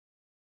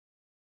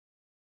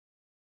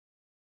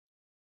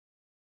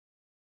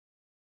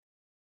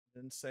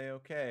Didn't say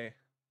okay.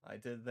 I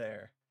did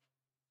there.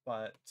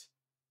 But,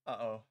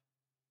 uh-oh.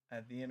 I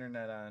had the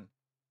internet on.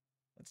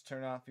 Let's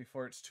turn off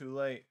before it's too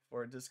late,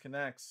 before it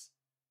disconnects.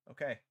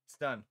 Okay, it's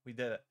done. We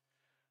did it.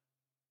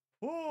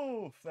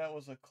 Woo! That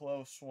was a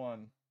close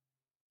one.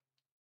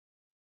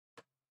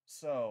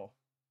 So,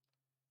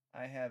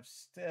 I have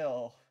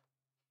still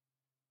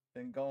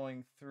been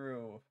going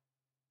through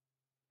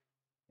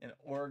and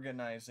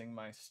organizing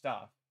my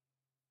stuff,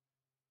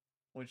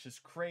 which is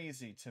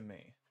crazy to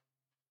me.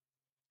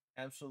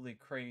 Absolutely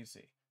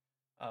crazy.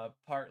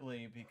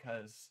 Partly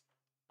because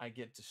I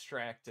get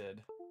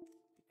distracted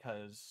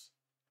because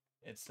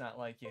it's not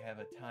like you have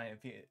a time.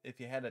 If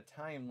you had a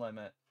time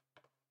limit,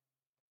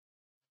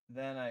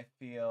 then I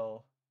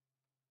feel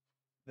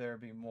there'd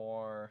be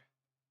more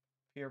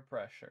peer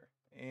pressure.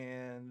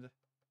 And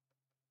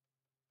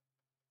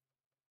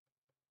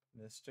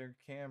Mr.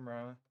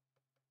 Camera,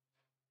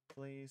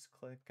 please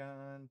click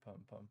on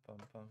pum pum pum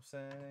pum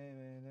say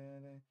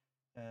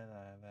and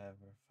I've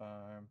ever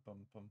farmed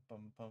pum pum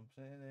pum pum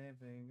say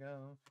they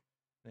go.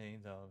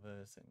 Needs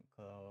Elvis and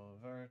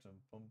Clover to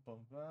pum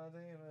pum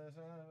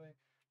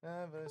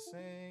never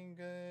sing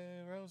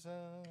good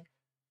Rosa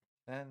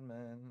and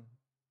men.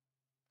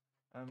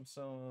 I'm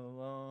so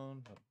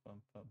alone, pum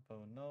pum pum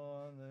pum,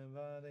 no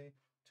nobody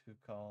to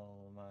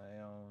call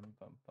my own.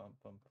 Pum pum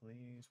pum,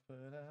 please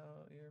put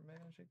out your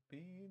magic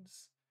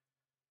beads.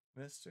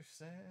 Mr.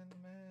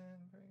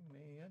 Sandman, bring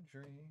me a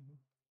dream.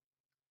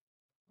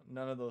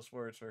 None of those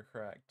words were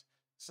correct.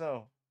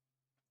 So,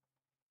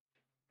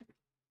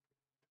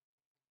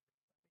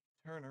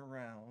 turn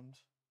around.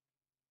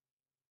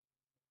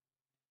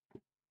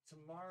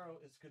 Tomorrow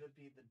is going to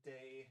be the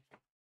day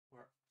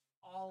where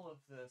all of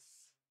this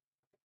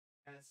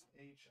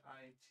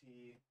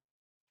SHIT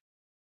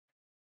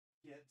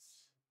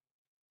gets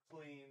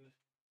cleaned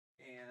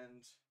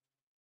and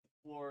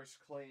floors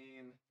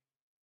clean,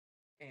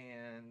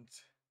 and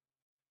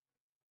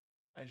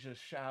I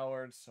just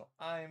showered, so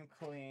I'm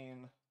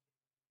clean.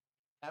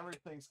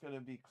 Everything's going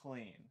to be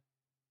clean,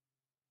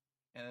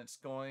 and it's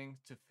going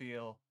to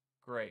feel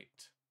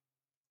great.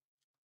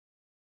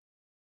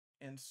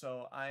 And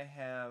so I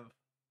have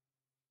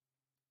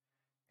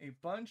a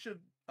bunch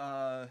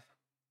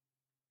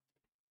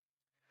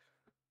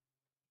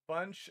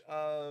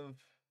of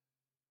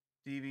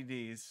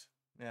DVDs.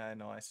 Yeah, I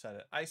know I said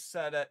it. I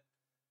said it,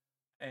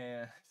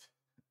 and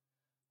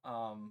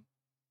I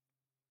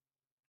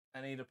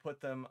need to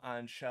put them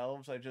on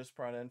shelves I just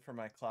brought in for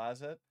my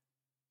closet.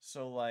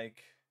 So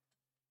like,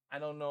 I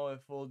don't know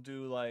if we'll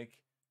do like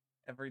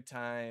every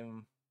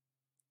time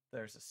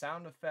there's a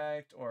sound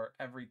effect or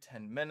every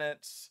 10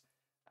 minutes.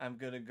 I'm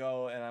gonna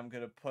go and I'm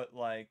gonna put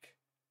like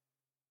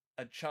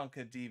a chunk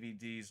of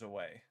DVDs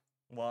away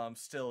while I'm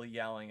still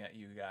yelling at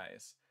you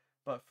guys.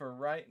 But for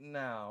right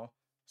now,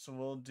 so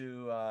we'll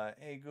do,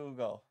 hey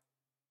Google,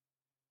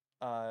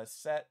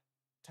 set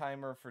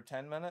timer for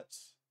 10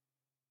 minutes.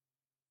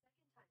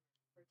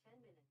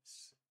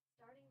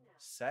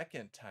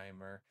 Second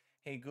timer.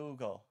 Hey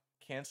Google,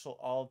 cancel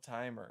all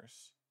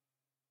timers.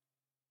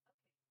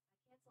 Okay,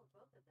 I canceled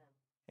both of them.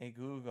 Hey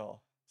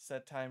Google,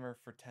 set timer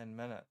for 10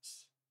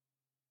 minutes.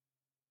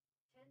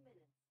 10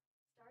 minutes,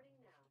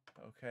 starting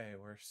now. Okay,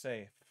 we're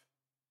safe.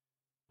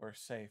 We're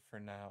safe for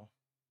now.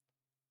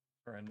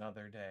 For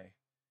another day.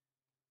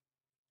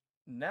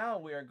 Now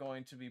we are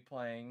going to be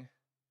playing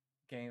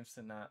game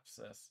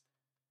synopsis.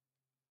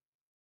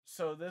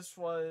 So this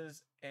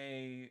was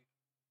a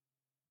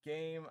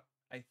game,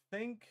 I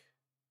think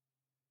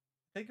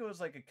it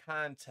was like a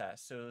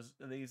contest. So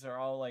these are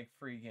all like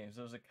free games.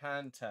 It was a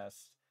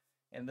contest,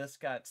 and this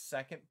got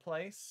second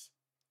place.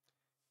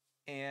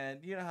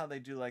 And you know how they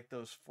do like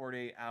those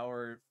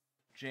 48-hour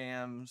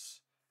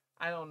jams?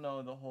 I don't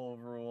know the whole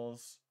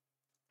rules,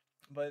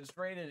 but it's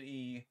rated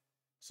E,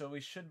 so we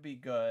should be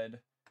good.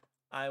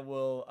 I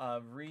will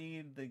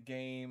read the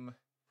game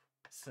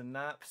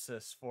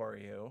synopsis for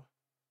you.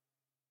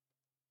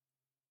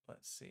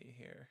 Let's see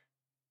here.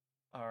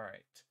 All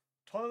right.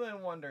 Toilet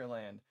in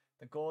Wonderland.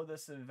 The goal of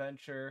this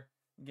adventure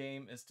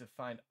game is to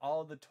find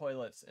all the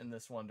toilets in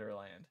this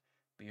wonderland.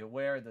 Be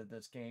aware that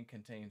this game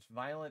contains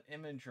violent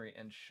imagery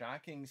and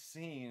shocking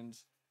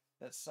scenes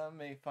that some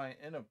may find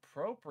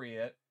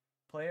inappropriate.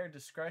 Player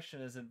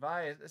discretion is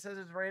advised. It says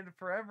it's rated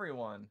for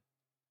everyone.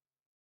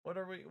 What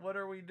are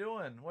we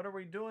doing? What are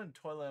we doing,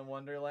 Toilet in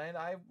Wonderland?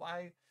 I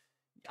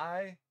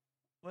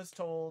was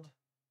told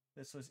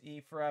this was E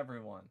for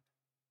everyone.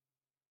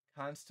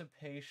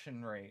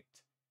 Constipation rate.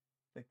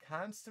 The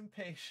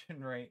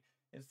constipation rate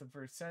is the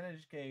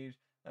percentage gauge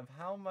of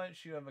how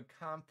much you have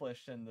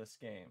accomplished in this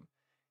game.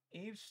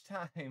 Each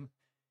time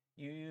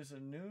you use a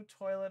new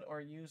toilet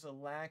or use a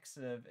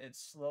laxative, it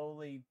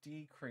slowly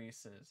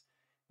decreases.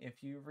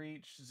 If you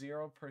reach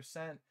 0%,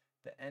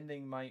 the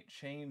ending might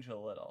change a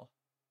little.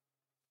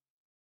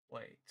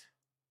 Wait.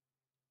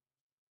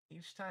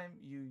 Each time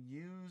you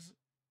use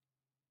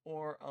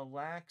or a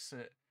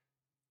laxative,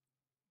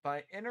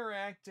 by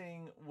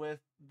interacting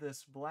with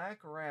this black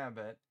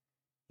rabbit,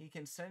 he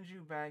can send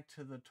you back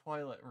to the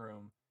toilet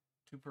room.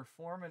 To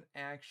perform an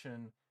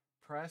action,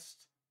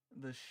 press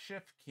the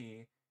shift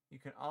key. You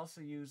can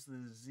also use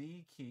the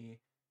Z key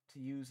to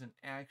use an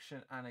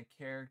action on a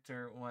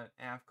character when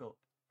applicable.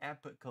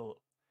 Applicable.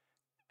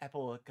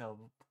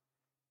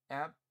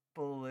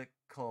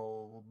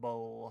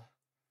 Applicable. I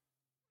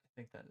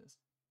think that is.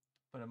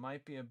 But it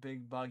might be a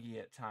big buggy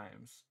at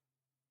times.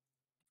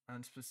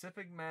 On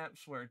specific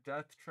maps where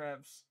death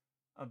traps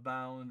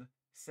abound,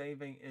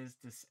 saving is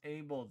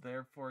disabled.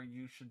 Therefore,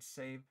 you should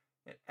save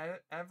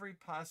at every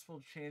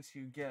possible chance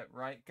you get.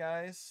 Right,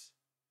 guys?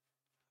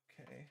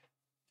 Okay.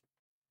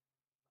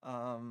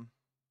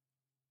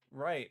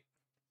 Right.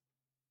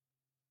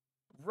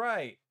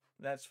 Right.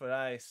 That's what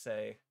I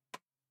say.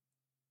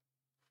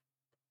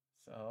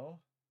 So.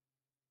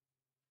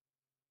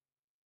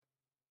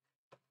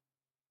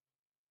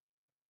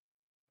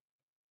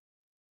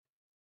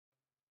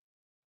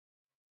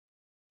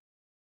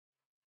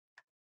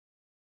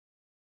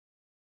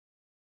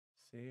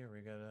 See, are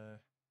we gonna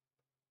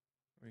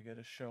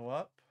show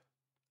up?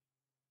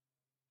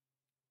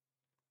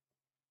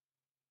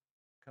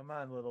 Come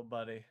on, little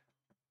buddy.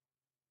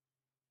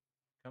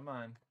 Come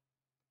on.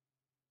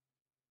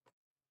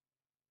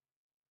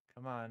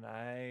 Come on,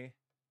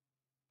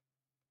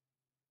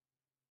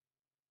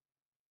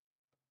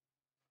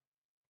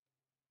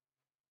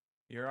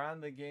 You're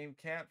on the game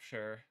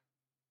capture.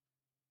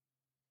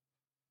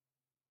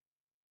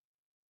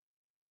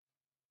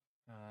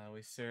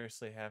 We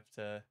seriously have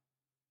to...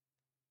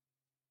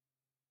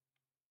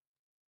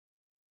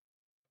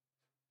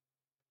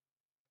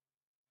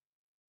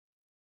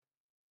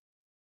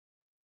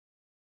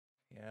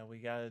 Yeah, we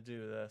gotta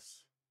do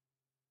this.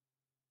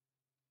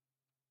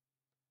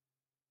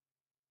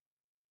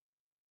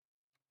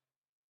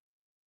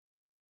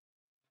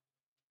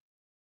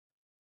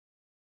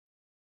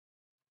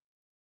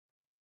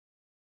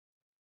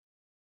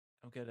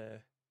 I'm gonna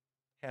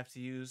have to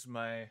use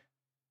my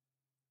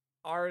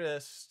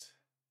artist...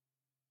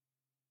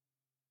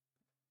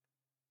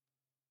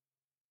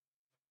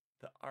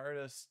 the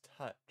artist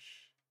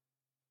touch.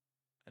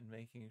 And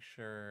making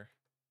sure...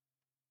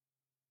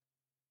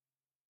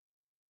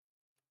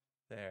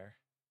 There.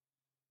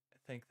 I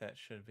think that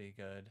should be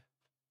good.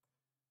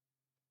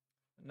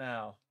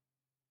 Now.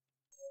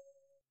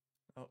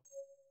 Oh.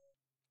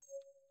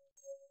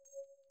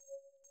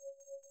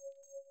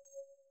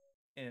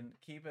 And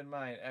keep in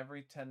mind,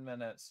 every 10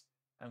 minutes,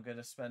 I'm going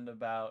to spend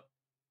about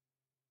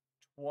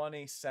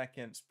 20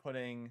 seconds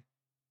putting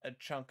a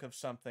chunk of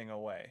something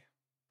away.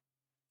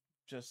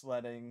 Just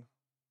letting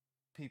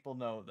people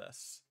know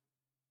this.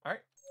 All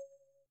right.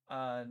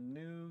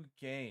 New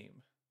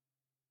game.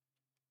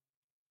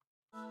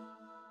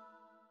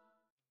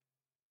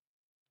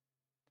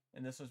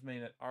 And this was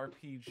made at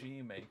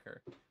RPG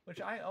Maker,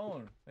 which I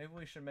own. Maybe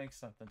we should make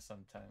something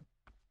sometime.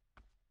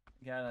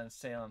 Got it on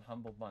sale on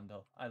Humble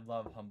Bundle. I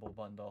love Humble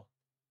Bundle.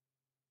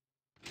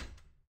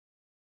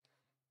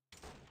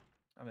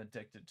 I'm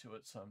addicted to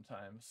it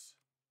sometimes.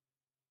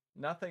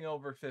 Nothing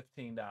over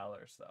 $15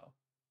 though.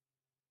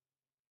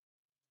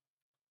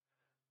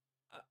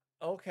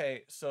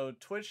 Okay, so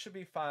Twitch should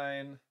be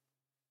fine.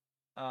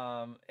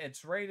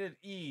 It's rated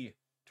E.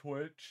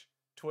 Twitch,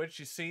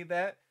 you see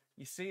that?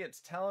 You see,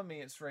 it's telling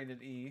me it's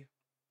rated E,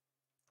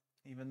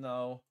 even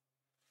though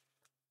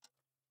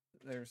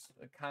there's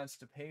a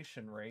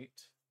constipation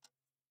rate.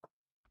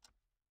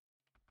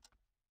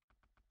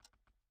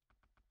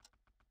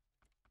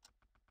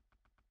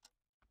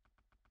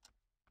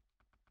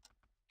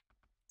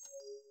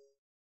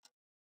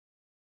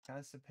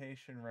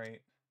 Constipation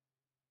rate.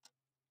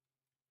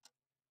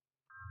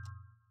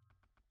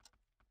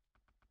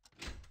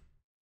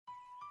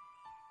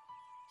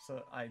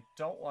 So I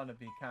don't want to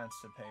be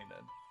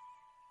constipated.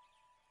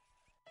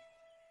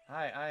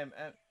 Hi, I am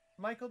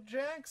Michael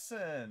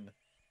Jackson.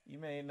 You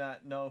may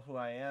not know who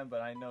I am,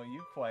 but I know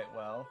you quite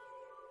well.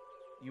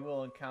 You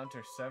will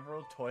encounter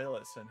several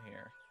toilets in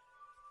here,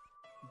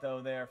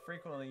 though they are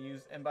frequently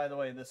used. And by the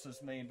way, this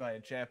was made by a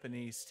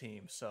Japanese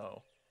team,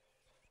 so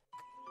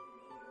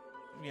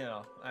you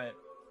know,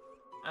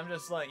 I'm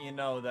just letting you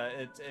know that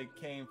it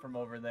came from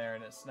over there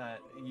and it's not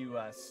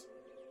U.S.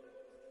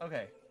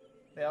 Okay,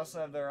 they also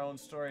have their own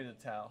story to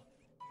tell.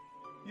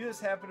 You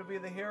just happen to be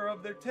the hero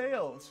of their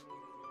tales.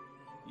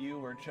 You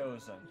were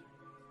chosen.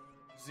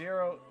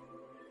 0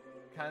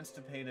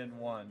 constipated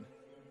 1,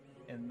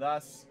 and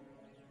thus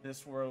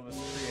this world was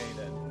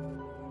created.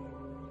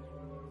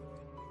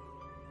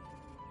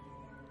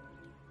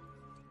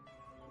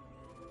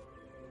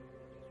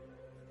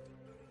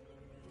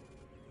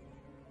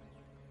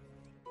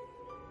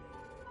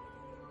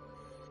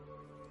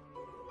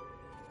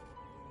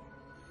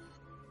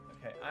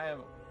 Okay, I am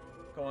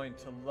going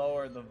to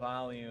lower the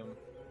volume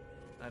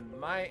on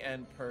my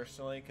end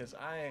personally because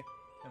I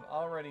am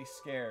already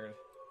scared.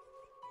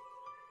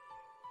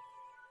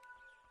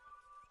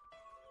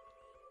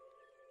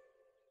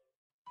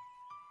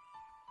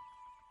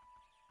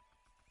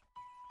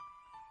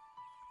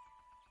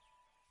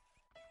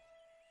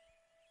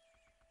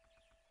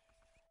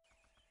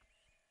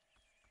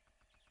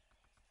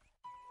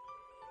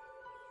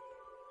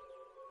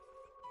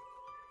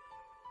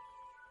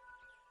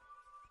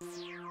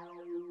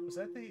 Was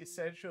that the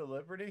Statue of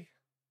Liberty?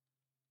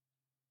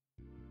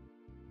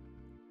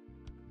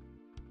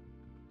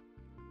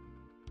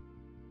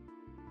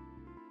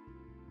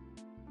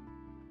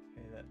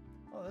 Okay, that.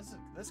 Oh,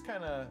 this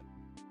kind of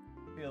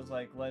feels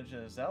like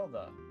Legend of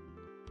Zelda.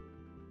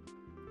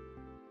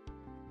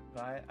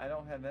 But I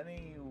don't have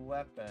any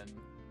weapon.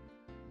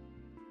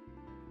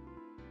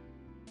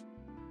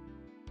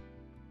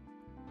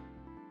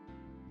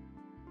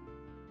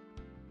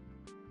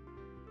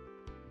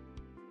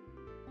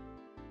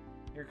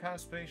 Your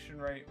concentration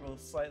rate will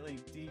slightly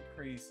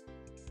decrease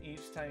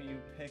each time you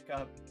pick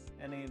up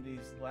any of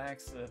these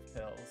laxative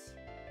pills.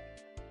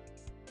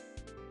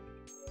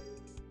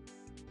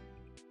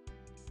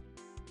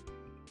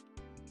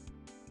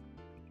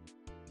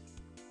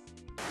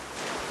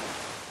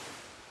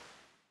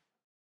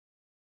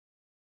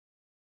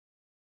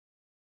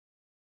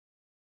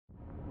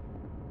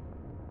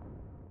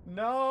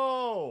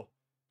 No!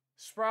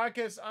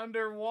 Sprocket's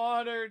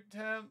underwater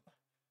temp.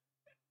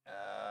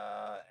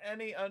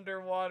 Any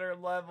underwater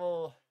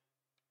level.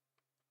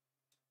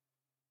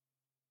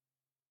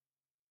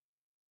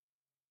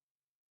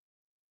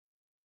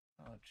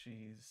 Oh,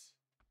 jeez.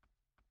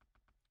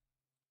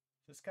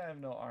 This guy have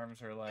no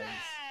arms or legs.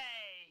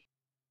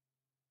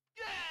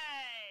 Yay!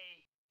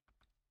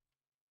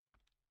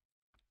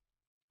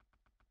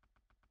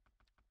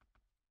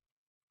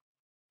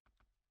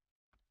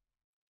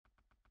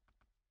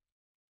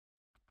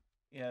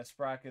 Yay! Yeah,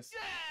 Sprocket's. Yay!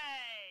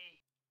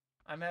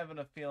 I'm having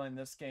a feeling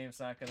this game's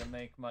not going to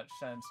make much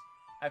sense.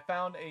 I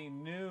found a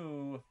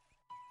new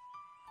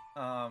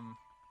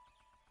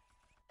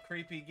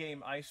creepy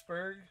game,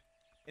 Iceberg.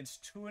 It's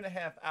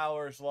 2.5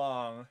 hours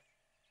long.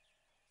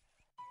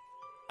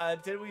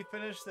 Did we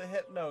finish the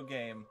Hypno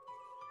game?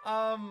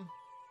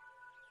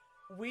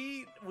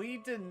 We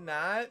did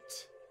not,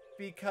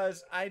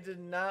 because I did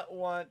not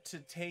want to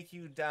take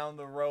you down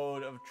the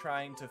road of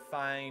trying to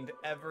find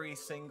every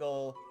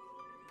single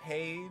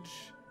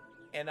page.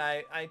 And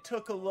I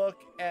took a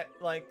look at,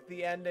 like,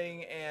 the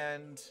ending,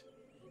 and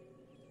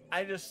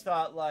I just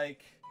thought,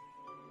 like,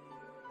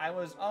 I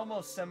was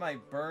almost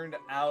semi-burned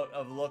out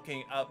of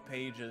looking up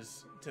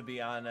pages, to be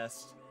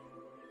honest.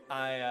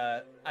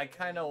 I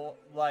kind of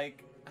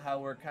like how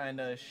we're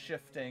kind of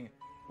shifting.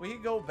 We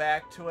could go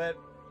back to it,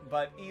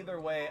 but either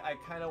way, I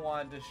kind of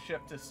wanted to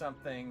shift to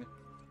something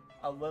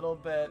a little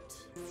bit...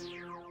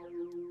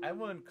 I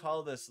wouldn't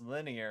call this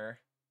linear.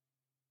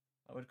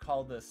 I would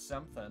call this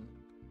something.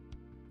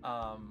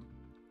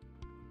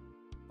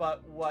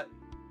 But what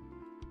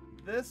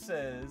this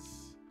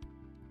is,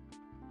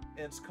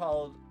 it's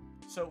called,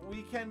 so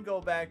we can go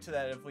back to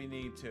that if we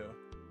need to.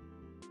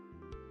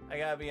 I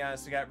gotta be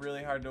honest, it got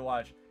really hard to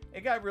watch.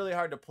 It got really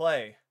hard to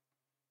play,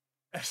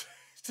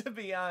 to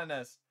be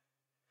honest.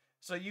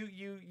 So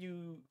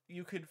you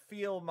could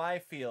feel my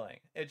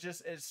feeling. It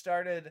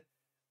started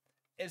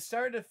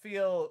to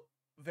feel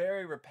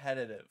very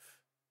repetitive,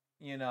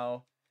 you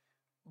know,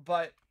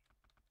 but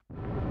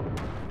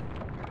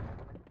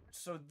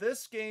so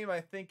this game,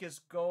 I think, is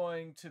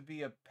going to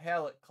be a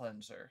palate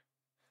cleanser.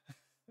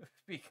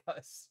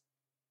 Because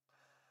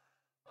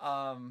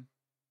I'm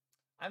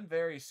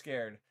very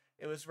scared.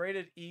 It was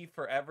rated E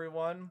for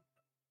everyone.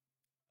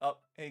 Oh,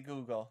 hey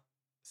Google,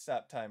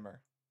 stop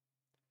timer.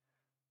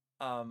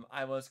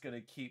 I was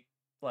gonna keep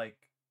like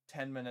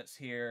 10 minutes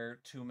here,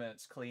 2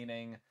 minutes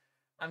cleaning.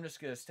 I'm just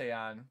gonna stay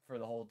on for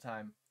the whole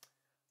time.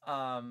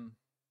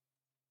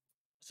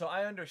 So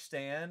I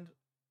understand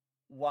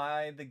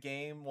why the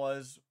game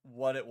was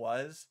what it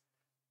was,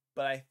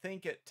 but I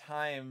think at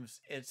times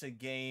it's a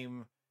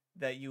game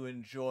that you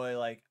enjoy,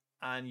 like,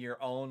 on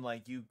your own,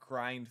 like you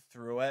grind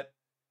through it.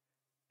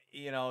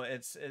 You know,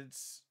 it's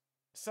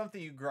something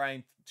you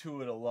grind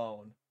to it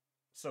alone,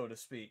 so to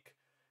speak.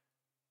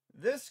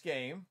 This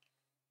game,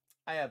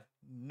 I have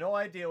no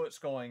idea what's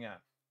going on.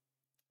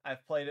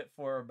 I've played it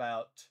for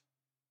about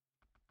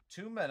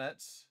 2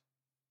 minutes.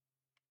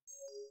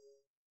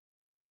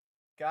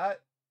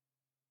 Got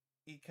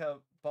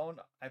Ichabod,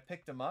 I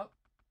picked him up.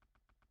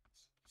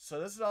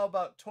 So this is all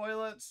about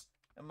toilets,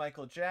 and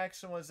Michael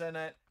Jackson was in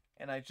it,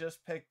 and I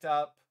just picked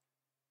up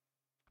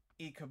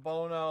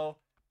Ikabono.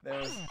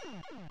 There's,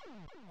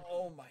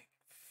 oh my,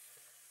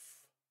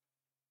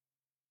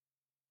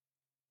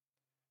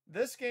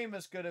 this game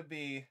is gonna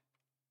be,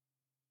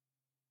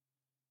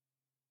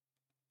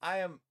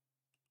 alright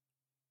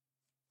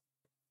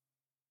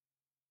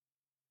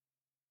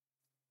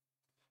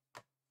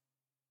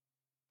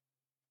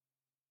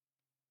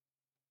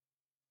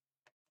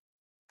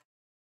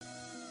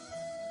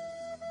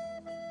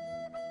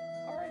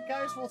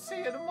guys, we'll see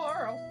you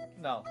tomorrow.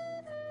 No.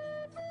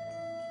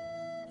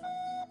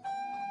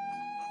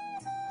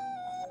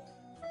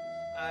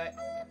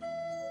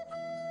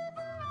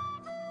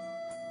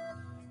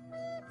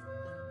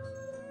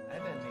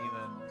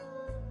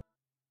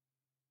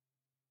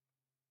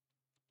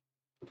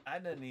 I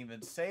didn't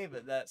even save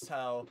it. That's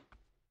how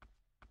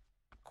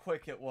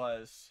quick it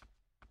was.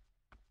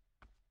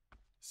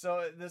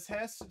 So this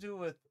has to do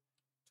with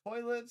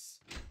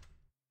toilets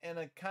and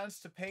a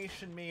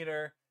constipation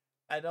meter.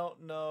 I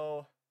don't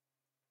know.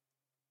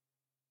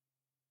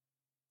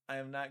 I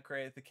am not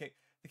great at the kick.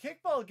 The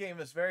kickball game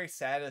is very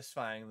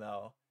satisfying,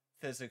 though,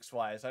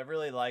 physics-wise. I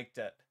really liked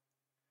it.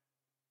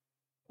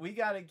 We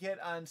got to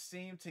get on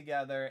Steam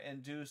together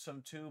and do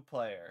some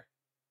two-player.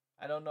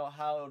 I don't know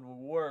how it would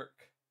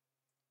work,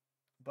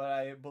 but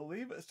I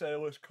believe it said it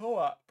was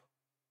co-op.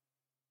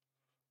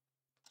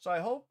 So I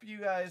hope you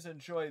guys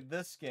enjoyed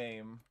this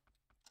game.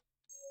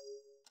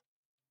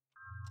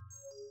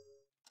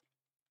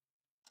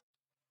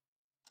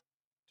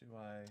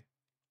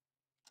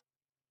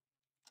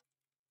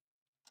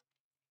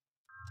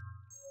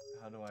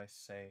 How do I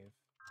save?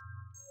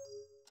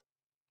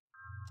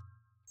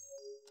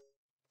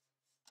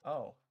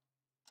 Oh.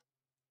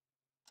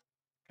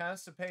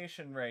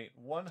 Constipation rate,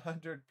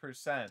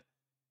 100%.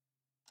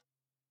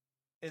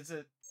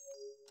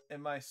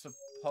 Am I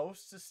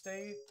supposed to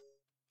stay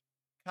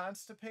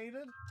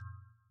constipated?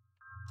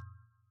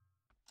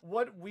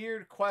 What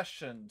weird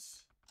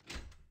questions?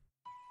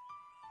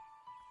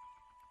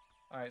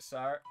 Alright,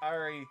 so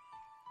Ari,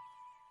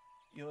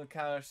 you'll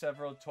encounter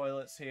several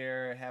toilets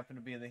here. Happen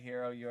to be the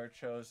hero you are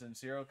chosen.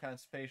 0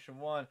 constipation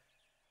 1.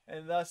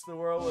 And thus the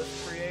world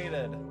was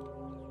created.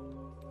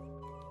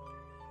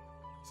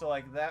 So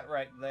like that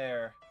right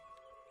there.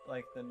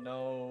 Like the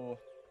no...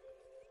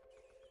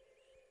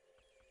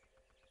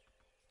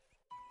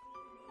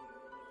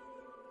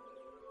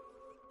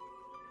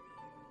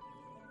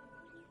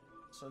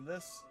 So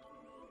this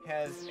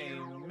has a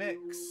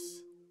mix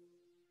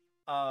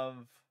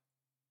of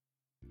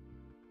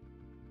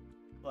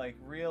like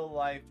real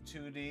life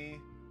 2D,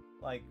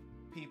 like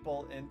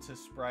people into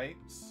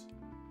sprites.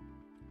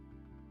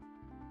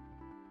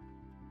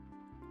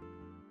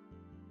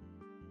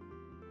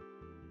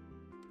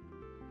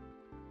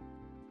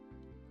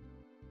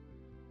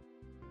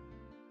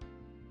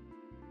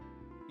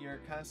 Your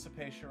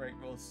constipation rate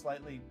will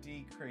slightly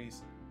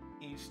decrease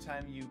each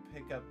time you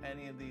pick up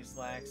any of these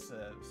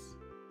laxatives.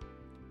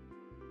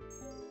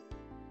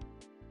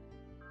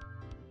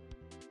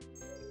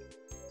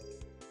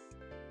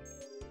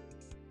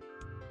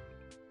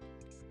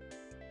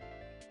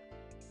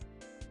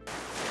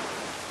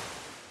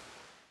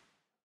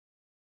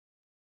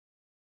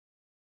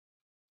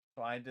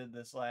 So I did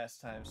this last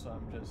time, so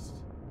I'm just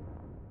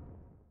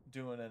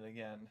doing it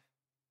again.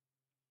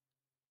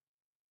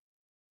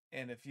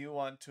 And if you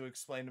want to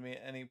explain to me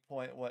at any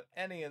point what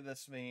any of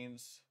this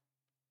means,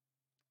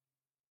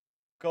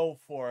 go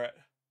for it.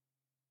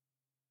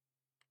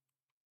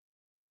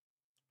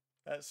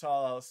 That's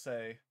all I'll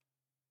say.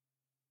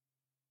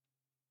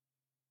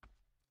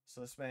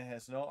 So this man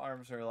has no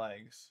arms or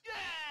legs. Yay!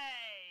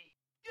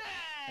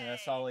 Yay! And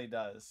that's all he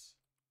does.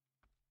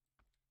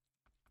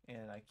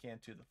 And I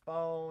can't do the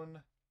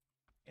phone.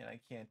 And I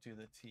can't do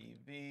the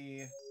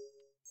TV.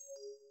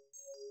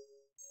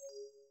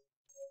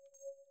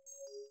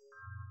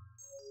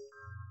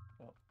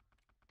 Oh.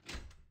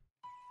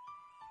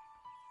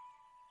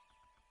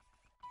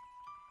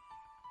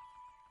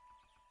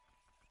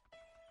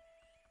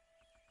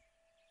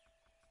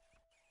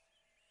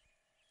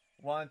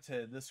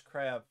 Wanted, this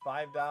crab,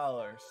 $5. I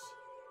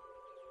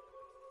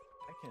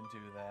can do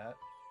that.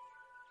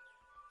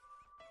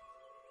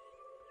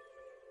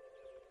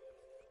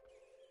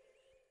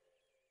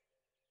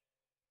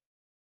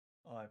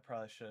 Oh, I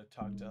probably should have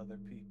talked to other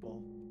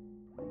people.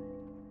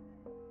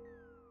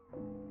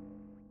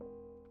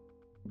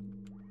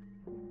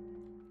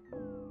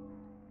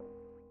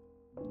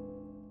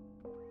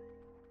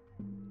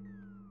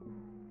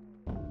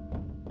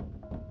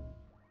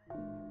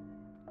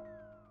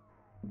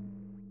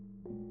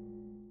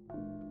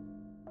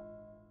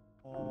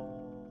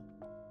 Oh.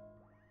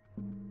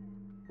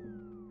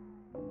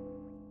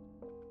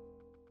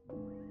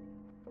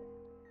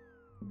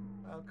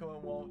 How come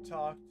it won't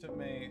talk to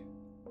me?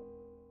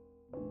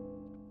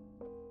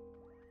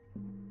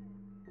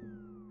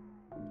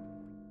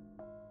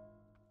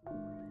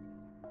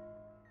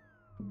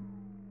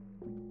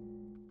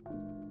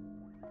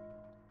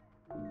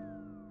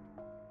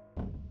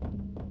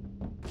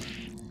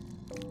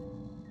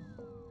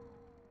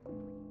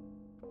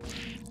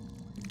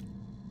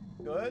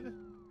 Good?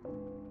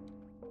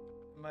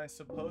 Am I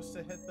supposed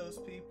to hit those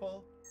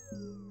people?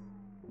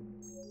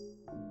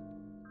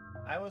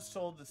 I was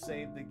told to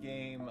save the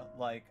game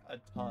like a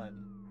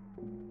ton.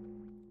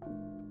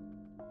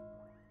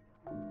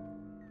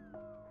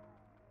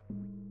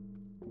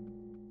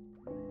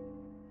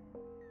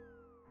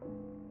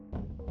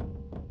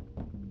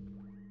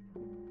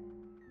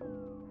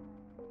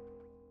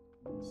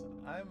 So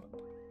I'm...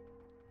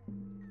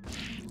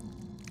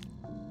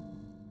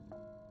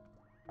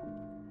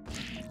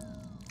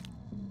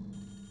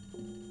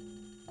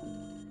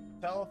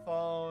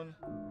 Telephone.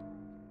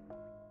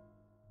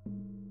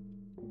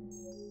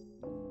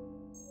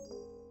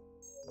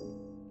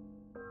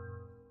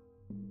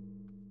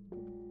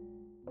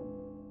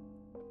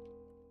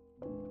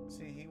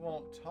 See, he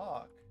won't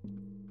talk.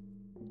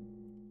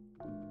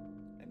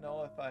 I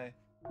know if I'm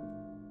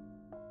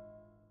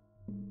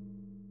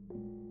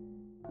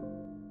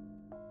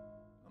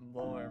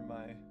lowering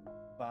my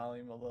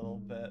volume a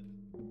little bit.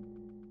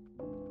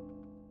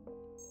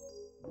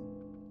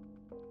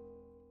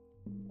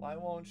 Why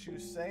won't you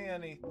say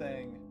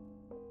anything?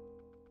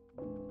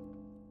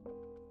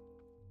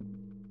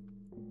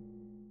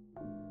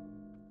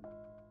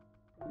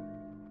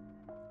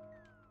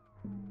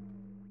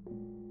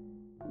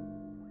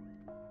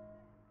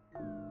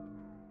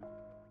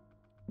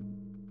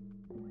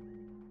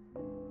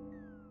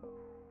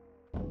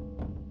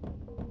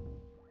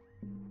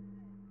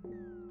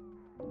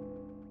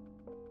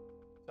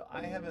 So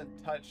I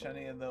haven't touched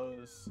any of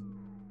those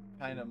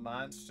kind of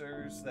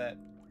monsters that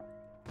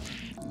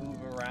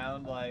move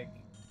around like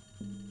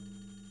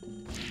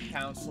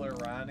Counselor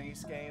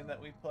Ronnie's game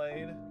that we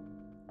played.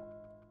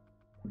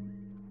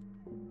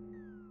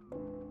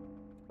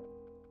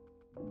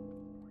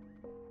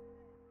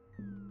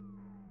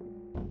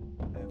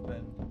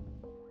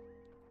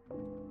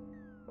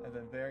 I've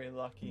been very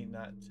lucky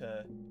not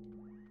to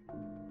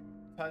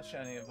touch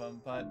any of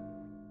them, but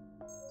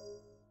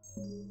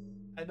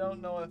I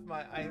don't know if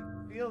I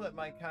feel that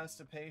my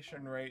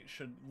constipation rate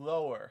should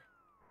lower.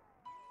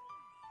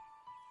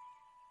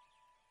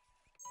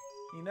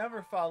 You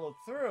never followed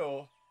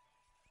through.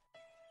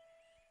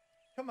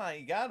 Come on,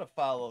 you gotta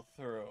follow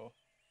through.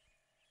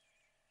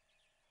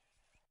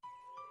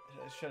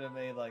 I should have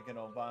made like an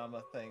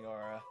Obama thing or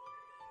a...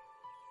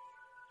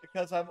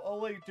 Because I'm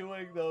only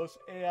doing those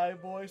AI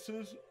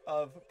voices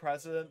of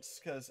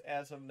presidents, because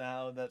as of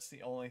now, that's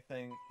the only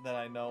thing that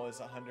I know is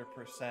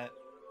 100%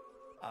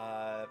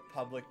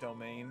 public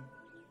domain.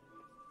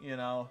 You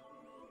know?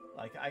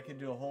 Like, I could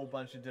do a whole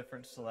bunch of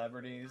different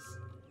celebrities.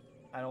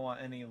 I don't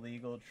want any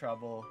legal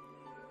trouble.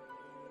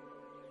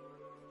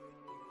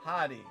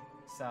 Hottie,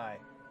 sigh.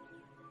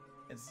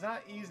 It's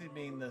not easy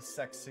being this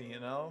sexy, you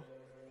know?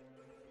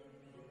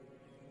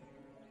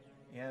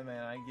 Yeah,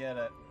 man, I get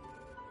it.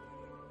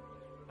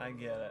 I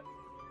get it.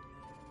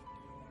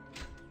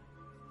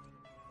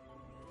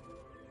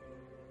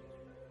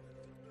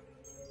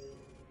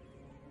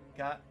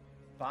 Got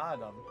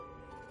bottom.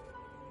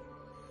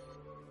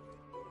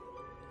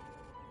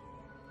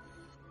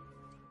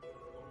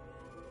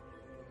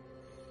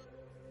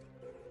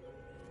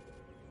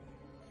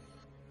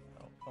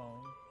 Oh,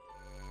 phone.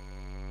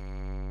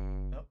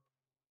 Nope.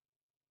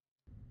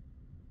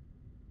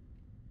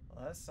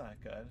 Well, that's not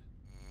good.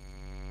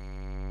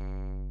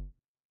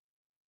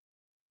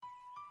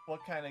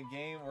 What kind of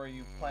game were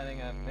you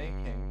planning on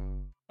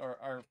making? Or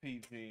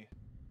RPG?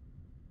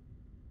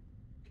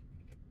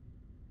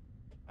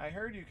 I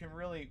heard you can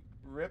really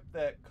rip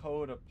that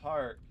code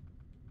apart.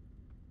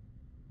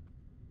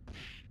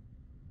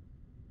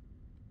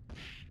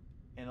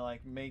 And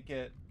like make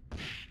it...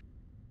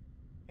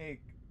 Hey,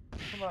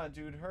 come on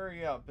dude,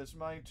 hurry up. It's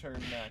my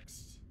turn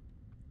next.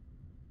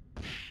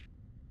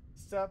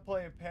 Stop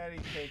playing patty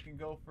cake and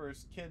go for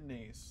his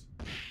kidneys.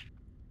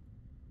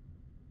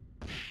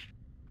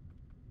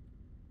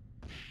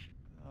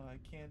 Oh, I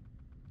can't...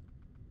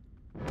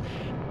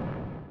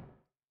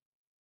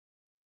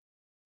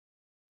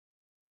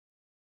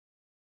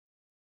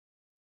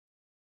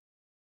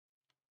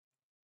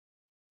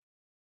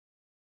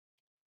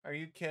 Are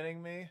you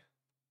kidding me?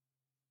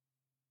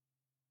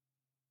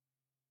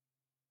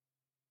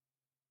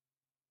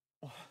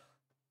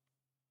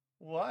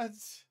 What?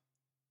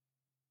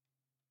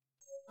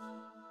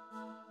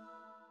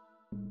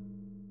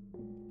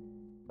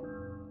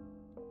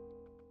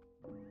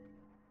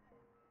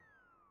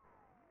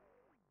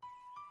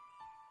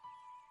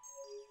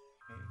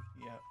 Hey,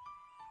 yep.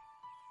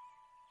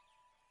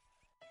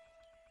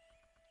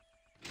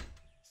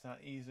 It's not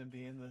easy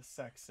being this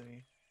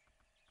sexy.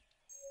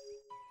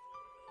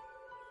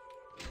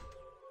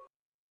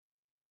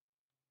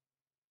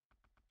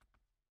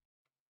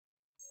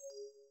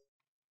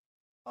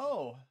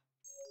 Oh,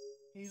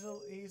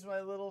 he's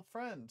my little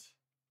friend.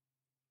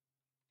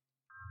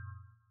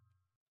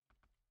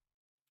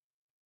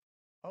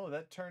 Oh,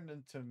 that turned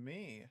into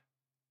me.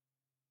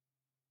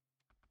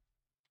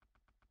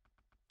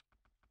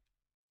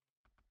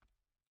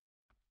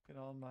 Look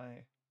at all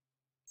my...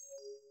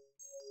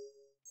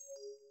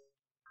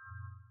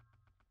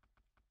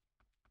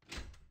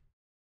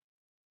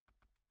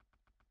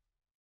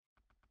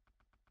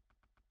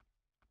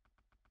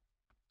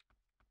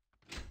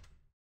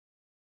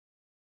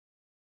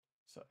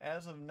 So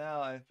as of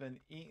now, I've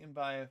been eaten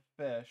by a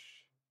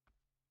fish.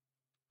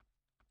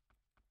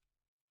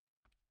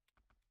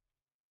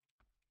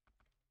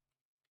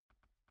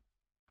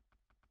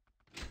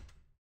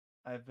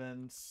 I've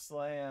been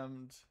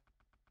slammed.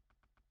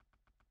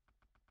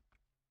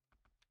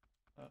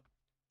 Oh.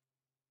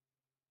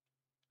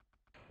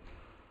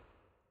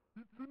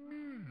 It's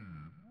me,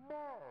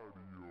 Mario.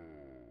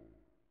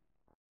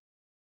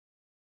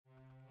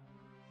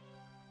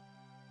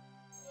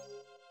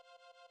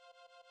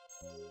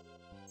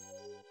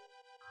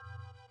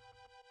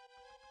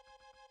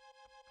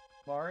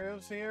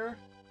 Mario's here?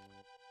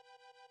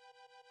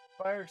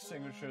 Fire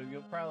extinguisher,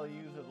 you'll probably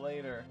use it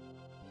later.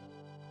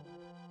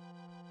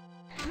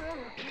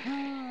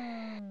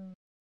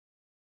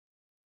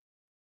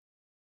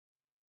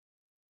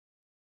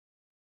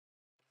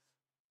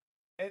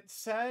 It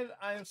said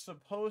I'm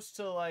supposed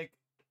to, like,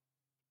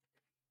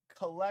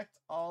 collect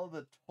all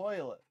the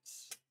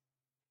toilets.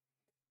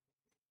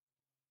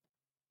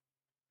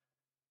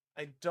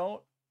 I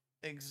don't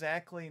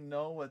exactly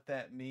know what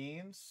that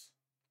means,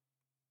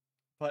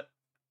 but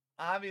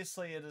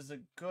obviously it is a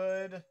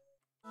good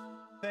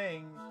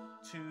thing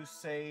to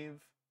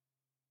save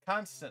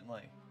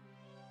constantly.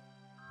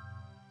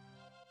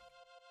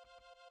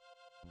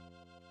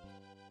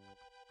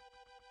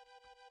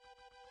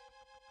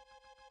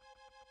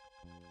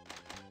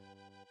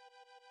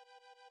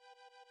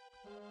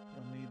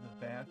 You'll need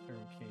the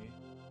bathroom key.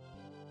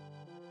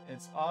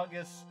 It's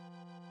August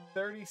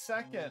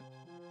 32nd.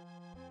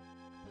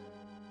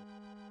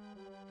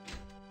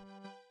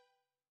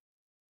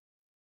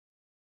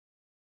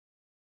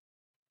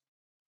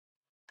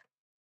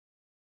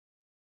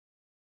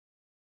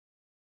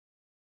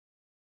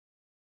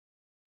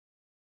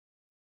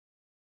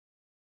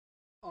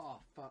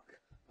 Oh, fuck.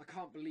 I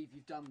can't believe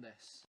you've done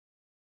this.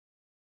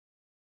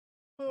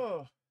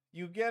 Oh,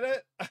 you get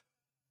it?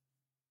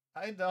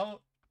 I don't.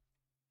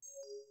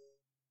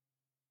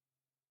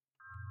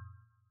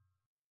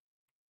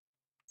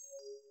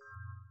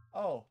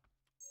 Oh.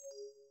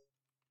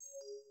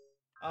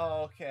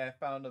 Oh, okay, I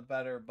found a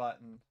better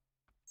button.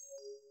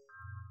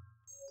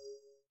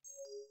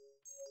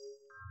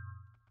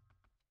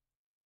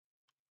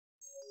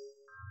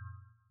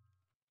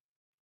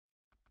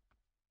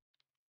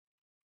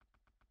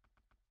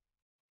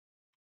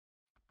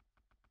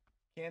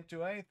 Can't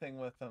do anything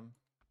with them.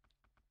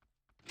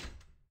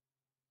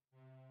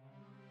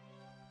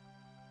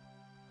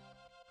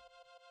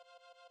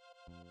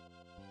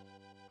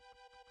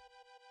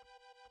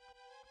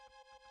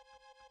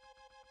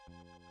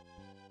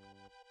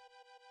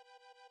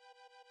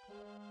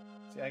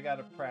 See, I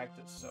gotta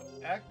practice. So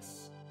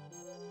X,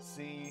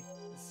 Z,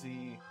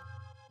 Z,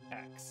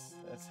 X.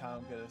 That's how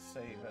I'm gonna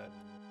save it.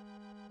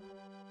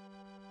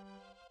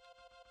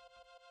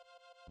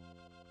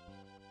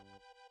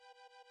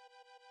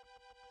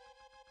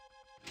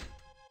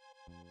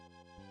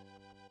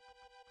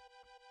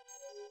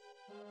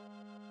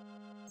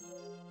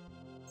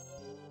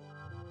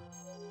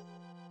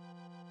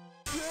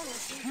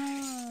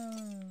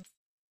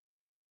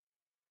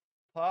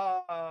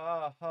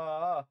 Ha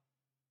ha.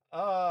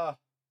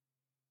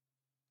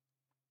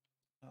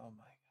 Oh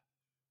my god.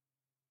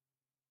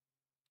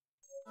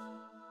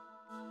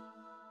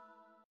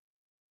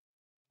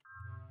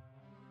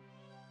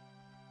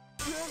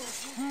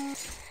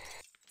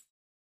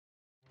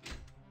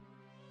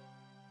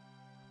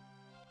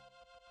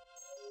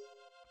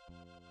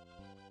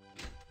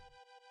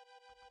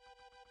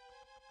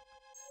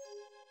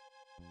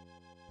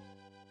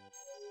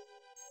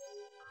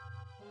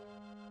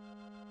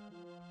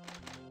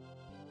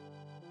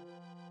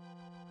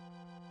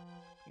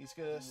 He's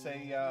gonna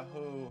say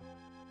Yahoo.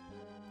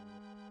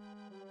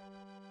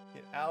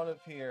 Get out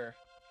of here.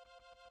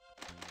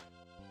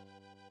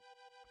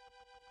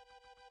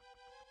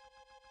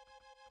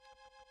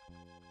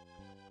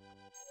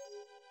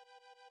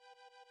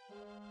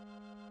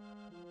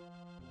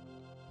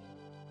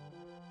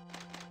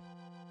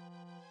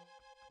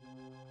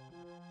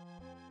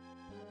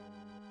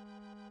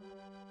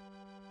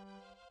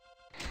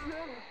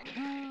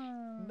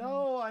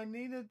 No, I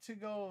needed to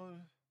go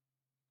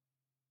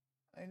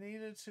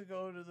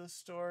to the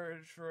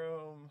storage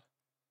room.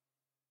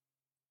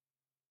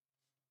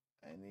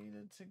 I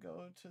needed to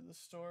go to the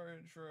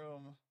storage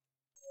room.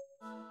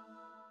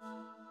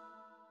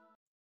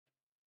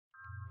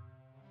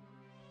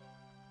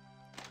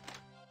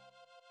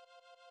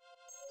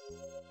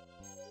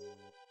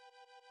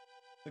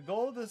 The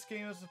goal of this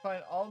game is to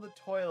find all the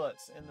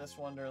toilets in this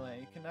Wonderland.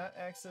 You cannot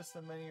access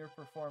the menu or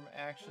perform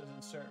actions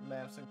in certain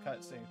maps and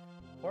cutscenes.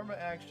 Perform an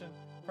action,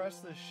 press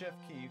the shift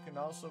key. You can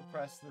also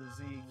press the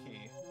Z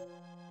key.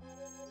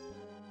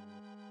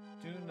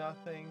 Do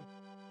nothing.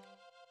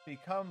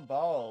 Become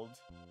bald.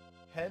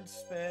 Head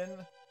spin.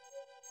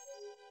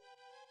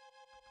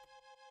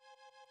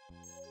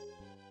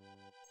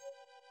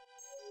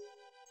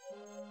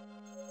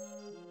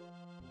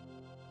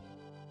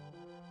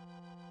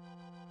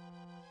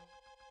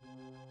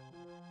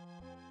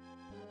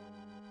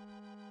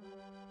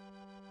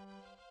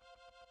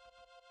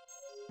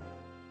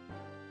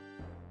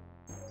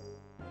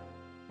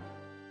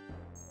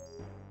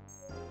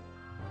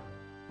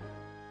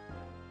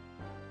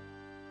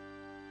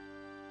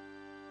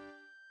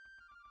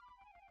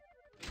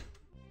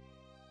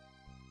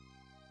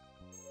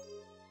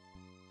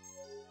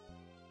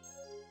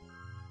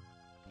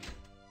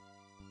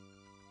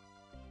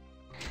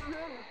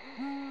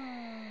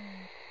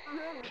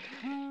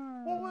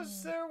 What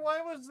was there?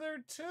 Why was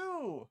there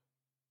two?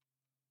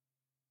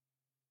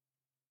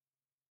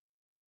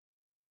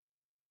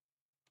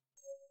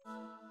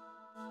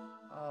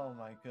 Oh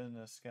my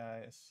goodness,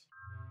 guys.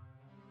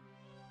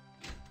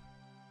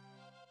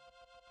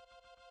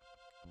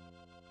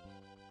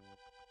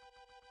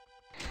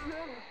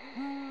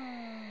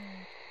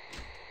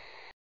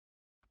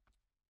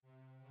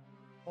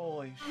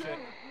 Holy shit.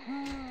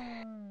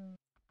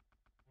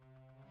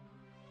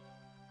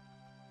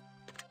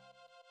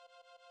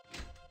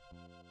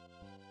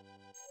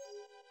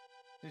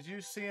 Did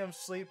you see him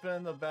sleeping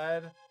in the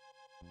bed?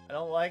 I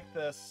don't like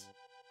this.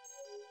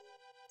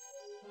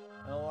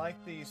 I don't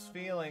like these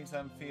feelings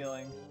I'm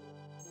feeling.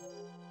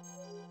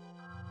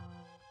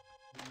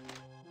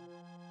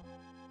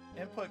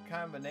 Input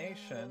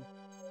combination.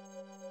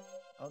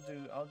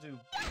 I'll do.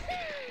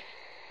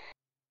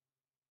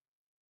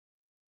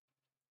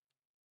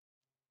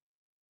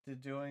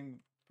 Did doing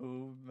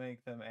boo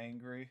make them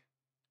angry?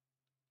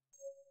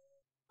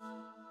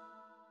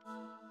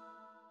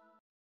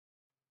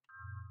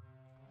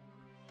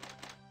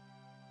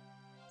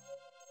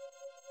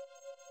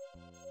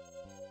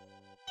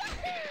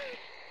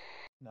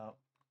 No.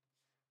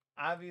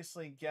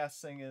 Obviously,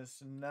 guessing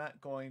is not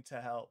going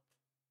to help.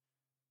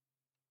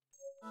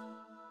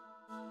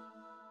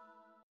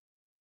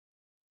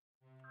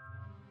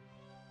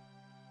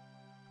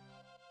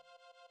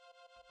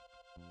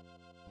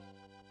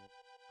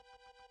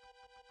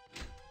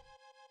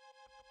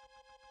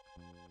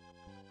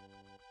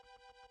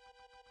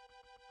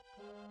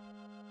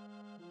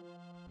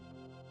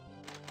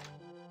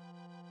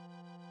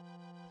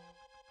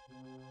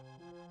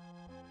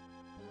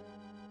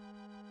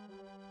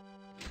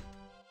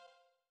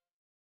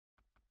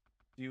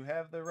 Do you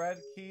have the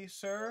red key,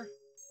 sir?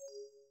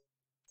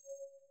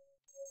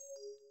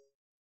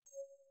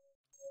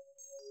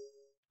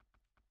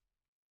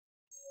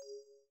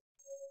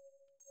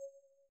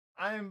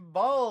 I'm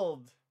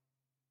bald!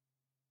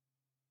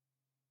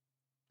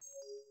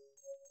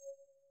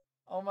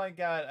 Oh my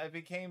god, I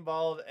became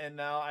bald and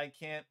now I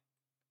can't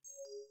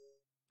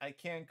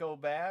go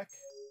back?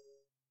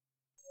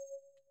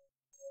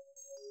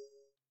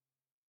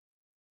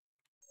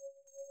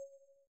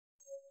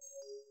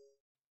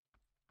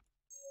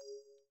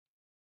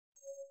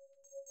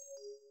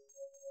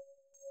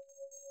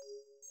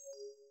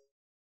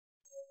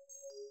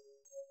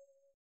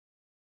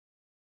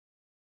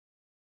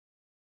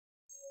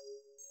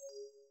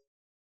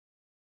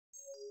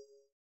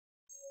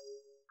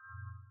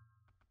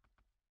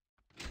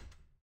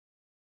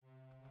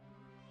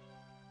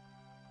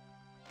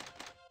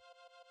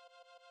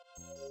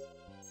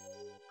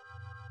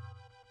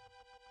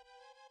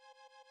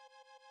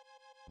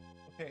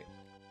 Okay.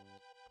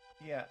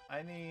 Yeah,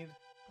 I need...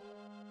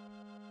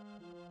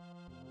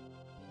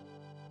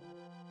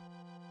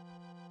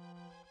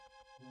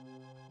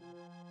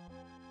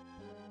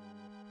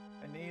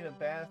 I need a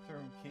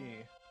bathroom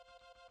key.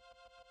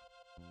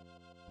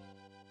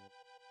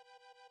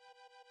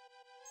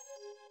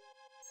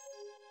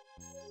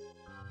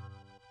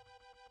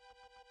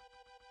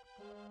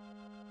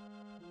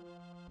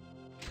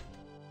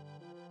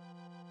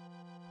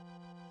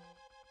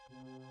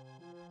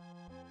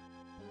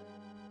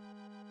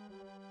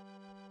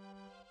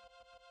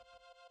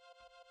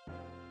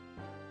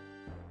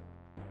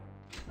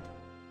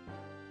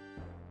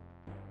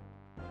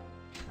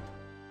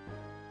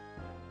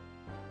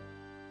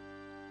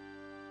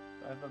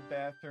 I have a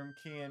bathroom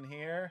key in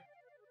here.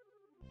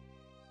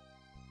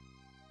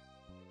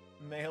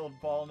 Male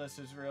baldness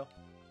is real.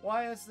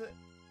 Why is it?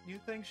 You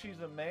think she's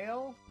a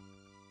male?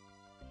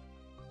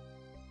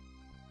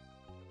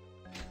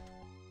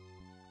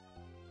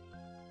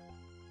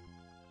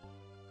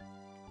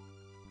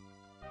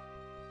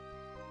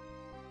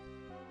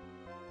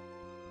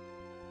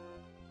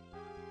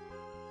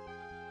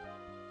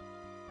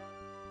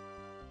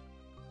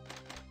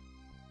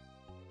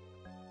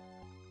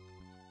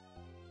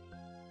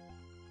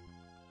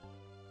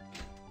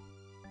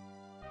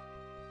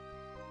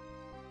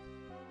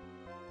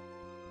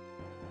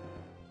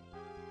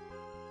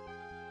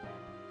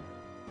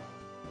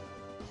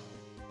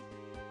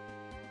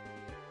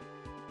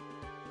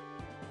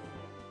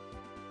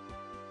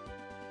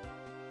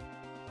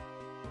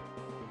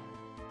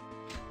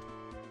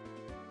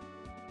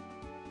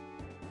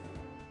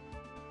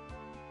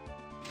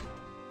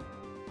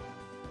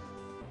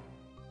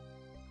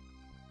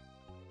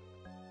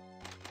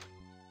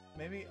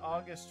 Maybe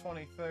August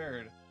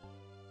 23rd.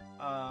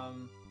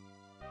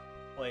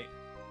 Wait.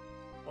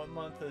 What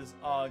month is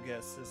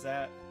August? Is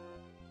that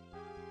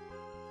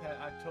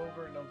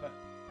October, November?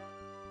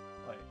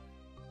 Wait.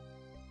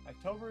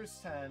 October is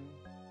 10.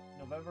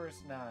 November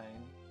is 9.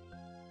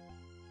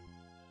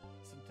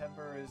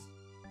 September is...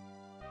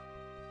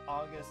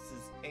 August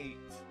is 8.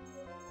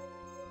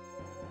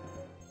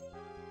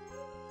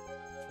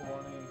 20...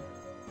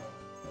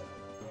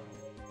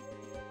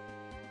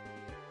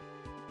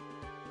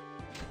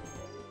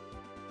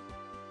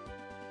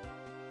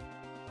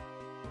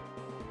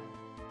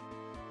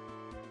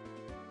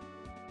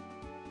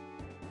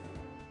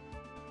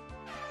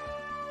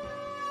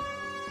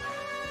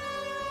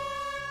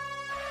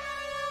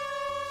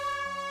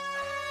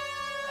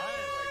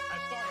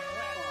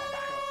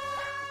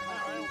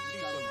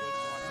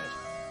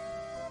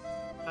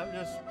 I'm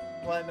just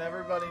letting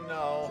everybody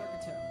know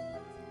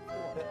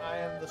that I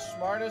am the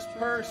smartest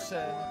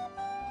person.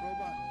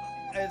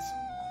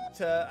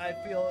 I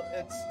feel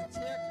it's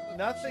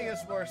nothing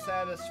is more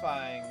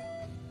satisfying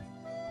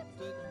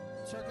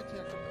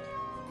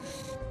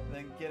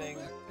than getting.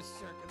 Okay.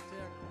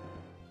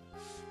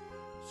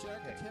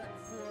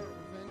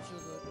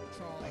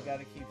 I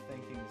gotta keep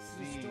thinking.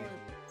 In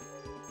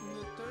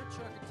the third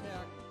shark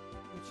attack,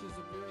 which is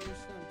a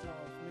variation of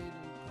Jaws made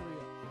in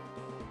Korea.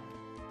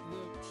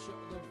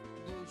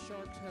 The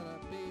sharks had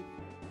a baby.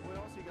 What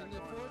else you got And the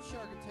going? fourth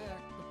shark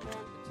attack, the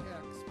boat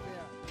attacks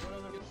back. What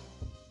other...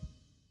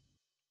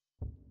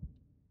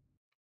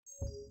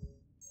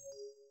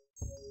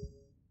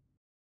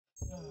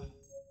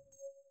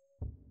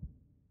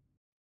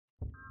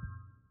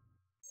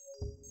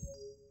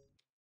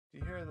 Do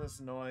you hear this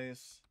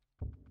noise?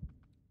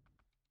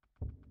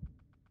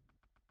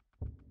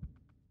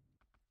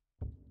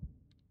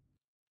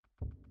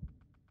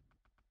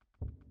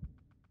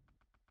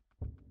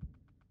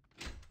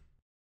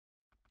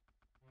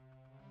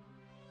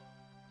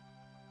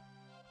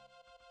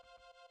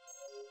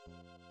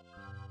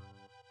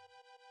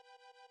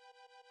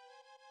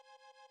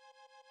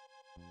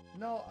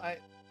 No,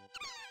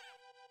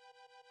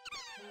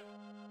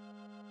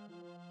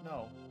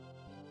 No.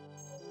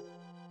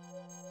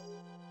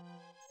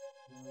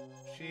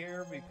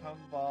 Shear, become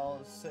ball,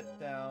 sit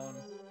down.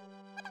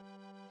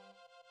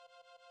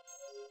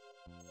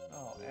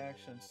 Oh,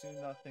 actions,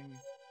 do nothing.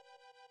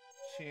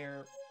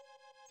 Cheer,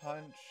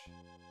 punch.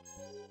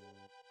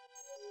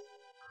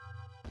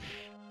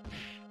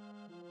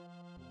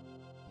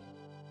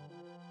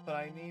 But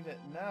I need it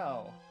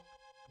now.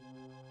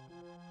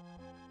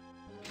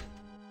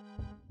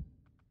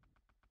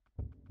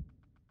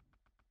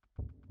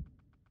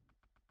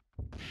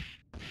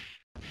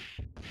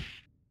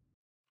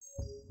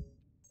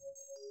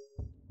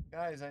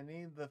 Guys, I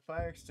need the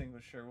fire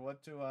extinguisher.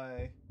 What do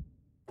I...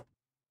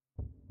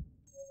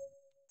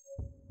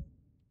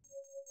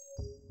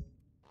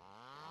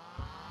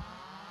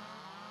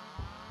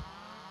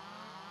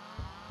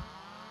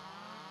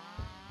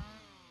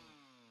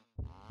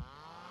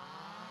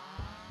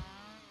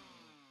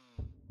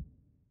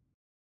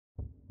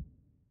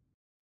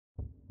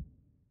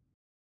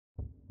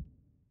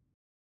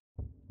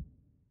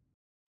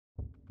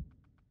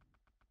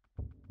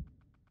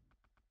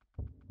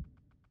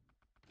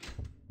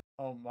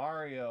 Oh,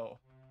 Mario.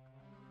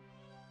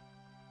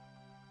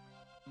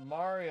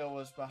 Mario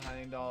was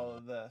behind all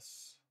of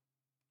this.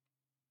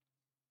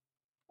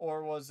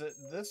 Or was it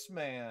this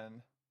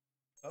man?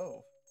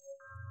 Oh.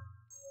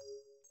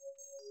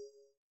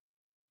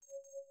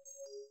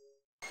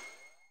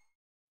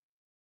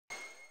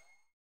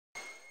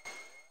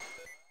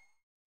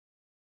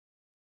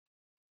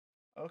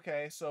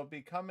 Okay, so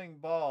becoming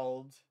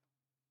bald.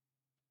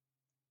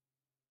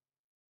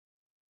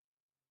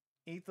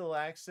 Eat the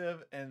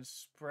laxative and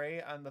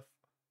spray on the...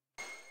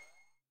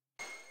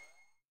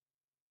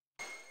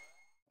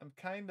 I'm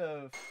kind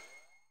of...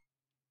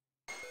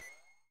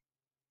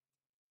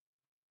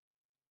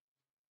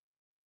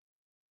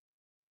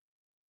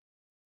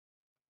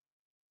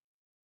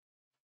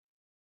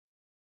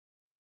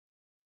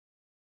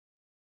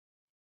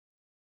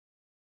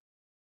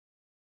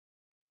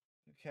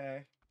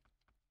 Okay.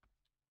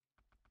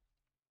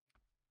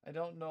 I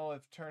don't know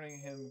if turning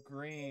him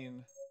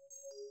green...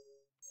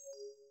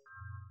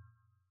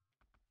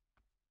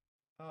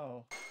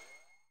 Oh.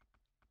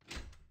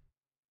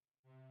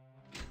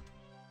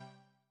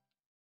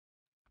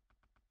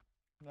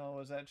 No,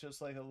 was that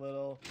just like a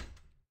little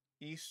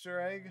Easter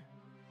egg?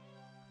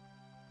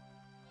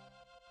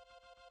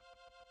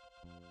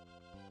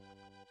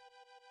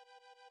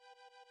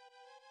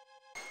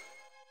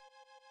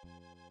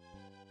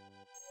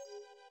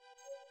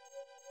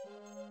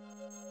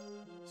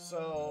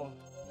 So...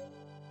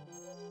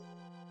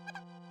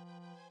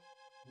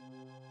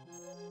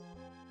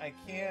 I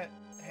can't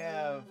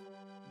have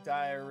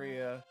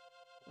diarrhea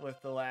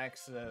with the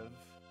laxative.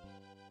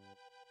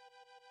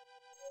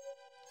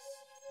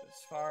 As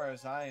far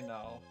as I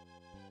know.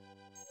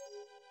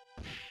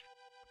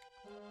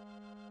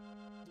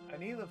 I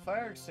need the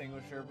fire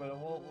extinguisher, but it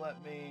won't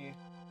let me...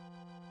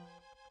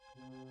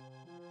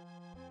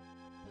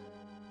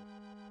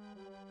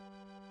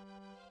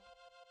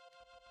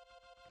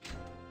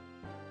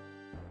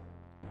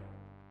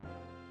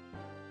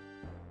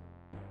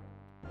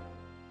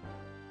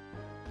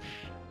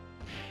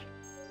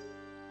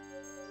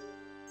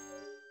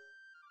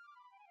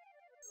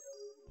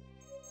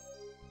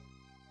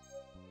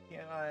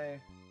 Can I...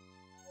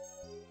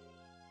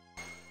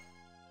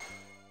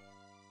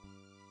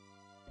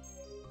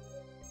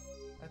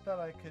 I thought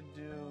I could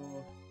do...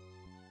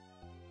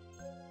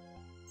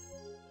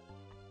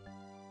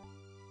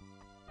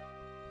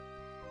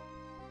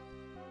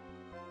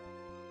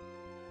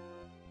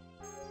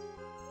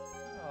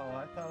 Oh,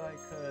 I thought I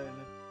could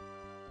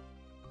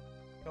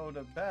go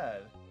to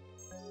bed.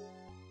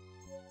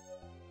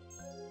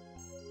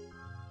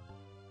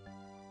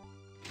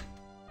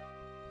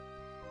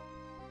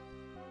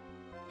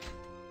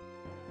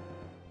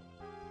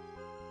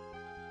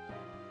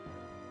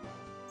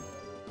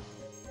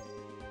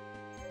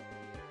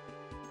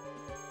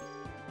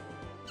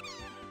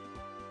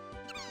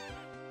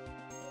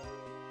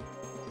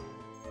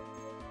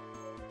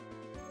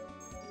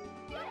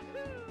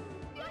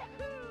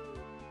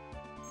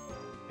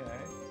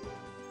 Okay.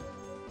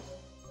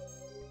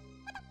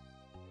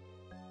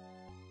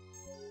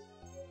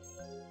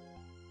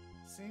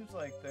 Seems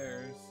like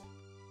there's...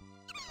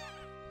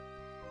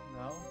 No.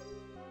 No?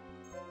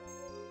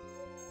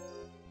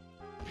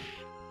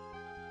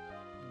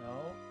 No?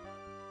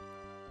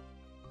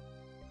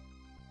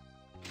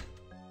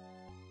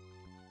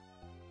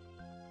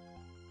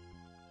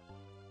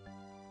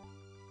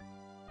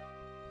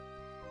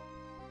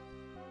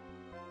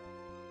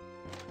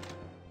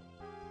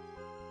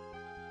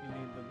 You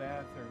need the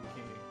bathroom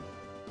key.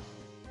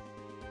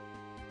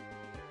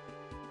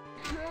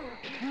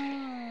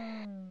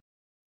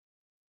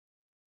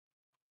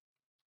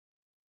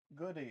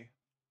 Goody.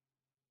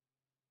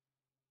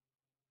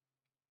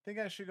 Think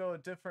I should go a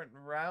different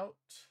route?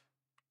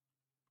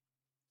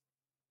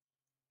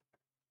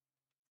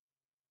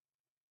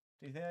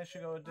 Do you think I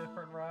should go a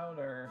different route,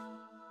 or...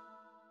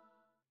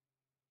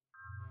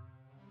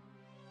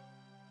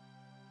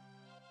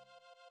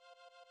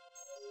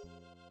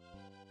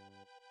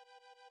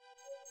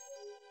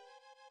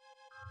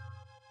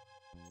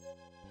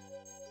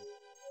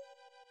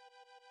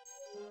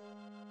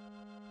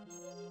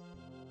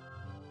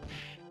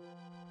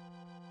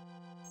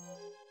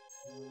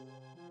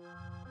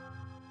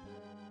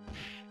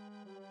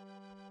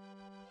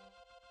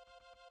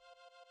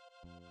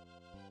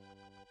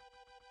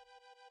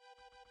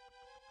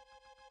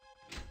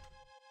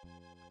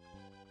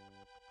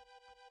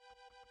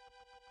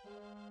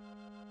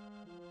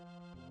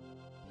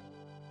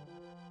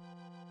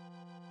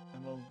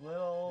 I'm a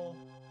little...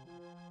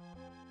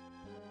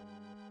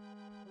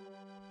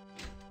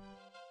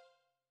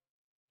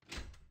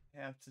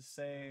 have to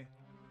say...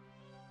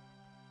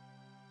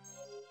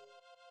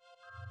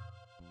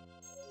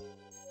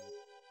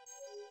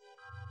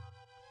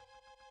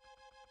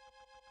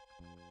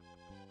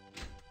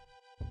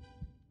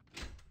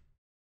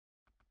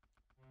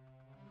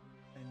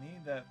 I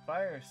need that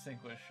fire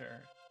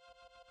extinguisher.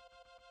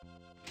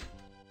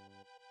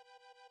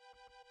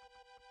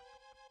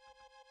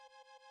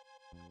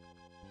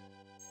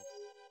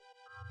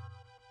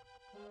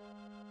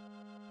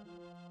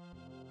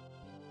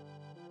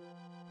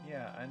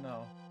 Yeah, I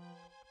know.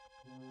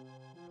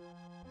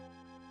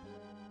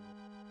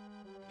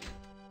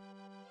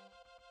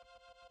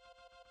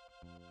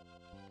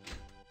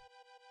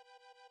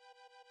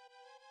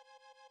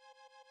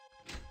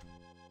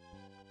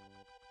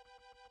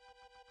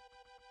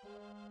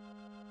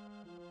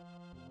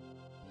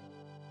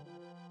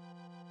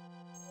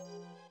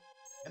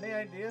 Any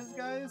ideas,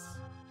 guys?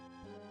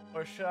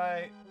 Or should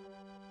I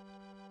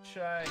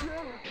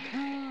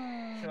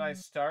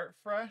start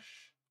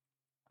fresh?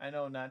 I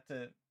know not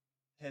to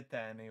hit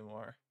that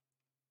anymore.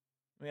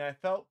 I mean, I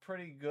felt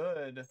pretty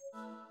good.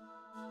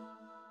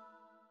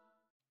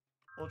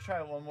 We'll try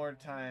it one more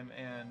time,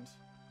 and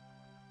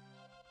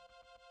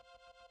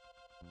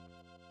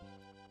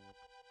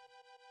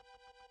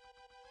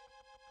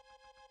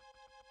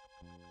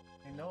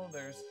I know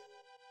there's...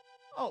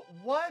 Oh,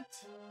 what?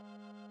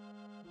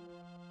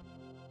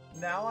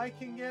 Now I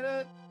can get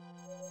it?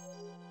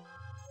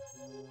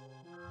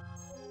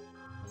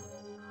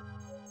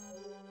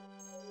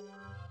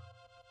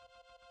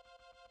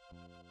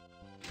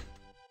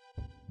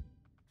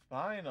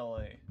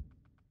 Finally.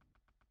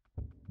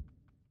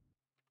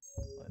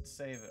 Let's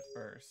save it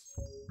first.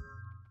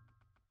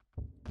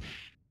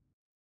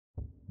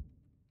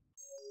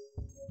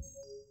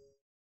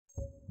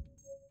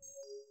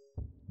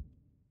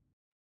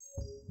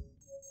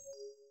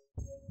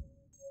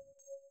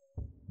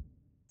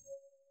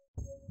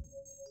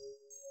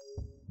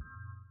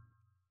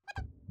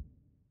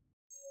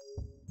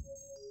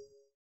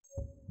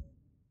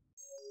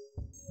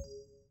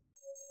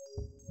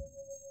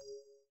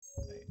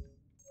 Wait.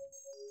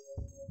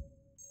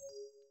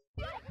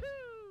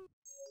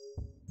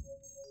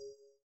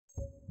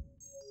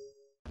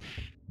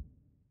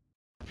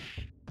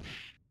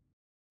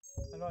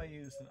 How do I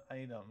use an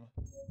item?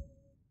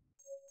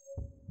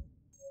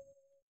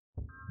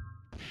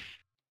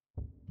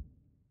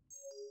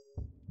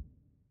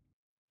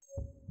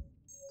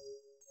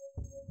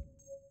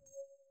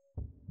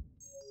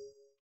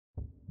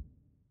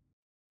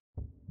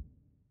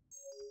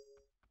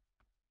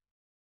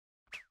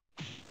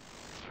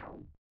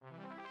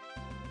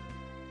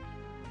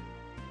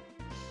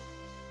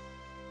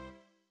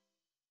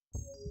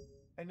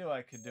 I knew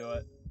I could do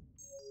it.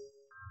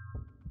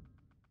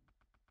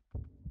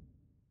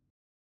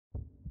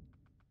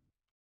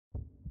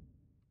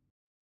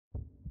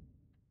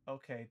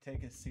 Okay,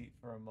 take a seat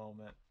for a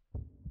moment.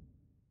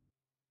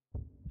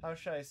 How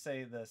should I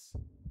say this?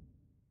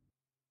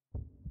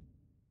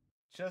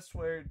 Just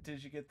where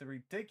did you get the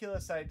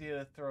ridiculous idea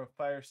to throw a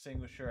fire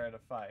extinguisher at a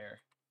fire?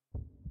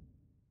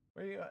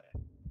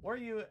 Were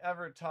you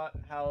ever taught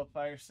how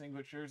fire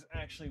extinguishers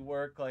actually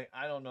work? Like,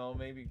 I don't know,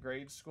 maybe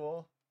grade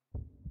school?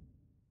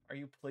 Are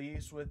you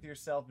pleased with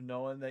yourself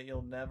knowing that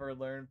you'll never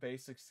learn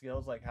basic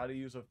skills like how to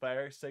use a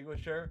fire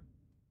extinguisher?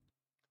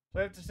 So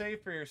I have to say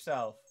for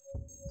yourself.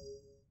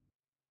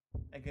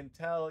 I can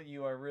tell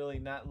you are really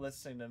not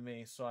listening to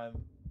me, so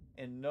I'm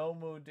in no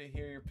mood to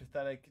hear your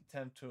pathetic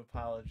attempt to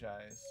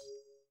apologize.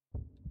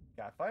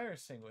 Got fire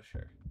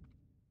extinguisher.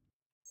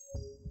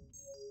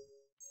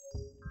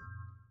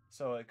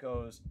 So it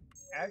goes,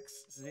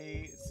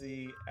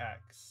 XZZX.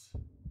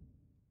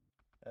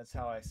 That's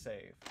how I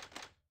save.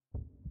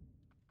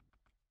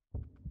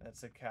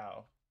 That's a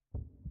cow.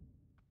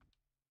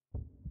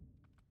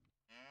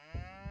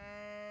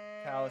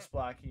 Cow is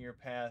blocking your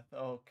path.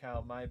 Oh,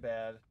 cow, my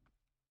bad.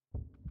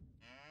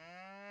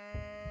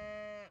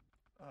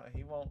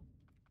 He won't.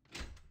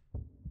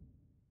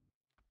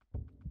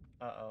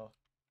 Uh-oh.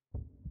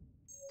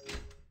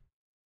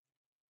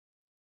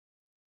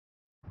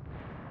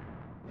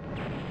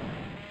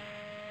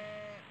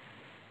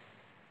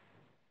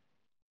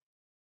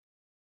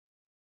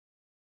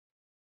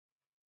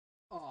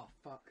 Oh,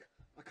 fuck.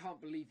 I can't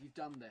believe you've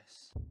done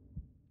this.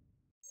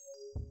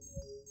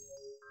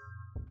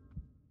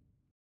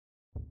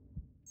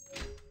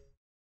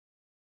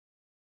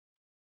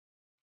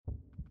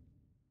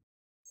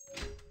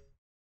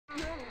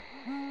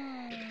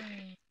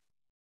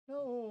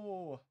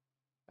 No.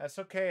 That's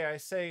okay. I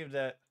saved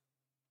it.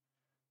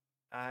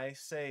 I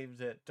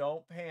saved it.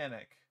 Don't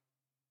panic.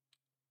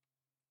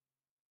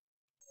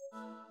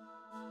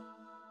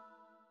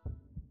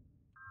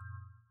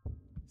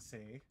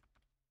 See?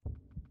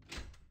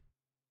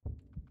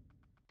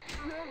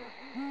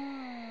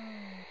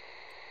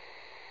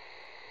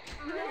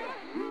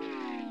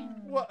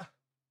 What?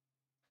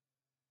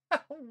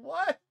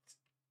 What?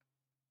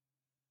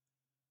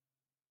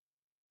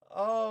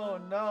 Oh,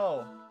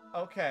 no.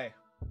 Okay.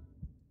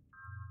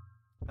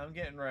 I'm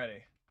getting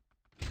ready.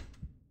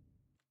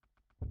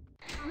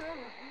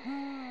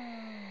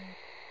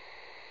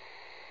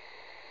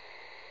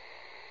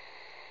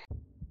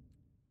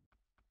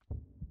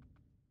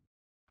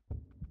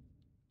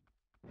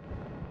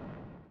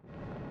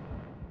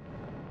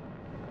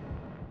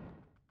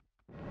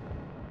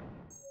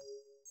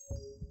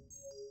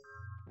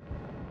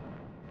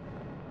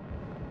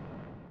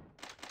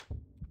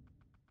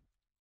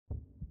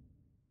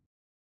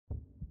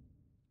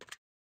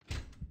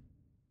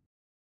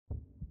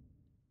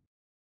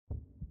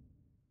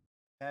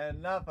 Had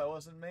enough. I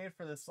wasn't made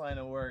for this line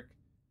of work.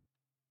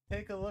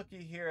 Take a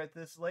looky here at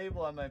this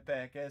label on my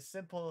back. It has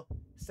simple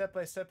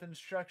step-by-step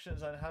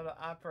instructions on how to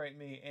operate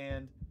me,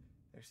 and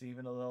there's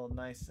even a little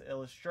nice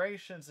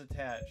illustrations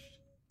attached.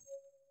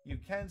 You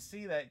can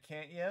see that,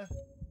 can't you?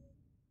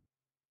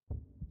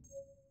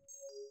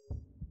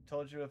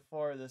 Told you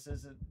before, this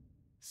isn't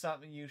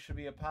something you should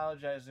be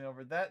apologizing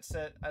over. That's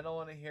it. I don't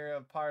want to hear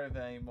a part of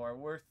it anymore.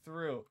 We're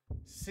through.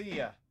 See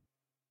ya.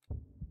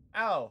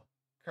 Ow!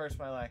 Curse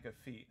my lack of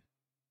feet.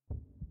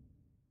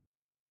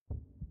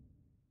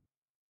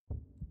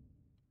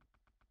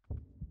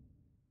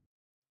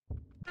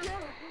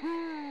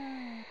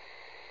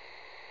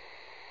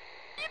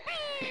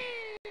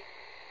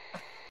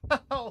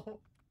 Oh,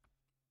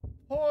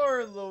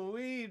 poor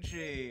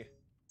Luigi.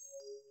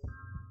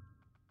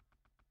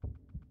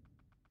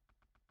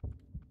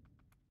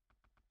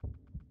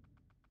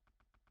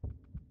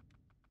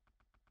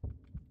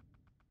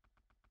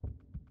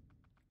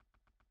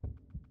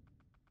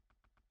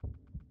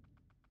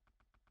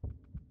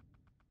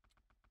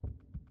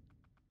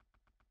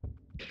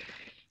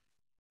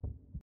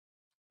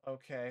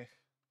 Okay.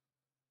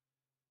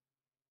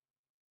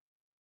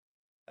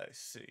 I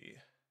see.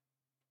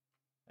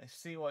 I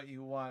see what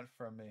you want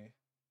from me.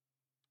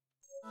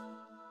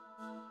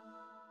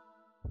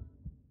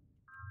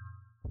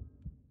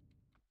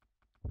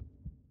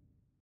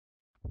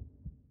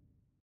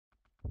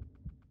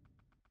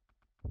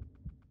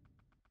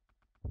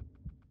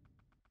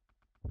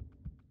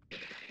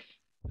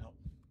 Nope.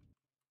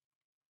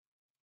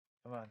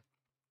 Come on.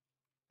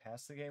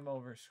 Pass the game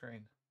over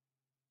screen.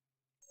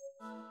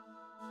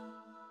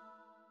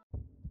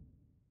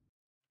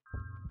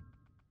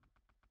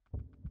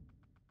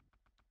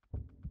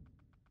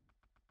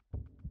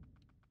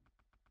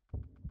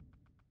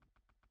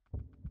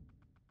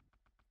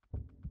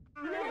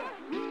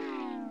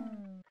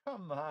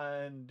 Come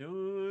on,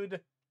 dude.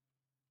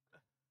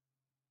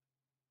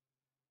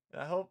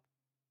 I hope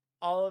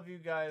all of you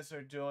guys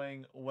are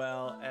doing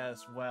well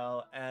as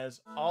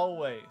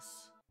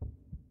always.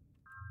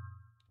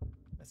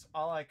 That's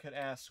all I could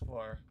ask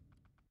for.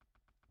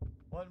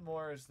 What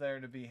more is there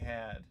to be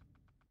had?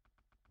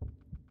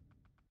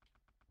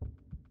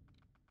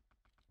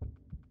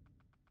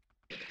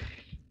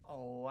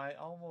 Oh, I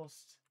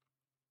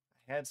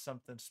had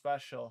something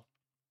special.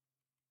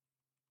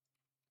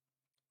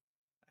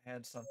 I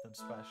had something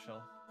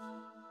special.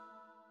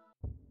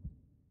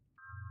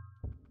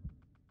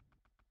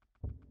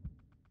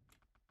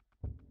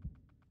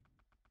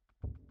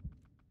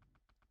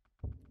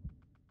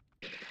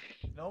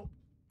 Nope.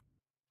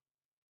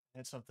 I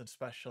had something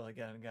special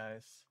again,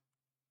 guys.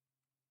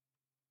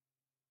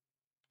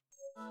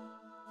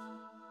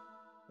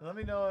 Let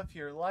me know if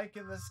you're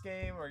liking this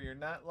game or you're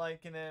not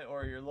liking it,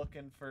 or you're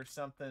looking for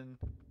something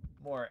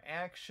more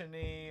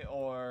action-y,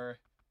 or...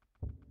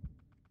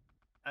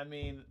 I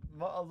mean,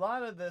 a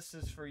lot of this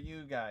is for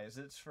you guys.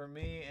 It's for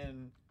me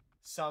in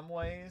some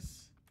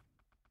ways,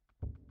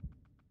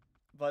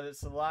 but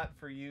it's a lot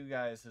for you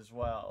guys as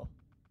well.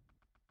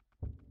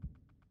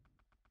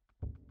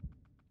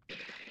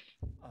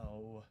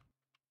 Oh.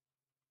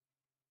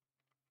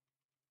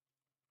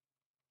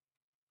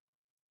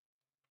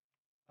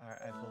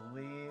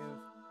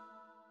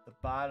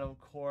 bottom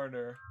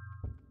corner.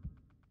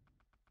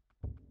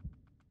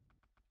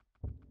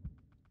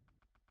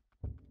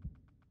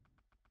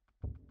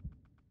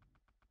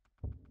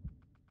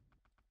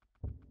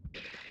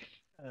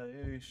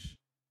 Oosh.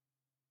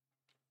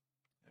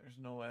 There's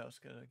no way I was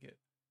gonna get...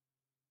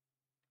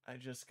 I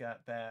just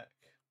got back.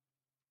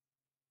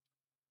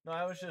 No,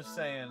 I was just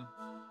saying.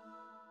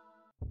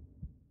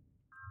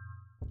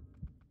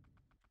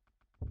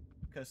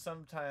 Because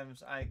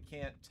sometimes I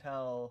can't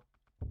tell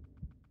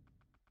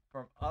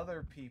from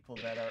other people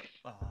that are...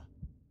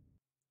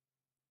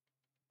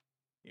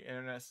 Your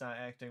internet's not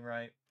acting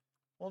right.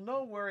 Well,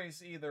 no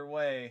worries either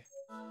way.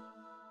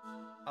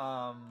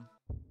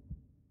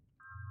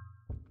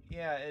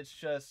 Yeah, it's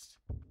just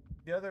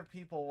the other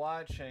people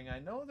watching. I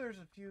know there's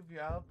a few of you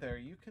out there.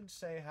 You can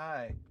say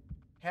hi.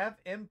 Have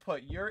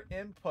input. Your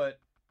input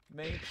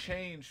may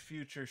change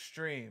future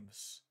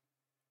streams.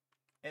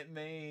 It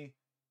may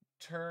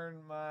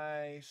turn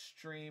my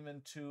stream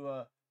into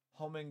a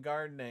home and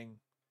gardening,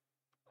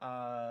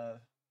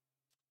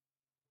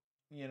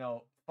 you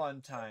know,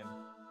 fun time.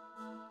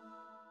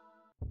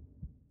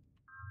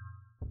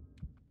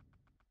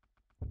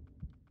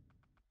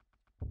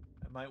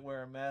 I might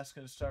wear a mask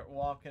and start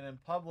walking in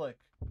public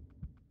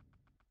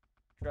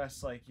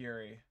dressed like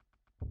Yuri.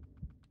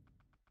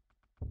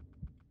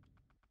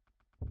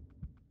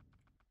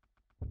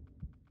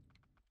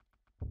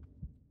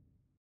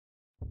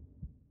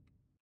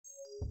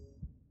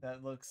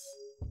 That looks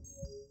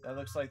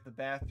like the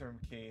bathroom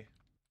key.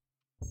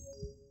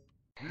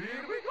 Here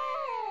we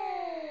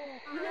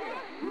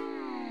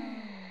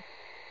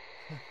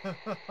go!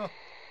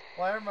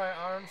 Why are my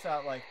arms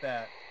out like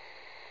that?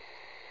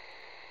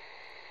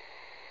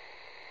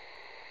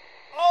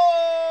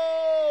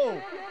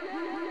 Oh!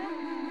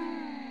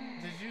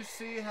 Did you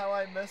see how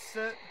I missed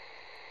it?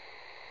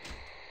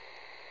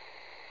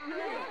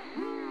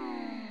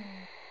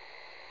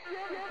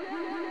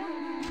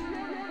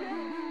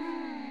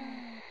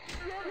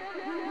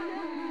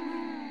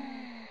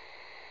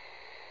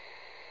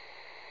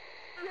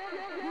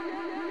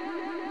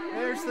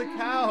 There's the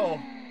cow.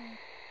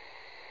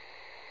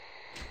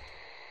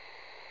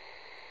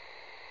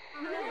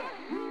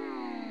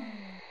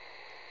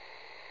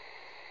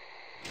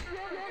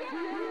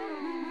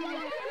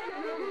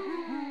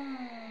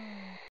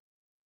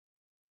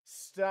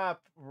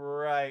 Stop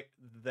right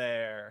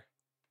there.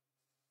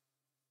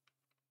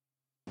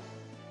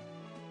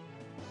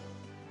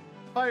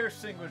 Fire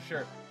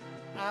extinguisher.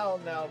 I'll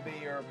now be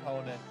your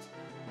opponent.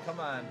 Come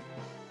on.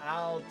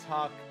 I'll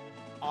talk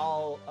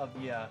all of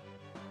ya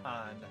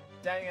on.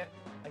 Dang it.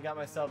 I got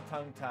myself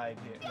tongue-tied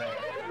here. There.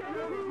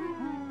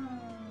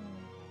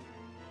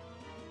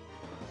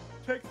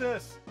 Take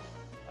this.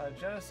 A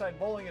genocide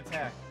bowling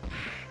attack.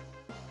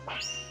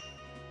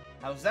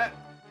 How's that?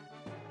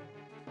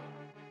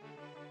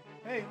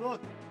 Hey, look.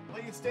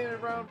 What are you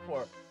standing around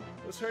for?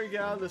 Let's hurry and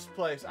get out of this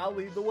place. I'll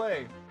lead the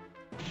way.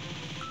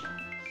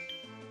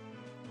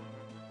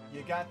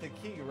 You got the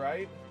key,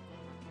 right?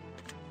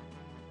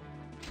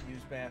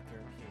 Use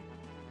bathroom key.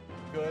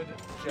 Good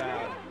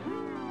job.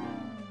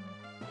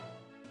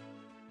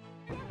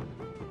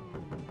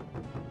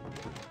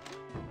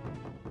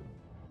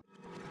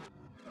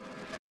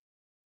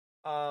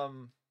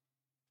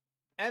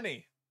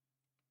 Any.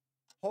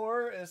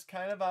 Horror is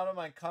kind of out of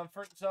my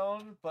comfort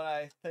zone, but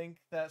I think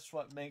that's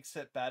what makes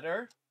it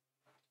better.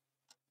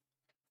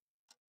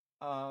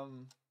 Yeah,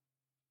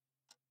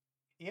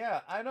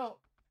 I don't...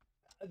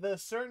 The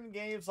certain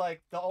games,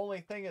 like, the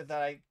only thing is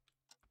that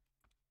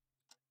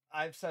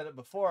I've said it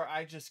before,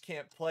 I just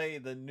can't play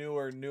the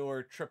newer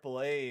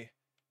AAA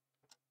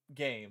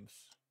games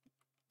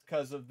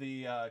because of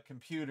the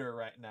computer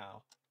right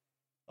now.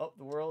 Oh,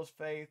 the world's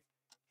faith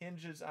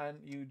hinges on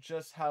you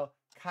just how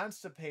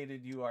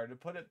constipated you are. To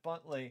put it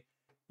bluntly,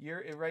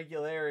 your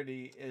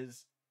irregularity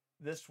is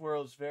this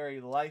world's very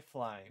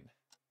lifeline.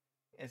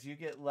 As you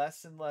get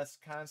less and less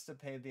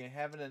constipated, the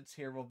inhabitants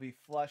here will be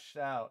flushed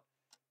out,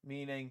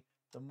 meaning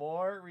the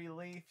more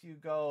relief you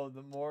go,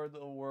 the more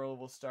the world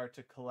will start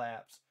to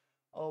collapse.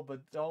 Oh,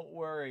 but don't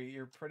worry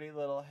your pretty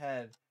little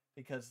head,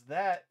 because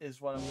that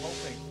is what I'm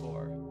hoping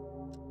for.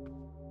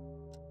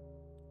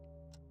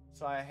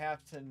 So I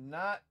have to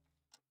not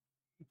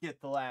get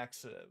the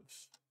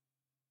laxatives.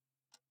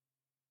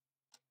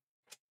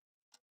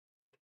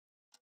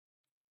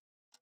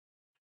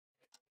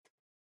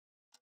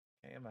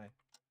 Okay, am I?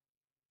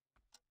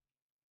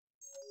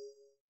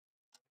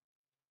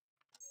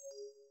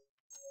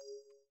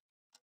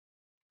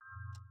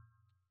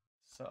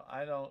 So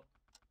I don't...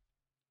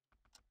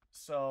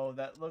 So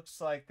that looks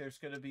like there's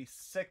going to be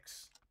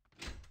 6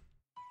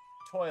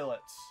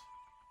 toilets.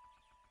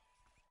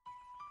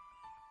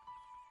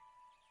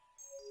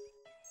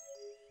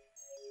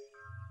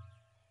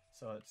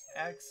 So it's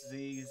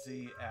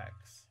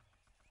XZZX.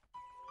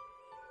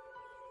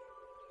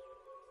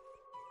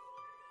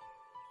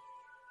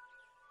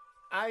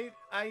 I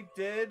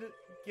did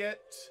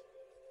get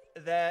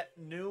that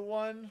new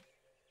one,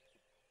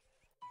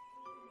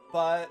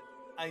 but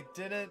I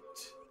didn't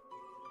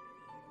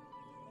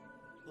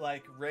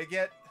like rig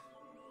it.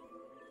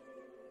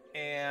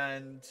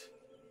 and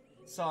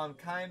so I'm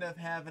kind of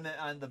having it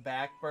on the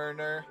back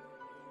burner.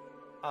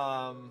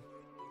 I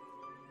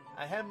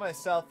had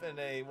myself in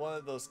one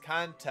of those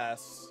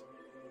contests.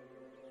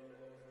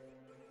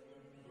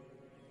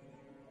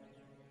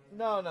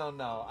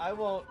 No. I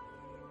won't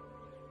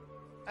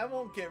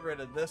get rid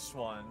of this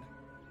one.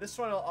 This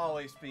one will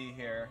always be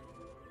here.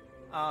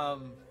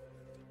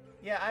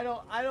 Yeah, I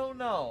don't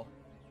know.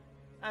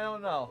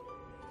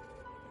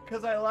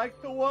 Cause I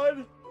like the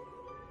one,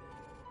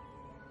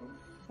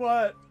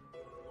 but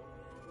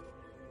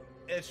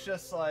it's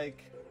just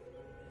like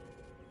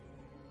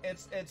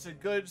it's a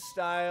good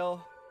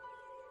style,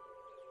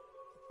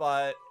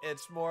 but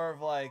it's more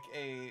of like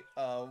a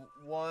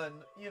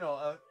one,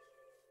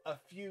 a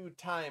few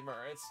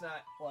timer. It's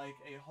not like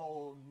a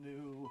whole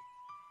new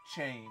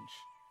change.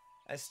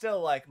 I still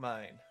like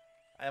mine.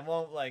 I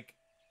won't like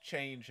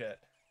change it.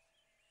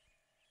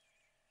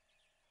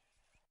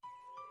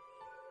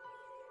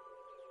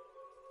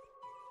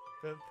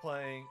 Been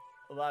playing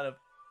a lot of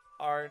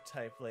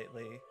R-Type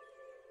lately.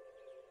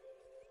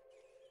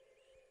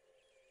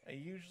 I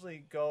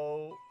usually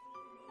go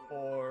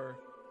for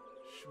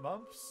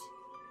shmumps.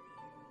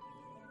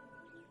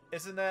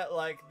 Isn't that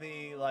like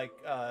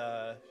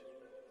the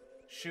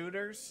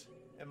shooters?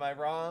 Am I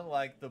wrong?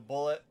 Like the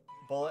bullet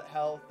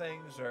hell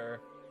things,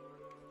 or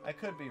I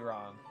could be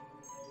wrong.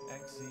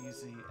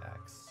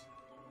 XZZX.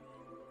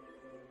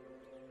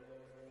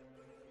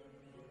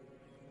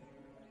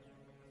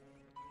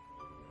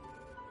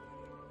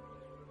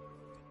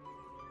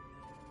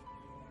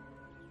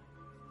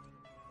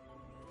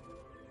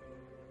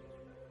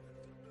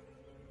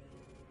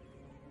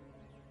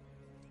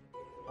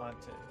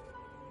 Wanted.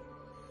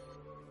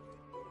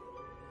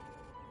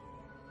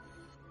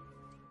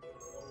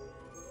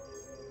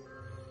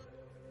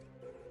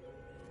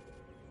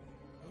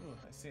 Ooh,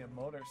 I see a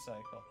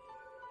motorcycle.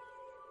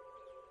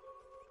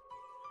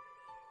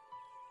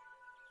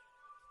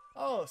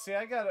 Oh, see,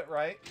 I got it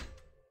right.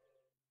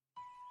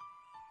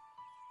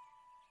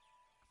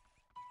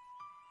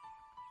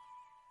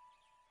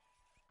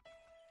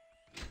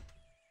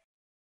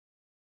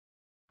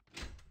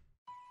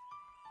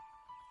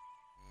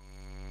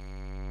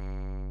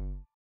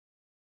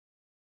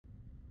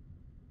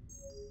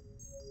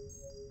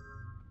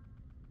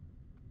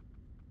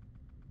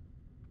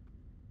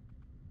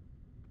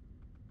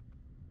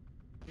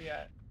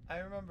 Yeah, I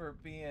remember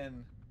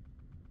being...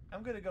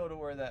 I'm gonna go to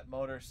where that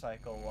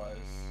motorcycle was.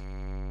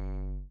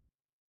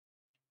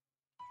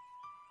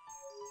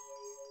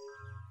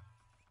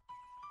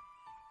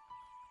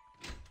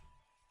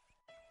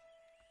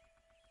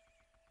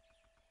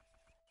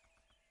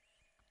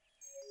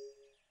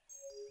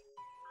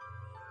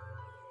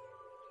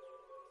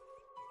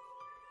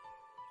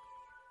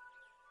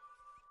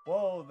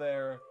 Whoa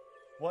there.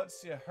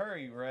 What's your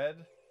hurry,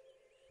 Red?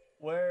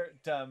 We're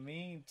the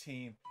mean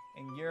team,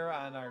 and you're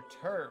on our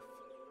turf.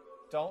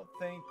 Don't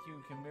think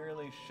you can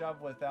merely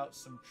shove without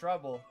some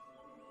trouble.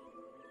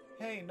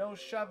 Hey, no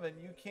shoving.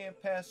 You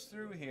can't pass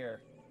through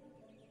here.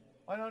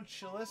 Why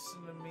don't you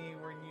listen to me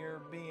when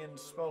you're being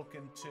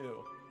spoken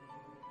to?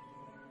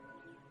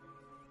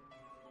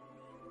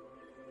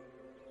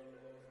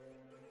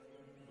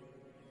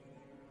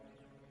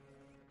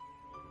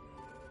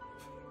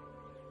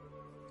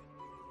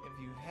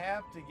 If you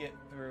have to get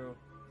through,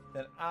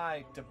 then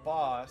I, the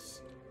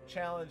boss,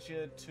 challenge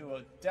you to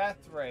a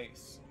death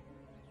race.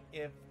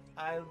 If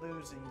I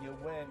lose and you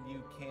win,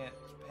 you can't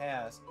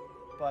pass.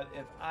 But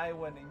if I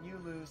win and you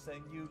lose,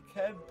 then you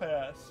can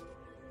pass.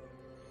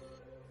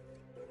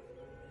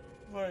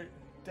 Wait,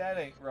 that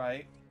ain't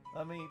right.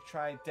 Let me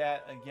try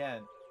that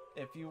again.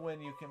 If you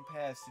win, you can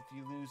pass. If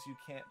you lose, you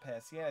can't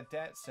pass. Yeah,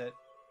 that's it.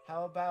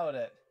 How about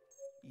it?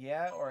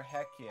 Yeah or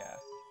heck yeah?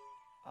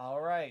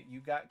 Alright, you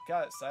got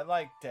guts. I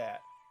like that.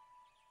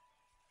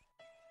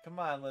 Come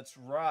on, let's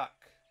rock.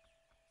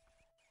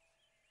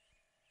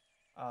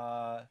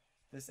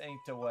 This ain't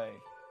the way.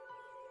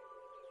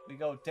 We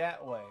go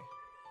that way.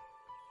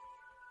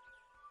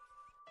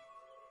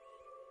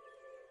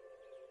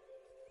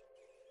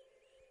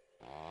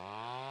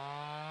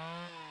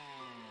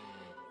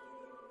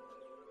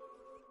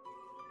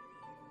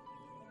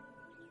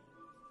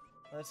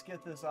 Let's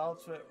get this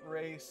ultimate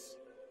race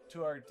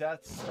to our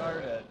death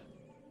started.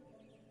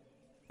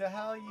 The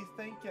hell are you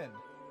thinking?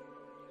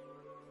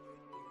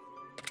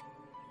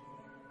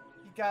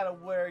 You gotta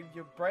wear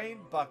your brain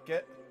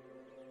bucket.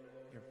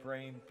 Your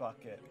brain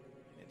bucket.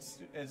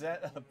 Is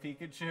that a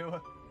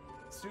Pikachu?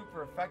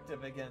 Super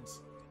effective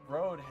against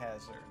road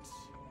hazards.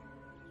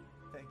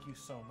 Thank you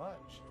so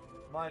much.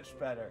 Much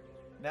better.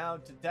 Now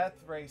the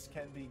death race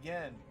can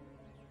begin.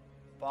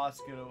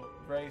 Boss gonna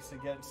race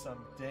against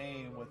some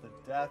dame with a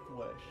death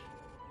wish.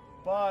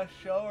 Boss,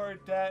 show her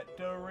that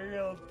the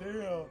real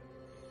deal.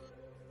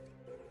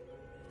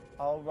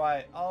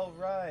 Alright,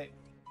 alright.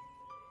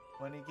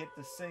 When you get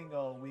the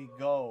single, we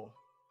go.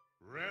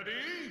 Ready?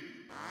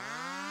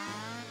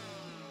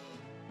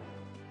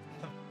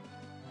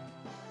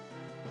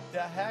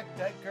 The heck,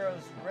 that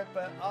girl's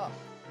ripping up.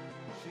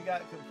 She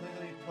got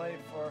completely played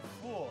for a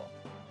fool.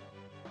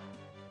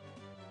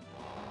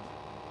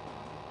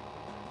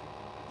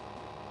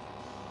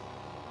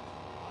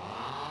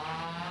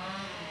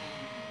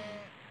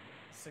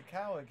 It's a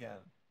cow again.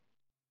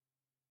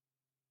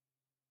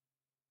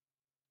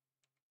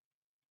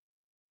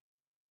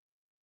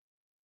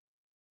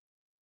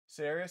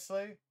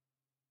 Seriously?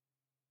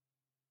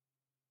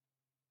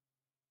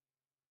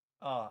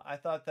 Oh, I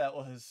thought that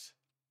was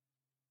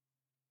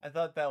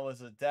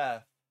a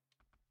death.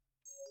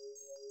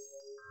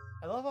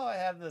 I love how I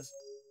have this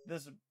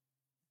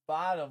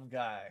bottom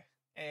guy,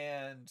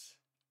 and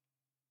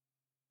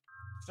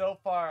so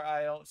far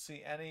I don't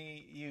see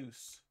any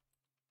use.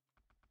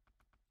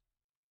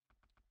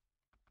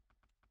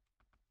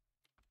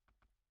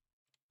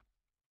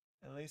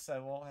 At least I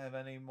won't have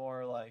any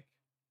more like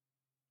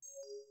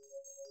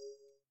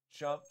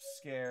jump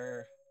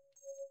scare.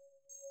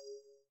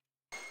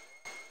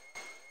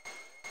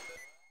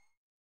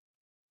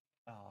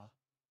 Aw.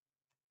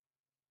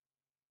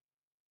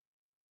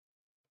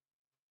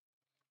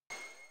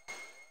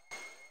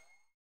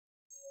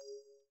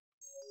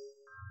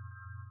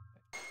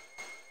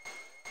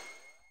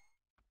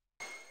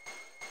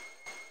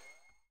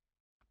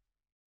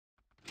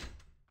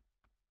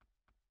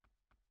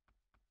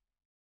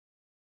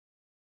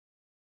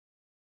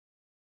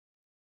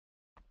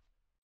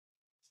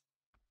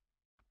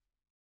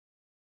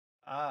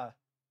 Ah,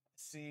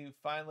 see, you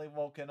finally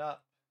woken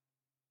up.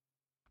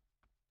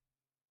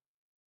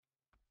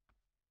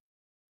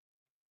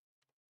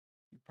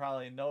 You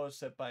probably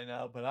noticed it by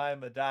now, but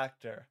I'm a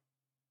doctor.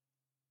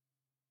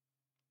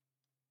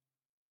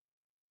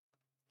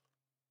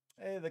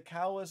 Hey, the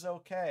cow was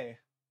okay.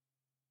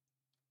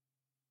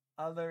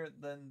 Other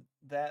than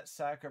that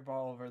soccer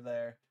ball over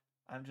there,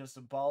 I'm just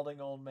a balding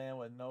old man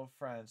with no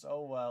friends.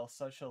 Oh well,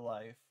 such a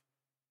life.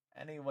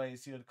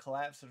 Anyways, you had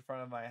collapsed in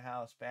front of my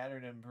house,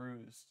 battered and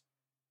bruised.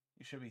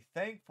 You should be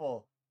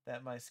thankful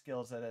that my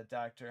skills as a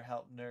doctor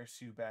helped nurse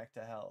you back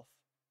to health.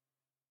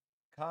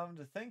 Come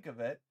to think of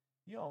it,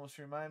 you almost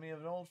remind me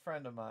of an old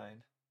friend of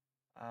mine.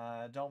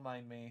 Don't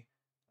mind me.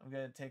 I'm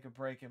going to take a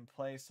break and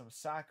play some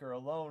soccer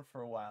alone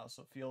for a while,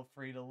 so feel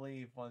free to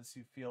leave once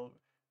you feel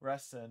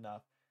rested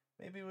enough.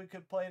 Maybe we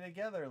could play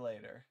together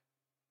later.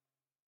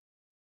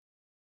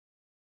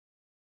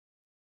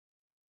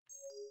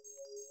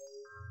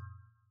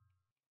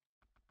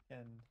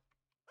 Can...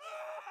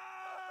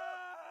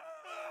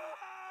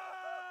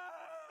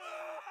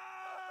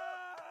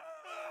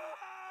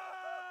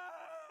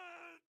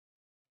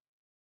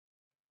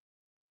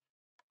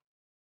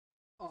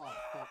 Oh,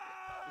 fuck.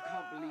 I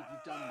can't believe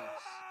you've done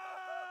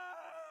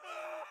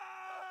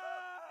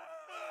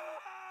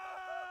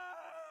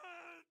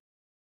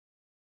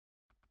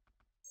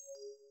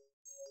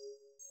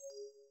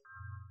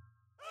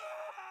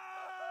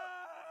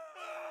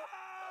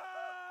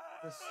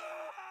this.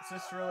 Is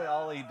this really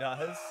all he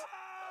does?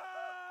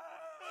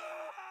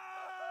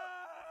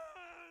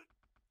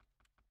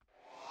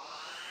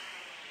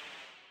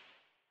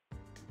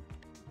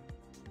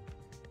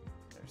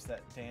 There's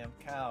that damn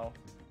cow.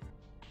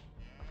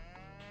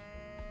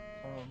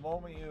 From the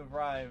moment you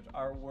arrived,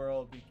 our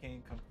world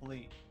became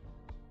complete.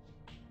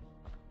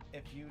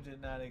 If you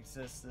did not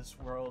exist, this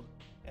world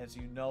as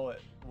you know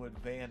it would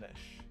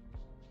vanish.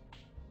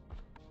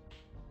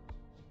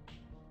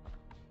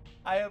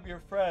 I am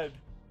your friend.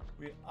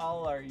 We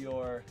all are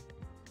your...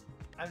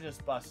 I'm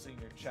just busting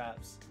your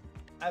chops.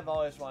 I've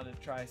always wanted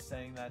to try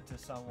saying that to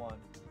someone.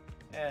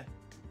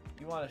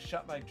 You want to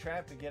shut my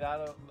trap to get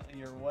out of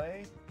your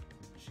way?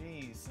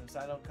 Jeez, since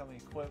I don't come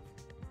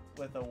equipped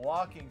with a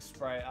walking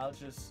sprite, I'll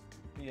just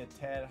be a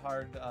tad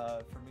hard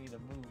for me to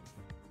move.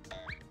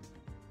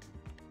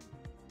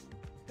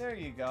 There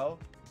you go.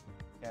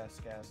 Gas.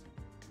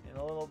 And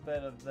a little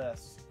bit of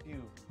this.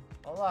 Phew.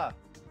 Voila.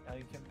 Now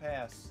you can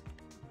pass.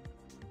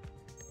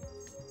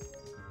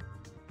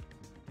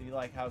 Do you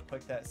like how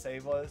quick that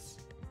save was?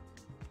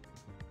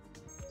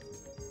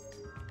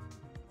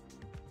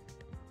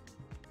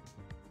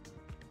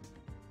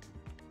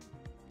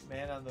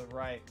 Man on the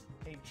right.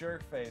 Hey,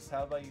 jerkface,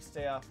 how about you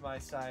stay off my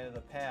side of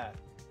the path?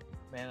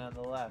 Man on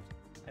the left.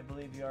 I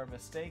believe you are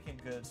mistaken,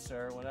 good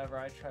sir. Whenever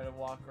I try to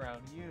walk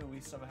around you, we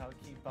somehow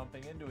keep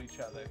bumping into each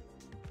other.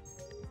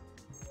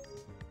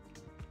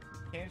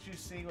 Can't you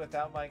see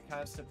without my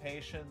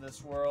constipation,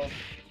 this world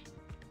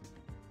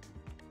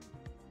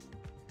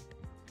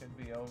could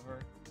be over?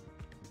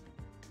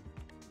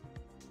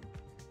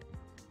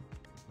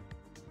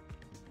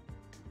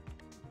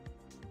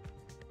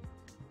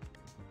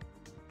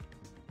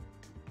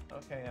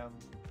 Okay,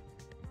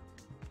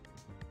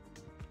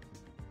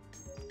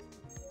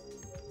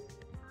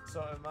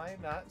 so am I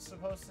not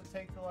supposed to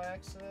take the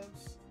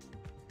laxatives?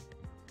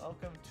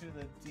 Welcome to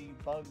the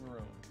debug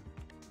room.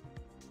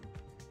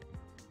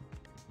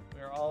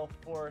 We are all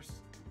forced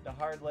to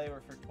hard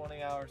labor for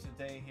 20 hours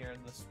a day here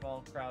in this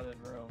small crowded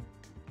room.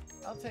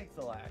 I'll take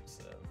the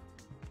laxative.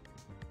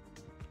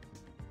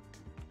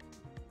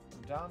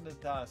 I'm down to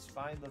dust.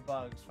 Find the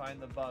bugs,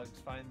 find the bugs,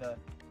 find the...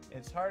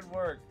 It's hard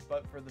work,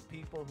 but for the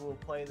people who will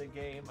play the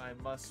game, I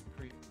must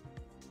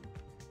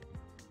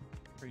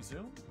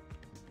presume?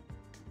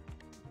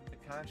 The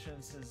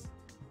conscience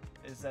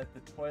is that the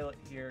toilet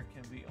here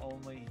can be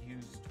only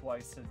used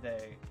twice a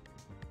day.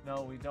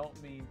 No, we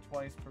don't mean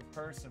twice per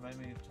person. I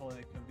mean the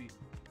toilet can be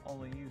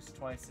only used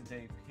twice a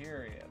day,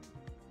 period.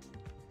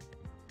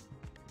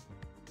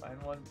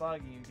 Find one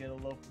buggy, you get a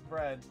loaf of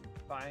bread.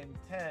 Find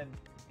 10, and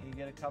you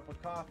get a cup of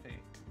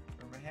coffee.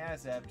 Rumor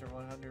has it, after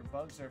 100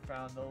 bugs are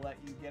found, they'll let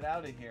you get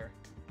out of here.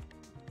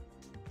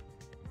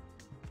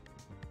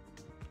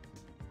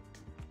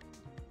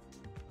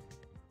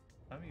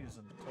 I'm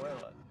using the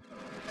toilet.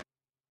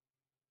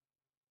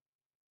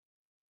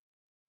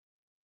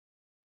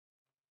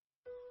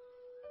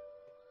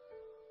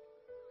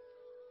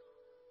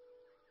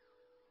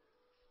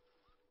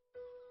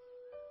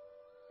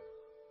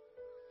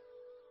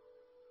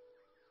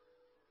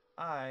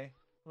 I,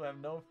 who have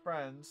no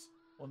friends,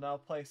 will now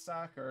play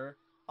soccer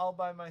all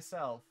by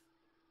myself.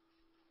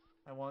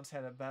 I once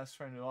had a best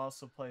friend who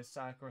also plays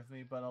soccer with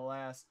me, but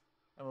alas,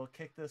 I will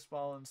kick this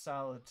ball in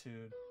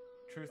solitude.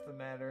 Truth of the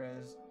matter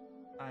is,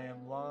 I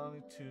am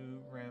longing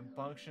to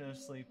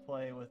rambunctiously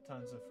play with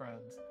tons of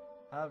friends.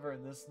 However,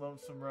 this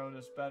lonesome road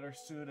is better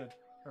suited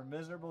for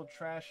miserable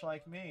trash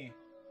like me.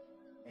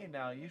 Hey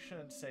now, you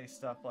shouldn't say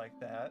stuff like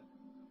that.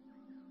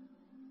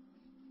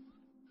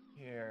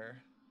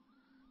 Here.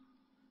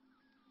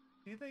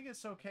 Do you think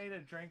it's okay to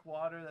drink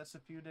water that's a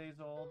few days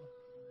old?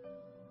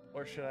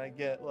 Or should I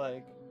get,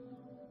 like,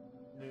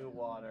 new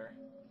water?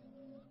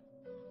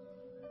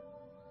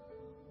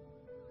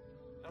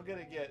 I'm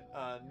gonna get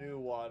new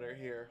water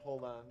here.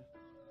 Hold on.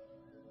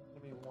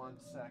 Give me 1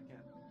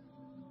 second.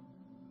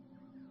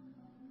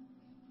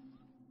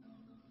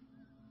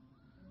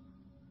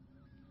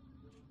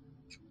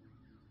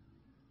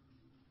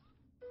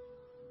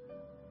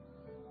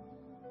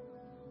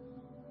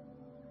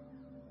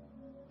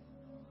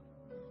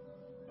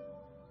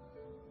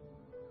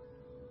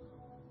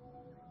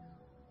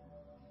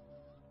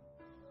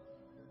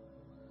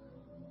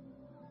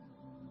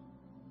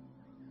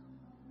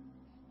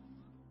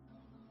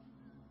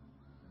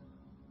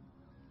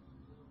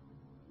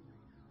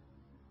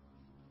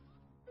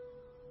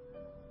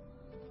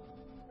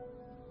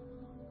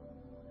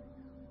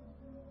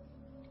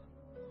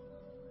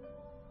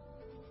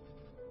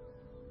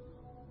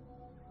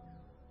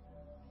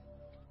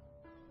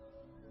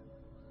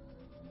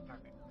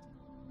 Alright.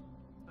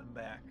 I'm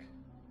back.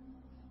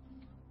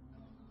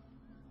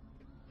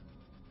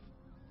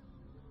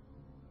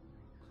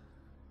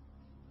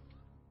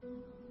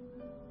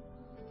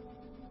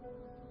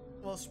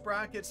 Well,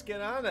 Sprockets, get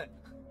on it.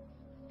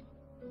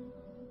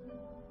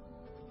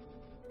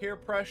 Peer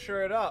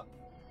pressure it up.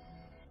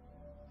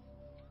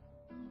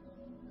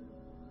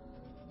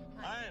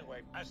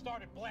 Anyway, I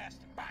started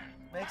blasting. Bang!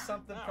 Make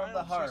something No, from I the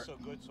don't see heart. so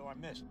good, so I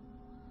missed.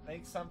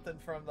 Make something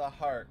from the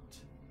heart.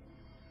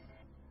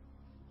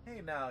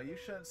 Hey now, you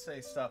shouldn't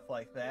say stuff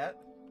like that.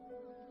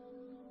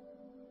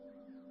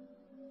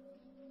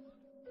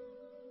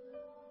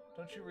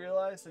 Don't you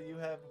realize that you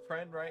have a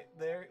friend right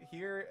there,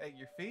 here at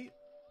your feet?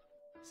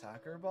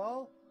 Soccer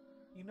ball?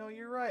 You know,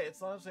 you're right.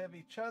 As long as we have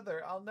each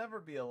other, I'll never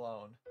be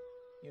alone.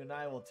 You and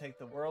I will take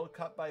the World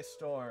Cup by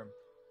storm.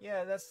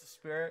 Yeah, that's the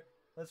spirit.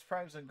 Let's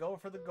practice and go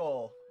for the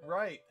goal.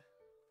 Right.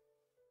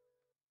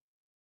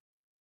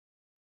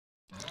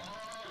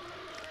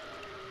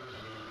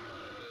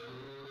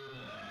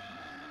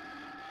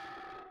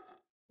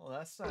 Well,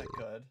 that's not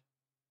good.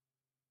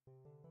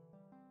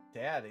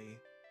 Daddy,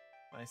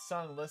 my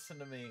son, listen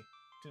to me.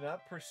 Do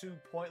not pursue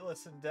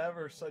pointless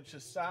endeavors such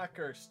as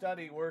soccer.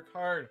 Study, work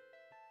hard,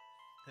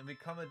 and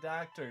become a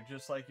doctor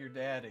just like your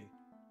daddy.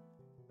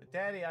 But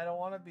Daddy, I don't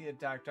want to be a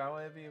doctor. I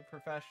want to be a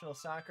professional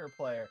soccer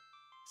player.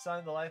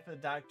 Son, the life of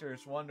a doctor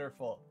is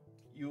wonderful.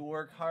 You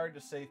work hard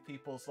to save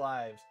people's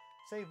lives.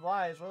 Save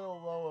lives? What a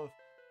load of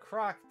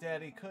crock,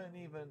 Daddy. Couldn't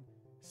even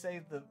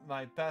save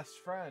my best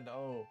friend.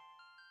 Oh,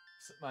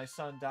 my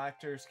son,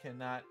 doctors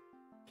cannot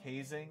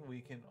casing.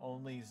 We can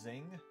only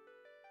zing.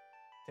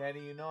 Daddy,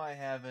 you know I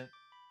haven't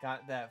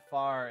got that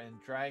far in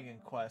Dragon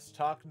Quest.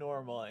 Talk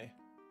normally.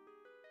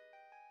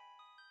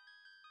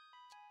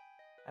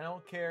 I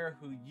don't care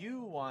who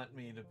you want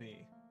me to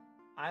be.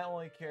 I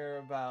only care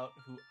about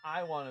who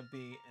I want to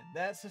be, and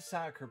that's a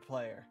soccer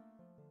player.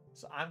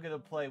 So I'm going to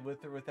play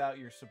with or without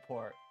your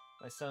support.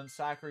 My son's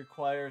soccer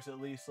requires at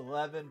least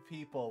 11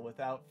 people.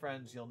 Without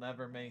friends, you'll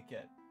never make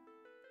it.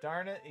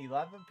 Darn it,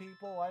 11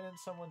 people? Why didn't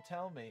someone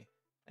tell me?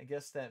 I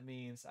guess that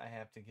means I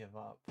have to give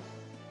up.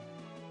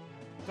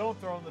 Don't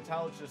throw in the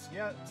towel just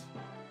yet.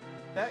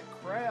 That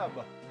crab.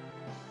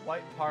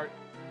 White part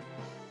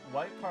of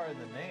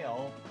the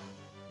nail.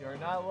 You're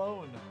not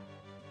alone.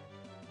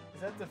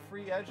 Is that the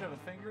free edge of a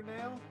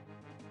fingernail?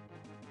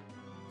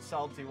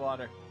 Salty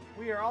water.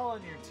 We are all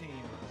on your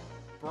team.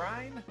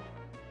 Brine,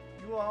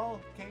 you all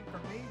came for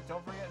me.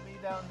 Don't forget me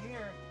down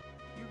here.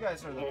 You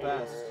guys are the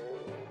best.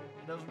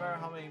 It doesn't matter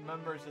how many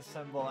members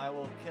assemble. I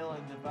will kill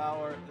and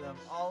devour them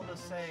all the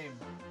same.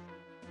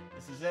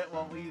 This is it,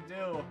 what we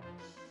do.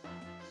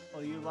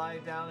 Will you lie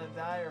down and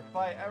die or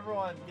fight?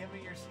 Everyone, give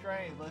me your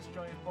strength. Let's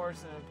join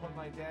forces and put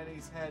my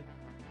daddy's head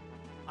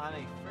on a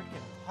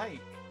freaking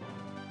pike.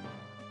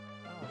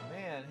 Oh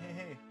man,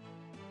 hey,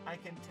 I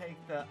can take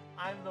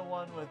I'm the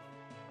one with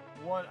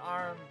one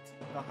arm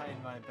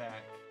behind my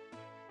back.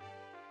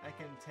 I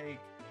can take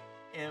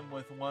M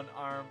with one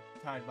arm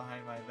tied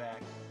behind my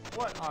back.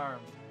 What arm?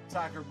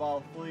 Soccer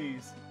ball,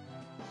 please.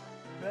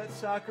 That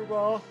soccer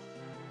ball?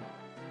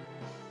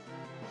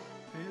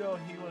 Do you know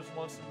he was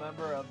once a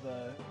member of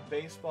the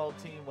baseball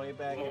team way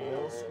back in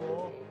middle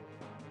school?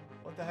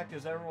 What the heck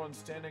is everyone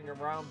standing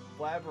around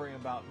blabbering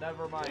about?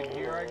 Never mind,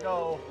 here I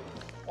go.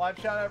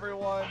 Watch out,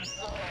 everyone.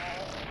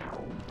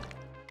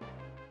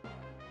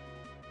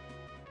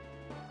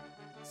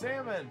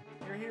 Salmon,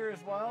 you're here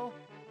as well?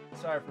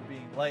 Sorry for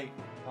being late.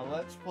 Now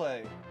let's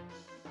play.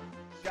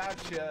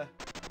 Gotcha.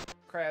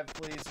 Crab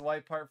fleas,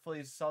 white part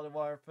fleas, salted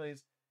water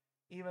fleas.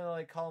 Even though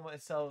they call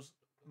themselves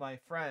my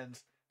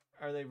friends,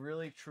 are they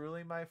really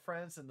truly my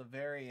friends in the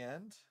very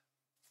end?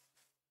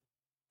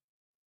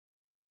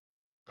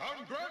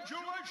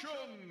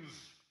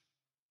 Congratulations!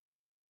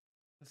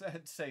 Does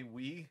that say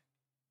we?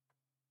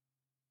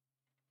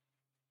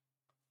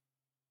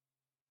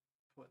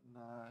 Putting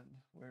on.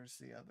 Where's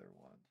the other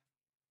one?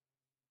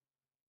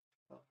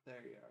 Oh,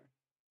 there you are.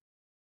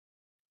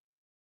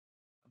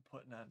 I'm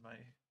putting on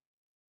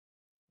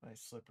my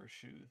slipper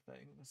shoe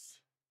things.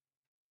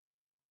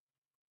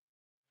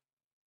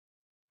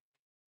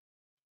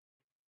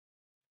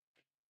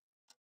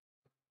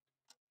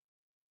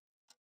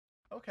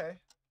 Okay.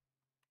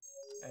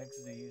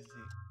 XDZ.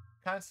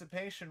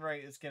 Constipation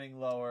rate is getting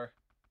lower.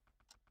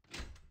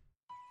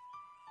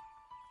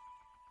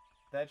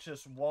 That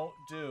just won't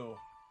do.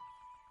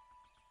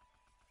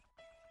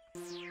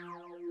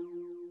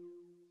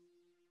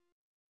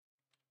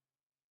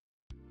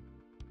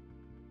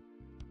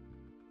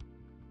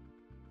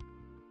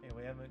 Hey,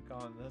 we haven't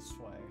gone this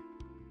way.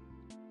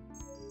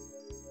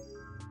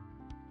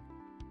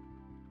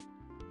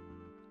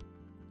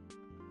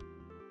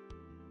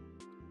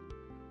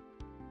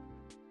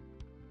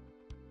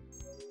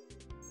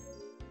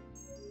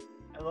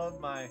 I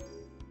love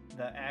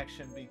the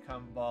action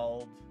become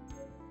bald.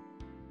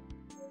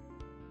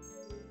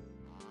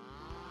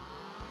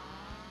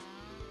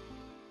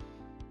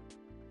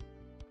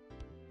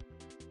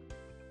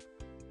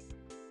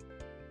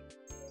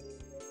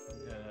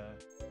 I'm gonna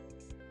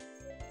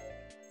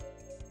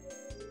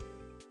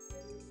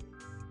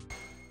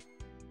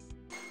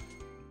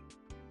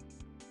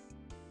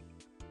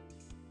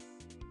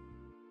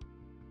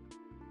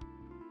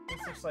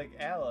this looks like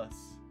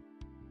Alice.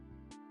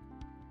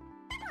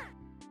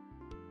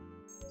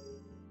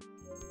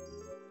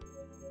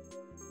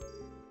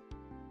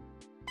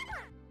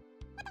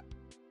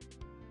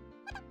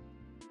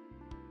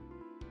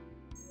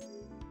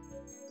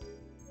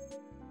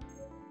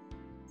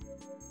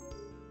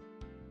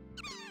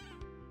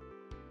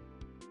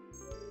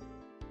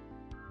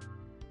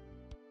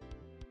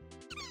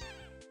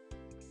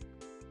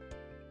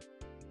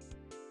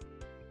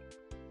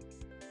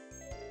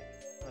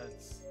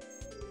 Let's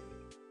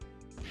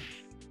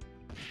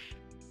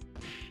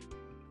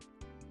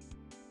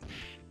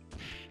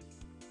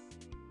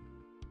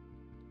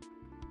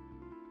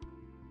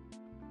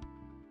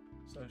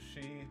so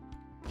she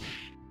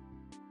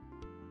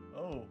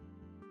oh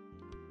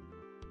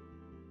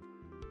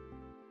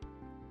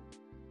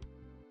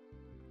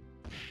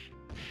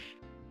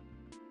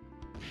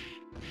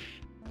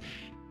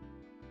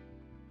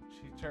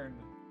she turned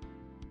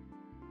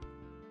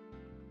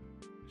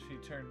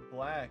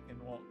black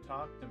and won't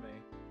talk to me.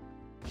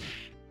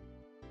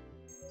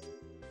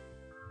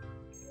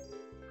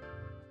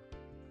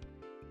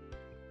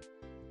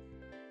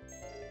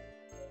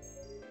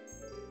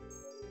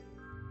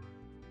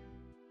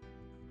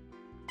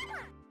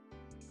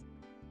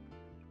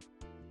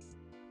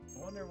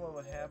 I wonder what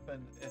would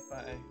happen if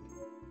I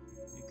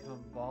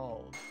become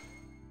bald.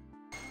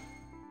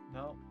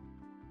 No.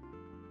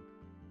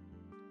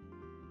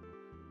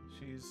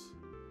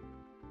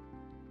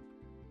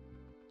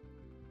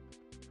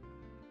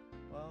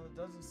 Well, it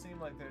doesn't seem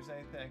like there's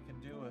anything I can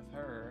do with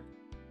her.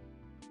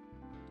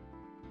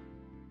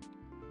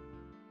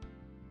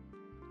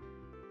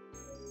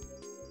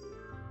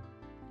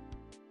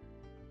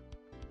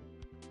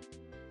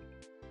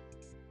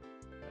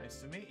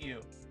 Nice to meet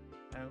you.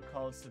 I'm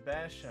called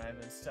Sebastian. I've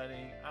been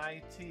studying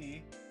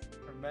IT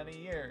for many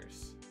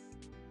years.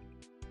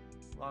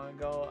 Long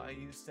ago, I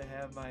used to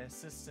have my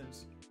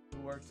assistants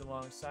who worked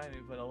alongside me,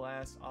 but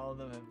alas, all of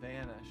them have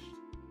vanished.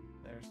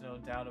 There's no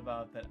doubt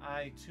about that.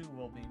 I too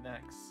will be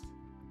next.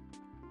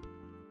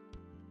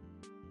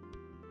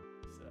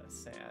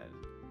 It's sad.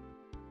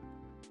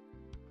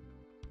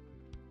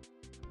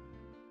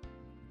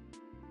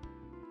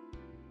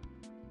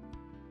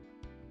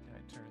 Can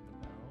I turn the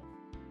bell?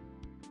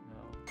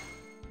 No.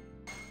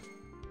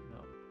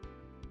 No.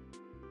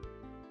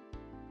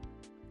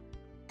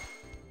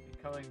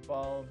 Becoming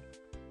bald.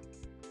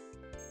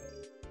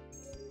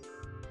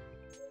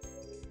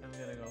 I'm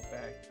gonna go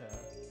back to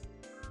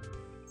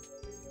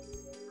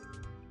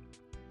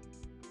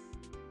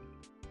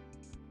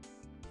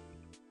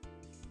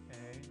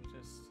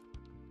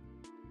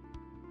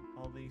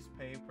these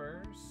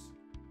papers.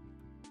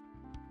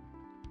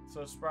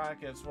 So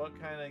Sprockets, what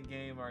kind of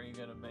game are you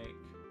gonna make?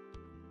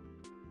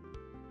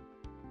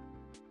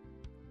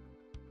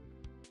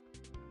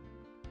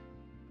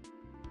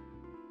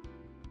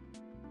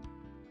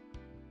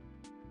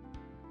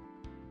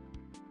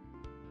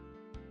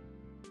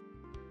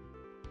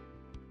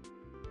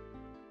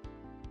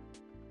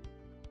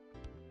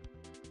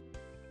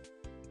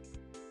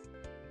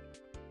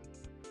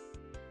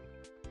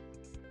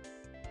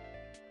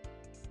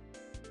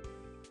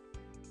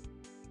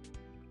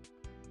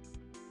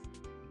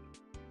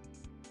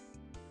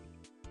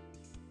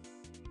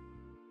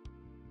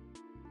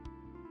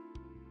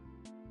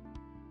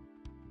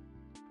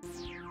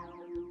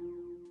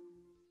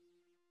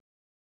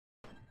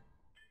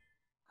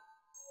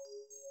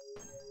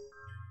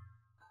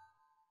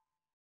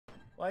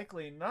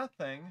 Likely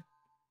nothing.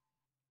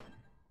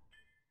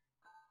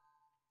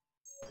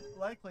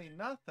 Likely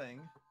nothing.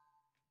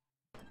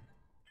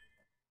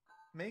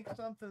 Make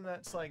something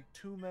that's like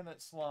 2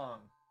 minutes long.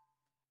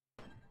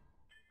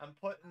 I'm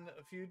putting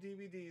a few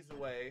DVDs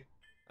away.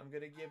 I'm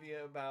going to give you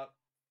about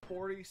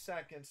 40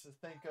 seconds to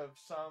think of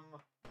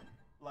some,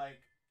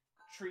 like,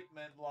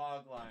 treatment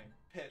log line.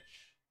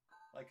 Pitch.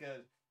 Like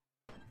a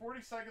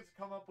 40 seconds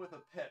to come up with a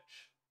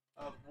pitch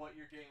of what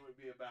your game would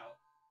be about.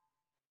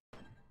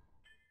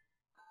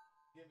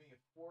 Give me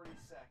 40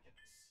 seconds.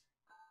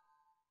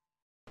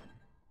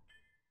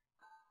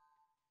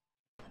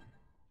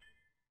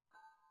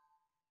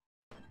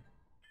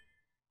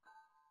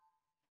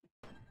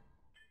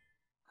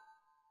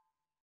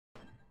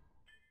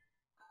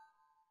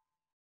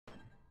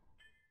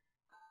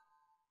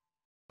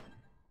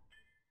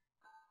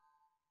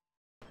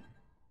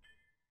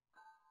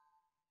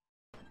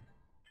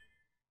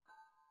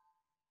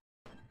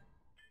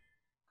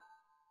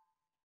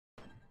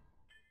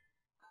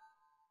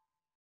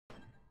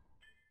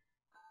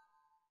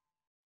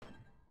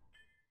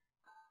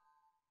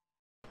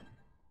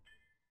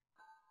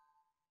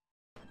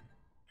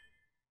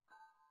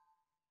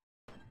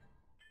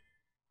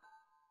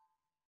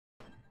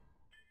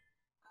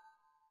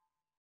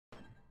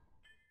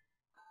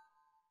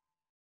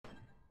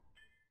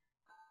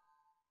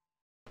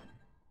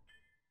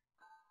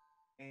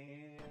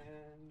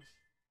 And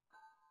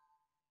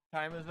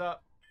time is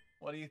up.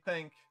 What do you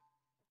think?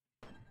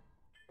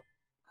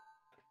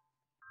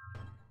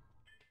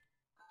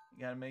 You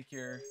gotta make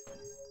your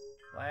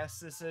last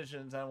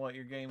decisions on what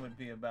your game would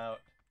be about.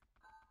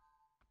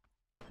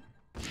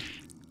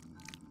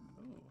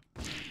 Ooh.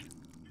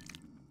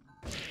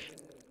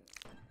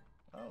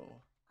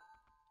 Oh.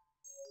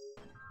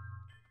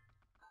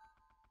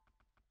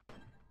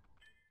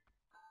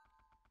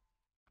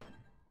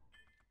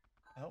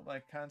 I hope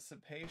my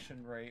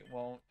constipation rate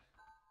won't.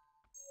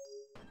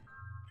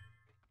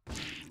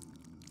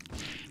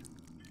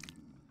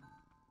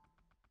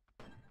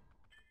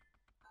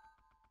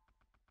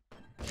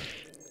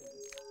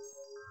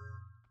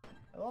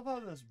 I love how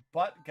this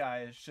butt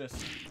guy is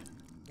just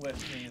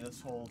with me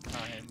this whole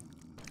time.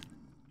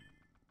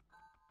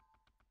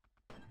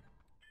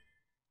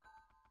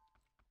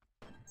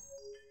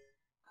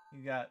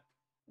 You got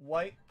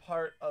white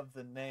part of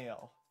the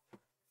nail.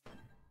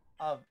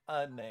 Of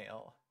a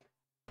nail.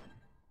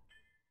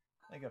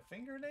 Like a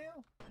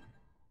fingernail?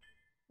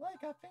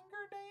 Like a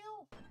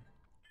fingernail?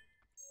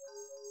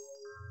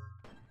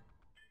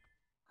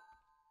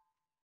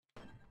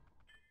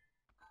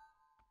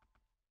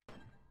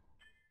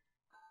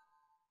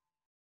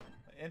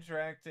 By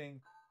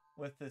interacting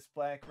with this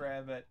black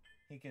rabbit,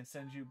 he can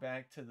send you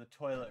back to the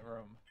toilet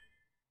room.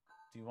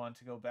 Do you want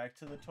to go back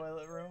to the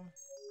toilet room?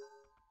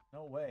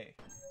 No way.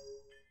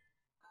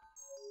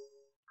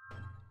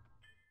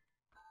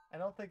 I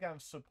don't think I'm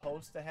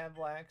supposed to have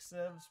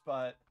laxatives,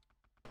 but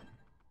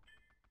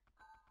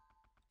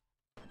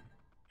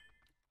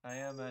I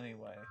am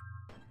anyway.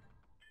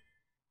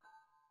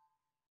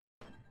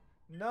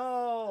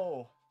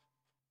 No!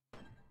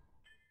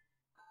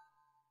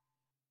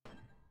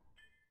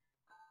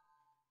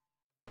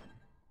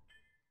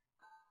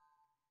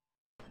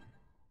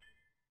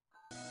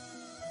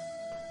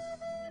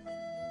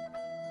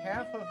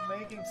 Half of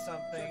making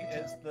something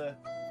is the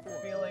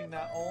feeling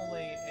not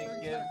only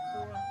it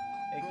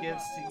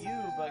gives to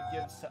you, but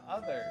gives to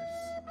others.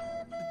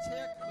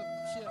 Attack the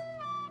ship.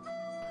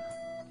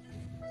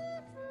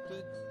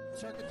 The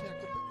shark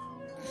attack.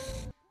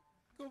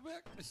 Go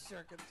back to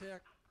Shark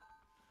Attack.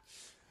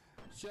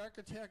 Shark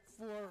Attack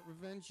 4,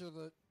 Revenge of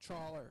the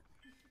Trawler.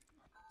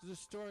 There's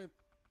a story.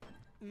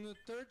 In the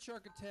third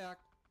Shark Attack,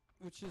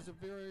 which is a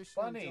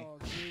variation of Jaws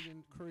made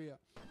in Korea.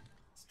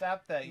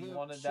 Stop that, you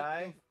want to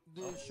die?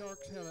 The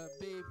sharks had a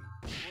baby.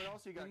 What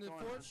else you got In the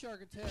going fourth on?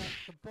 Shark Attack,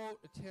 the boat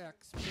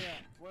attacks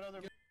back. What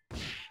other...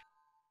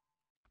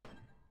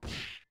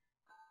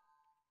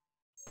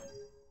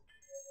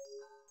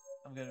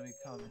 I'm gonna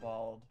become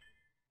bald.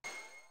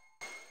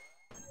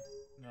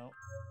 Nope.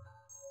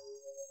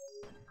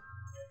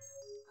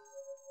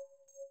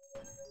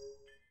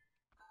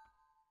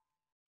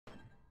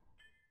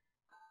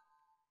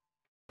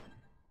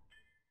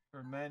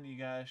 For men, you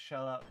gotta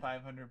shell out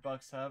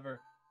 $500. However,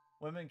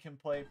 women can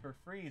play for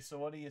free, so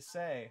what do you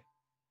say?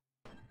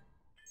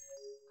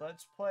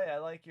 Let's play. I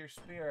like your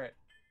spirit.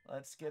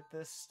 Let's get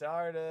this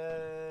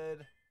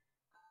started.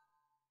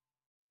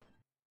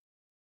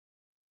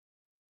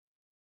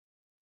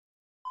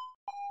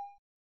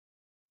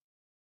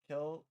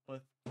 Kill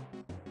with...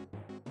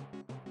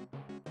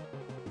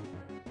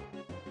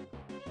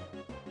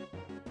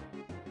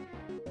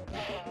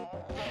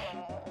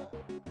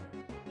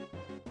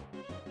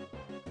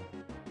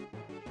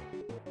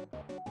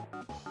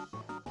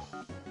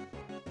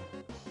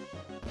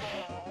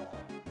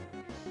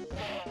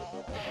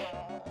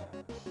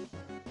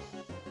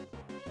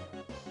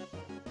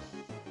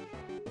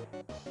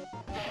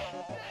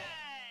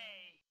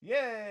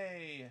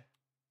 Yay!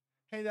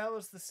 Hey, that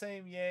was the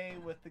same yay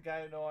with the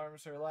guy with no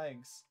arms or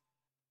legs.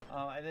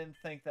 I didn't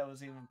think that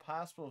was even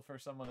possible for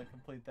someone to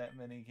complete that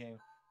mini game.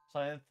 So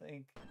I didn't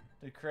think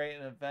to create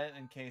an event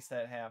in case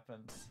that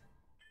happens.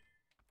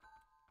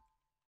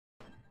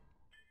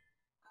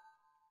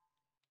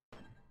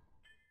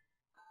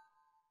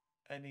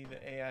 I need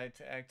the AI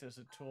to act as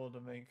a tool to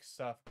make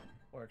stuff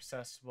more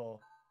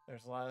accessible.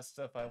 There's a lot of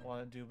stuff I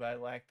want to do, but I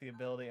lack the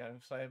ability. I'm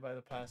excited by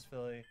the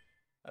possibility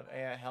of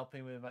AI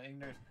helping with my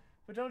ignorance.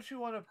 But don't you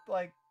want to,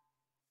 like,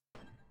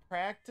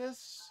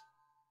 practice?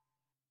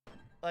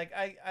 Like,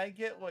 I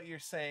get what you're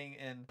saying,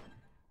 and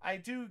I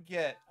do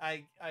get,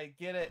 I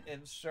get it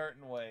in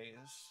certain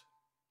ways.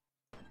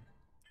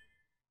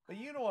 But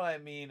you know what I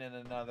mean in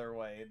another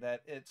way,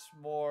 that it's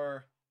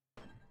more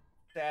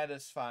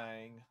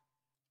satisfying.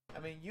 I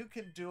mean, you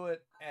can do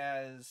it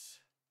as,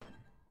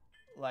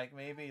 like,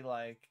 maybe,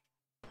 like,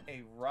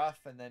 a rough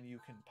and then you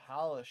can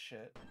polish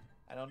it.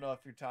 I don't know if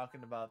you're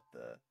talking about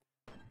the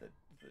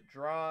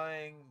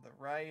drawing, the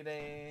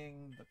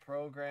writing, the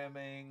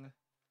programming.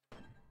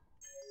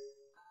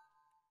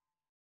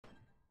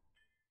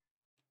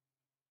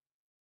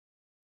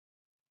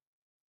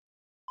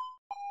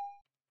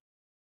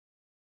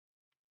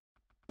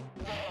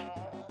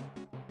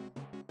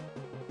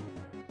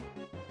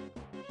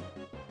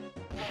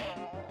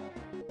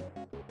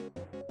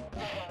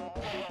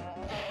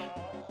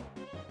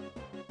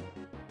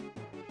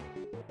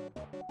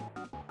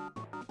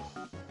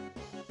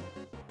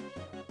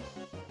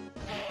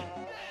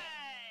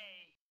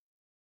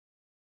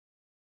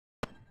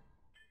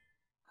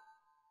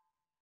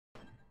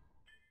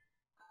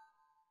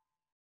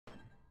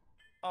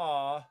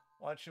 Aw,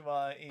 watching while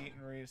I eat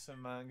and read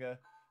some manga.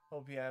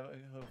 Hope you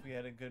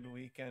had a good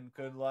weekend.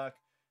 Good luck.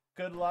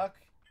 Good luck.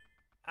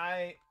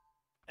 I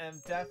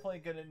am definitely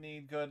gonna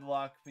need good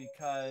luck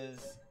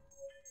because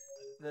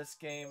this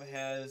game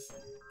has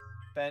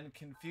been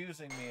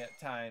confusing me at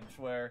times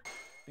where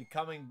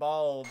becoming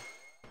bald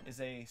is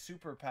a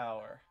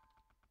superpower.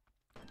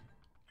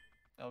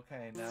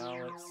 Okay,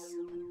 now it's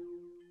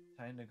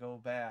time to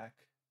go back.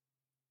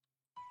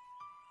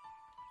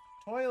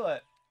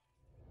 Toilet!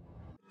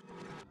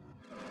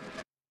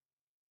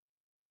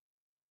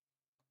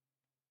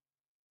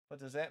 But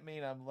does that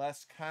mean I'm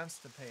less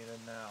constipated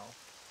now?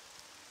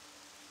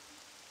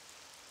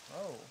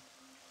 Oh.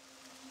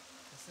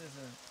 This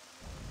isn't...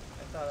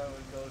 I thought I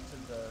would go to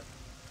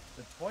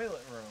the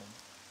toilet room.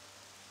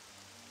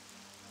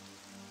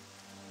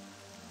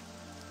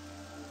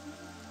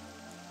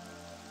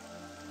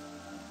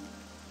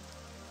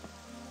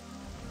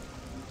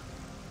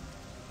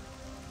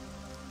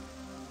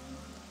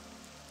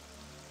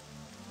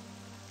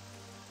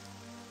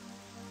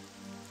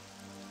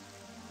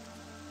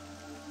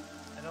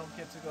 I don't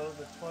get to go to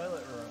the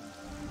toilet room.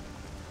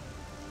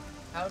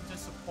 How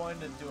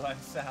disappointed do I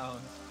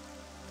sound?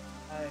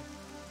 I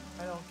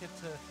don't get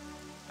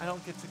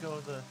to go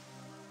to the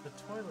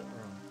toilet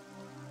room.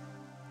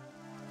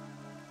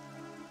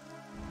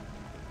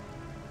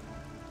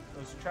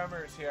 Those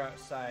tremors here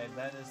outside,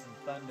 that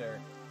isn't thunder.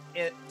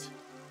 It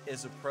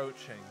is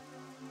approaching.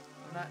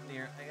 I'm not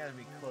near, I gotta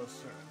be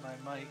closer. My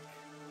mic.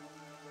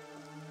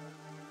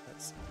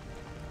 Let's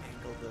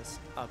angle this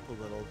up a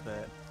little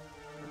bit.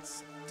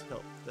 Let's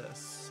tilt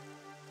this.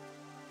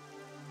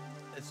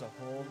 It's a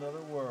whole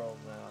nother world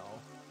now.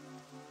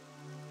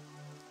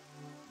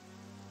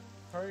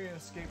 Hurry and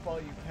escape while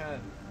you can.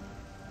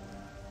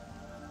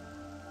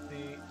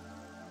 The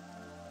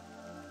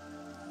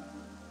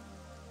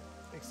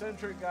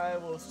eccentric guy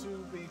will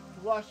soon be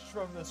flushed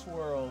from this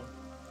world.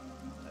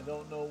 I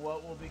don't know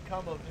what will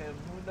become of him.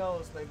 Who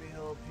knows? Maybe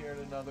he'll appear in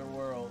another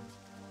world.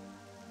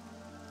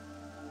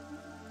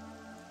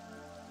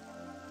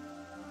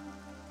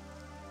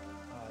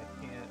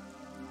 I can't.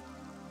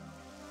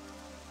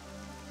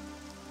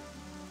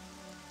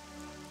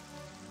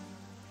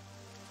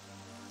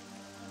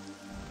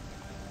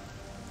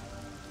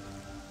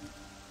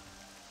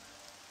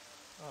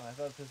 Oh, I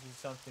thought this was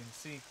something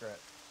secret.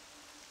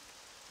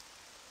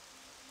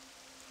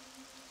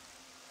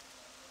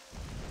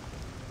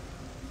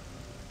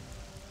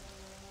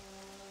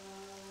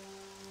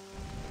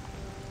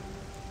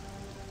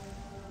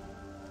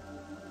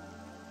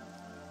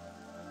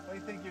 What do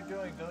you think you're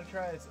doing? Don't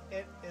try this.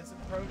 It is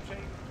approaching.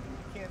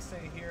 You can't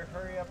stay here.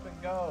 Hurry up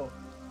and go.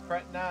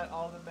 Fret not.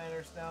 All that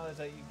matters now is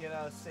that you get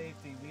out of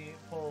safety. We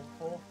pull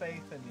full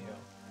faith in you.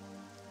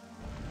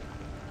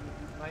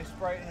 My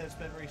sprite has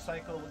been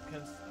recycled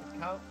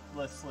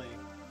countlessly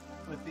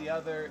with the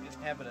other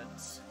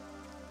inhabitants.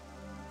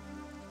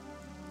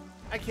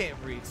 I can't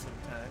read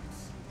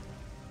sometimes.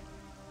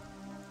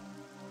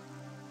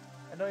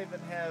 I don't even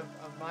have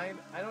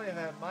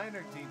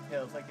minor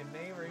details like a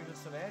name or even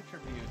some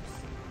attributes.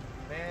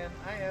 Man,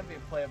 I envy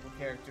playable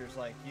characters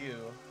like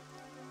you.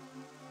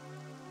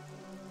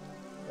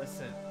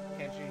 Listen,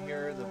 can't you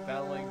hear the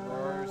bellowing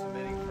roars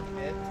emitting from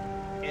it?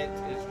 It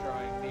is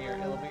drawing near.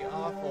 It'll be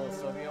awful,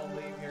 so if you don't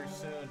leave here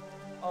soon.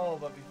 Oh,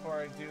 but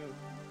before I do,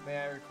 may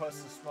I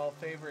request a small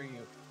favor of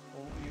you?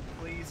 Will you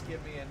please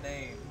give me a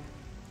name?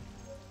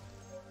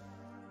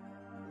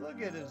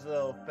 Look at his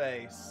little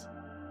face.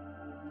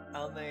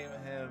 I'll name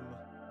him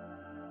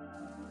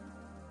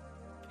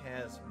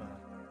Chasma.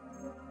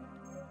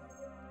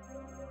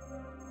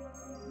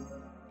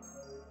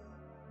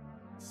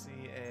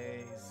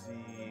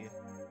 C-A-Z-Z-M-A.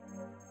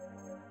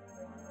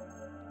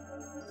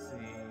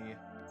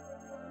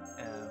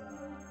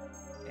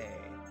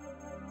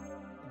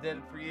 Did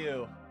it for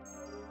you.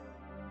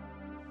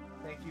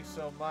 Thank you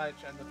so much.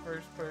 I'm the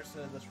first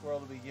person in this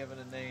world to be given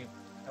a name.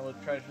 I will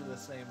treasure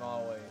this name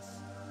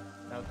always.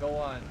 Now go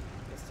on.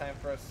 It's time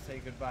for us to say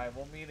goodbye.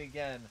 We'll meet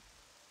again,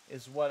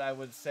 is what I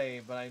would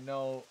say, but I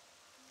know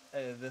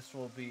this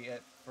will be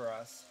it for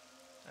us.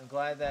 I'm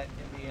glad that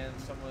in the end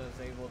someone is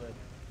able to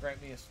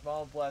grant me a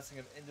small blessing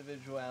of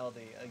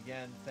individuality.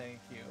 Again, thank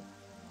you.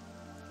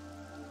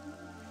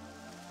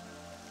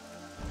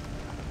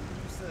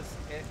 Who's this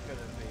it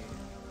gonna be?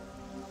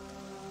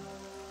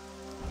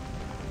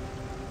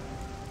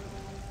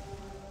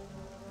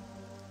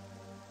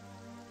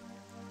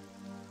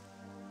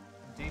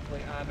 I'm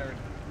deeply honored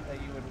that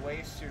you would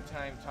waste your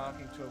time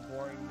talking to a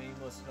boring,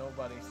 nameless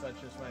nobody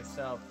such as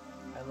myself.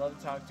 I love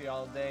to talk to you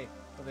all day,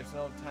 but there's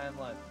no time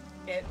left.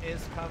 It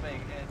is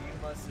coming, and you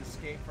must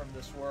escape from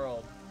this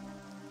world.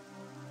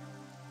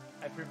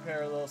 I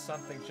prepare a little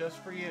something just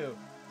for you.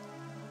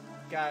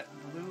 Got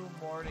blue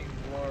morning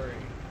glory.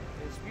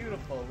 It's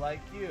beautiful,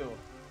 like you.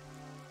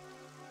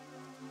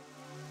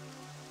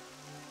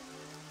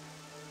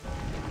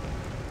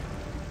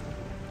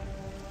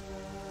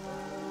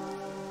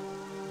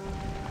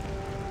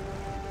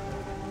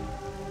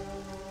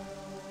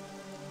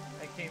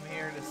 I came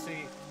here to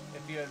see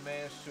if you had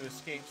managed to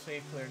escape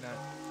safely or not,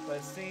 but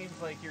it seems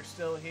like you're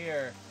still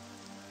here.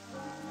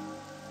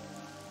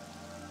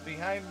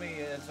 Behind me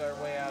is our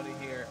way out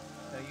of here.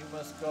 Now you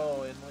must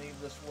go and leave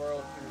this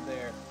world through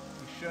there.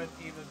 You shouldn't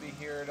even be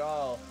here at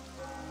all.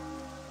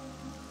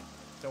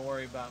 Don't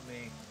worry about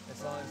me.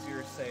 As long as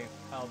you're safe,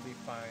 I'll be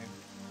fine.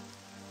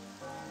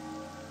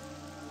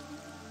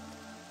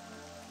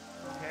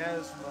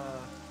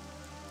 Chasma.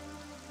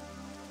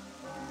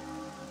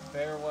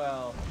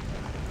 Farewell.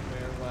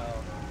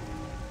 Farewell.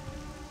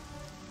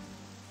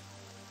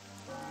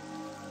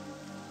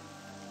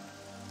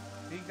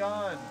 Be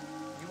gone.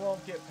 You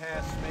won't get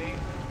past me.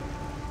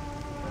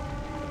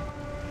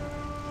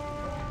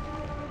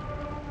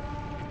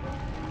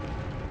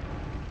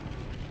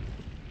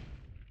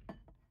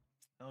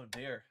 Oh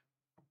dear.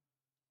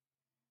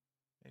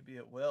 Maybe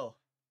it will.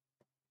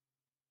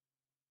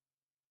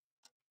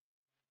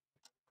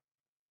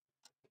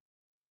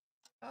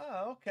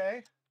 Oh,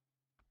 okay.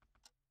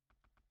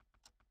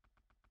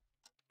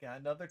 Got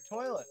another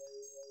toilet.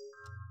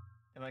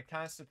 And my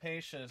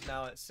constipation is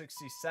now at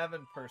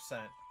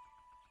 67%.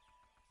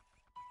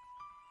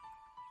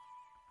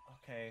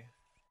 Okay,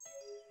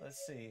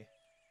 let's see.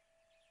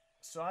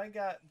 So I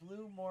got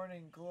Blue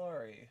Morning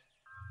Glory.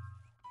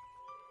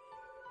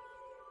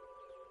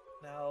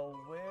 Now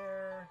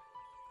where...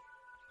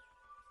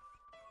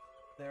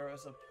 There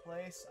was a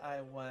place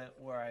I went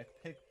where I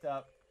picked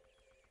up...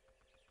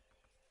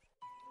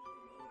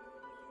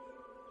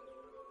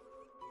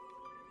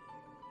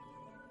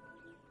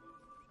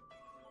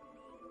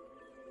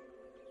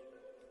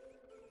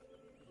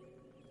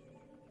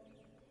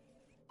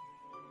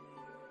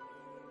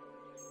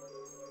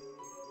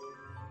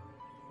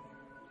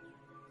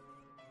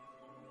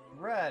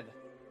 Red,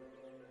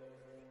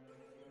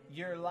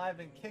 you're alive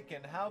and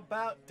kicking. How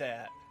about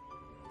that?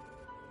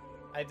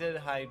 I did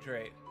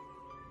hydrate.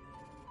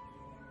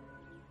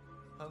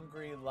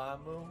 Hungry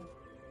Lamu?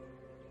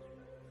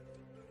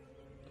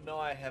 No,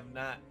 I have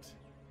not.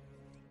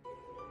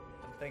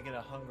 I'm thinking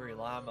of Hungry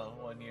Llama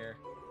when you're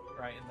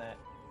writing that.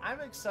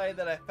 I'm excited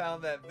that I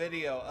found that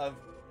video of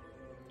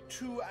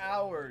 2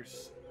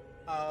 hours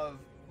of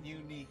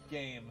unique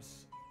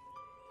games.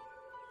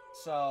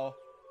 So...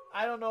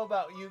 I don't know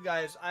about you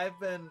guys. I've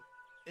been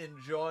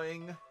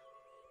enjoying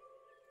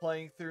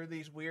playing through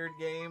these weird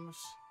games.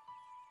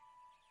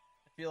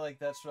 I feel like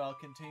that's what I'll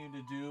continue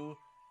to do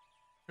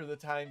for the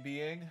time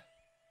being.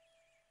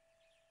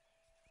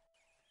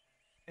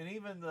 And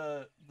even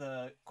the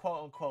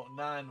quote-unquote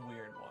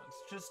non-weird ones.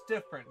 Just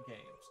different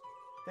games.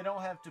 They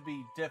don't have to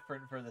be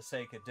different for the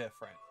sake of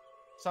different.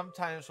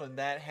 Sometimes when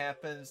that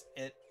happens,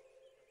 it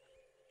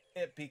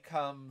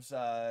becomes...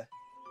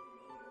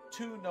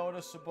 too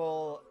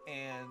noticeable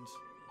and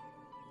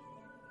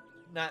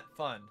not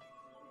fun.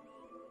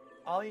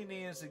 All you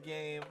need is a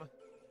game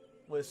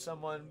with some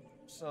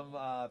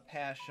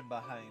passion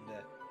behind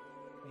it.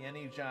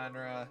 Any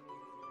genre,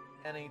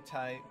 any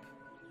type.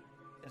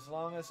 As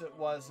long as it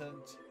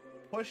wasn't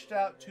pushed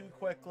out too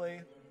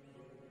quickly.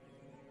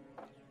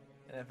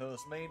 And if it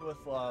was made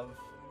with love,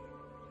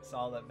 it's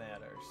all that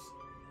matters.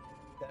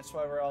 That's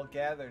why we're all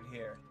gathered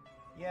here.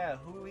 Yeah,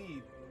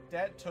 hooey,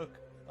 that took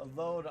a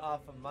load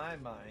off of my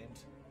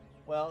mind.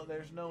 Well,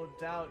 there's no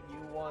doubt you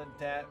won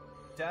that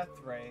death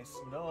race.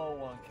 No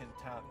one can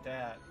top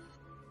that.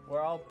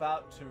 We're all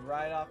about to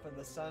ride off in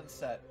the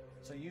sunset,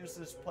 so use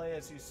this play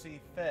as you see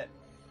fit.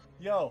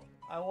 Yo,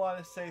 I want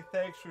to say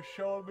thanks for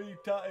showing me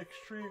that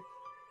extreme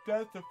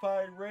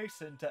death-defying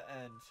racing to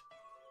end.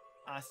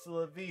 Hasta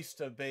la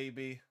vista,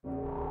 baby.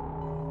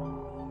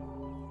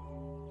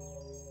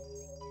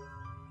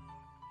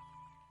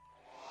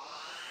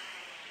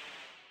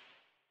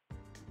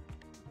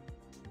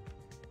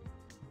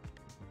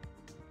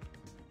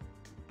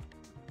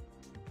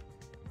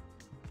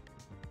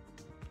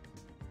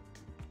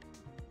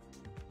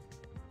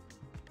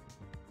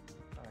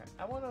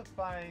 I want to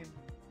find...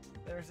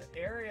 There's an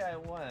area I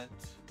went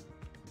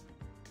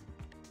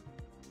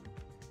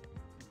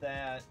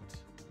that...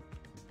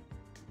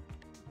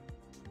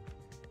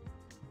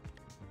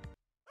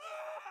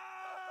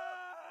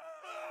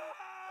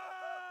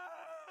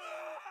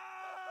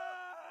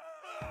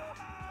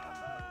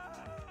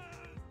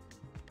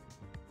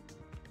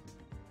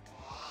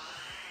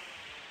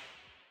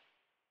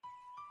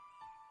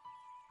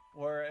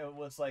 where it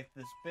was like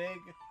this big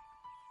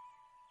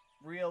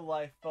real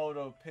life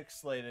photo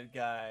pixelated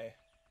guy.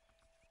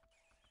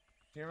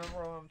 Do you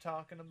remember what I'm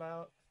talking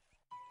about?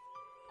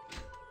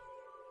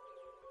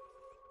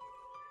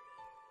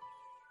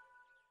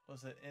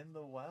 Was it in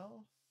the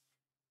well?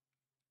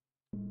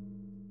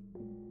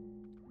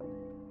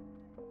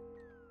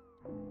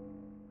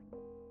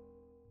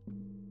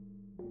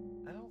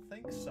 I don't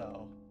think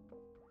so.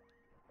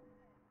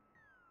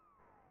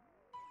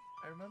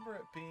 I remember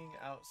it being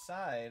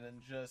outside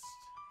and just...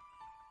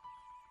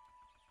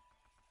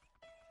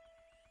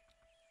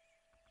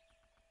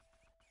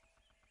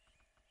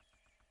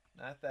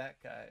 Not that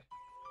guy.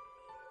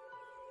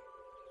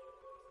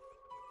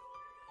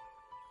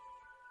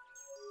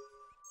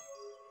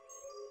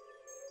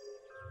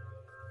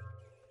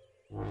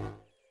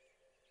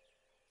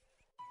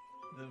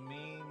 The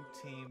Meme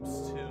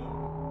Team's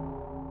Tomb.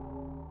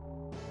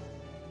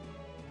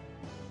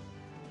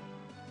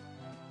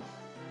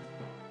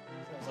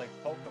 Sounds like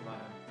Pokemon.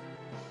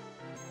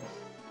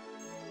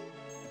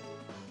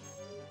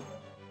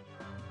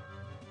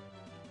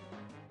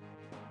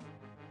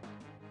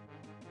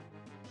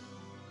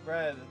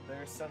 Red,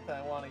 there's something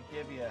I want to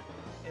give you.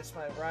 It's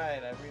my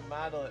ride. I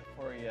remodel it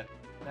for you.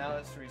 Now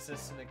it's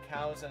resistant to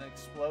cows and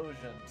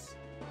explosions.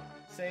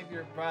 Save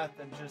your breath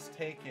and just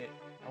take it.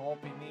 I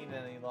won't be needed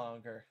any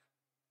longer.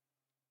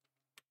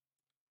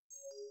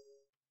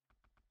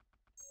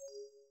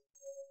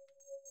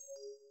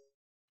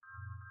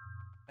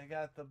 I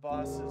got the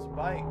boss's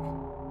bike.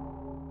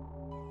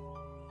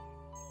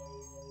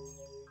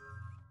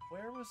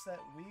 Where was that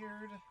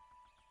weird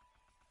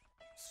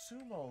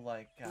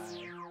sumo-like guy?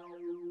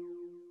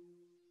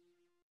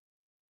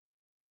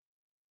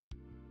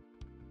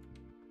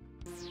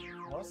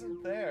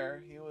 Wasn't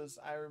there. He was,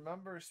 I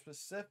remember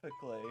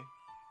specifically,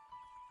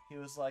 he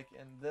was like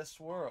in this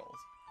world.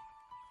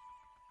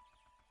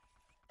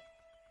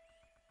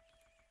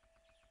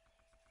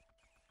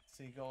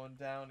 See, going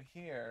down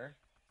here.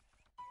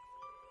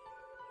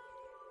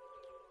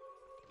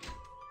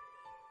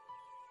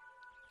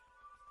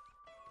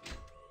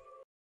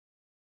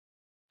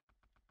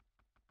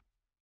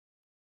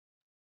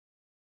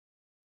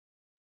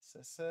 Is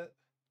this it?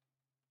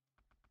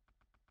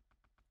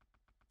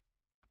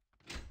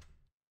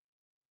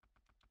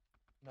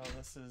 No,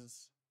 this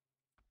is...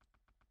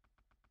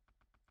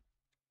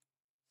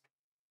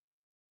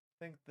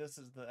 I think this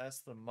is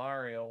that's the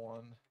Mario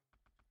one.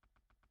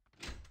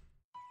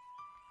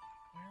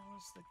 Where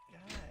was the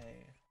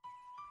guy?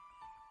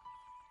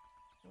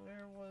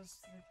 Where was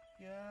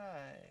the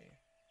guy?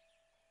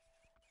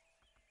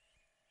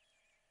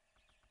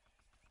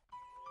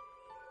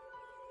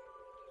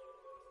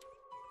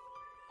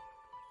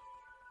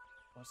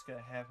 What's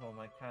gonna happen when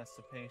my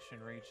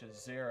constipation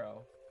reaches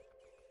 0?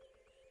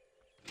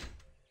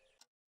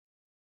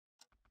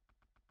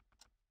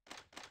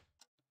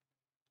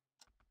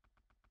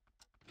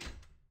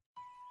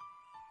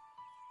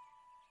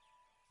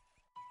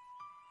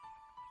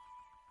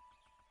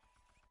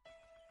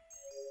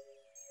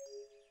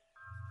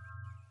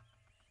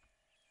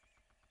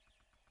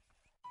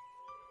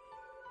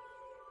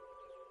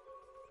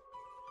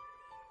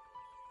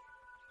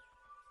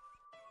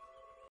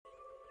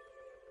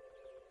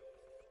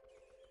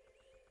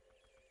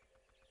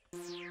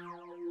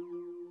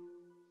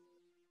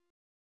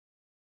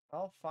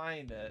 I'll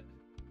find it.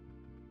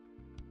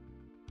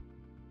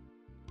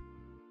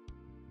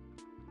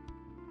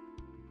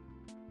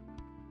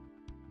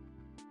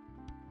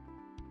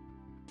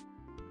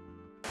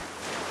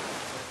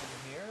 Is it in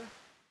here?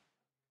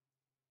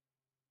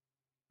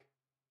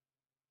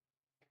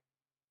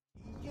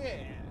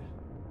 Yeah.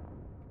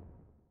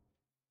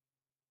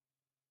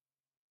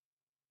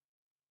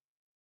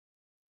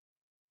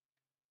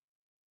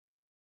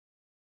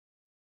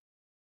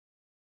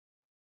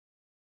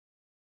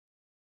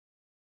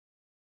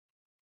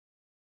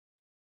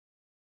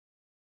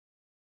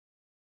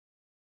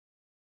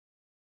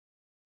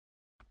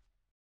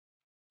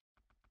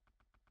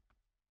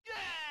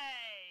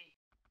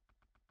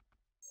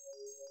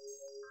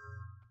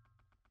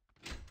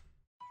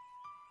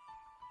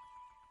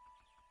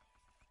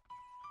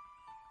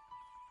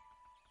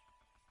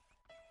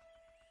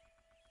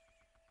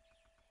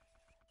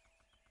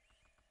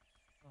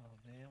 Oh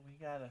man, we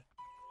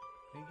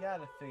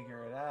gotta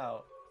figure it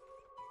out.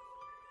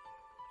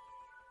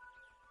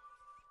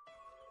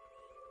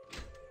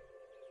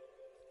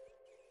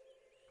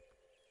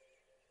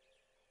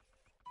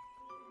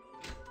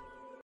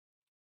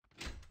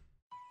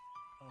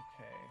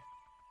 Okay.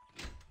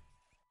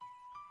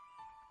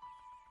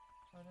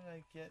 How did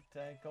I get?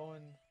 Did I go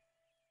in?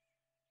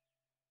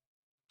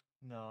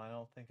 No, I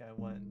don't think I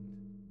went.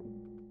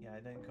 Yeah, I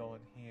didn't go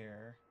in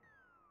here.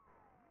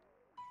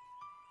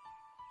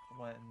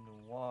 Went in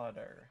the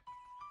water.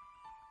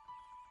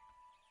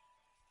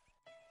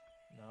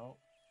 No.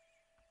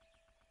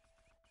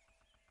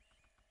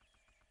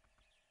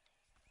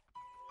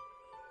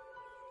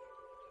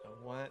 I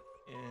went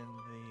in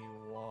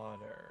the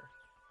water.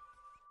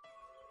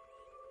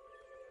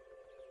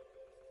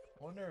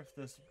 I wonder if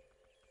this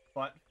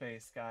butt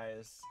face guy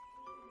is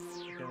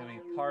gonna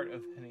be part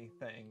of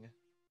anything.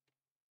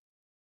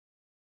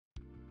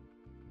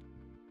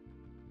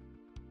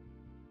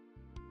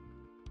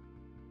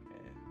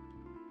 Okay.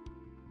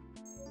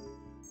 See,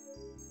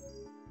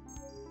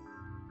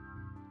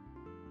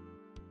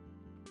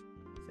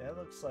 that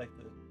looks like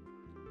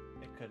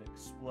it could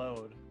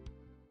explode.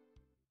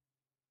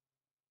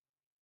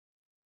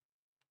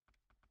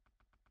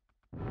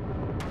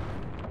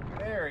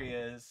 There he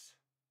is.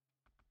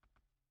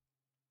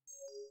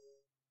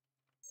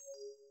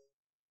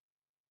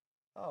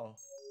 Oh.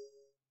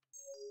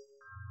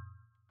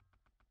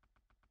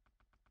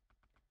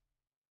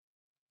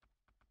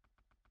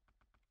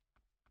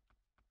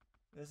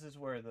 This is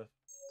where the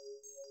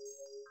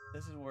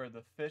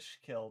fish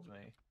killed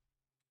me.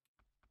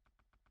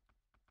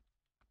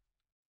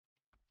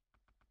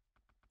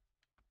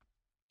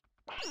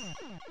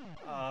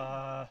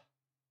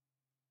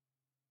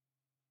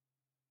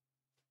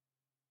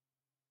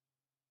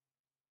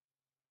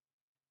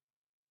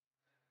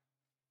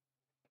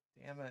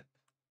 Damn it.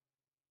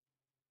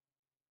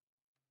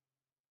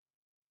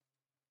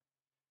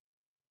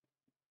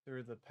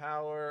 Through the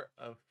power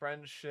of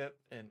friendship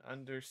and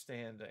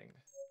understanding.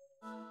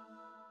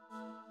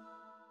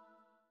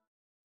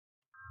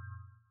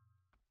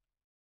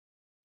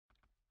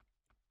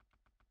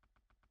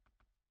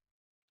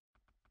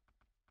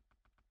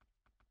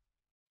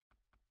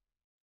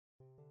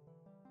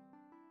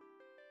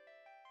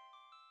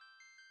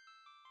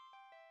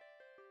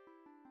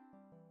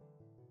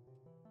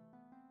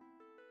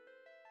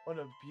 What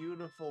a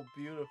beautiful,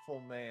 beautiful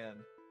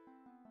man.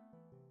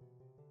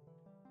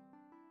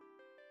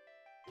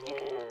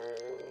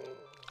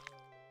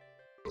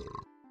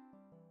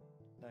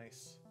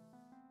 Nice.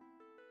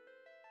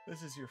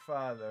 This is your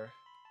father.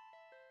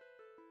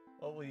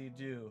 What will you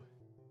do?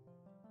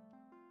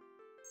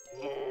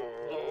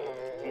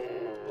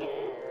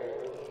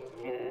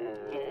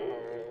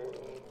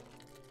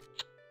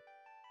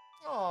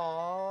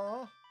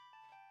 Aww.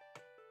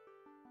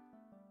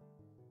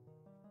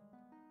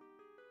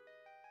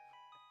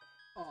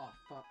 Oh,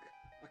 fuck.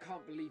 I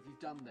can't believe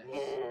you've done this.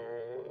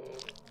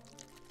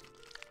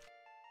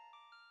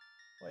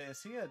 Wait,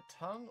 is he a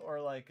tongue or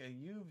like a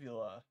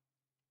uvula?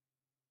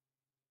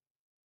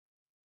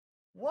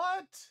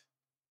 What?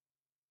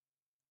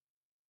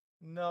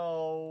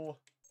 No.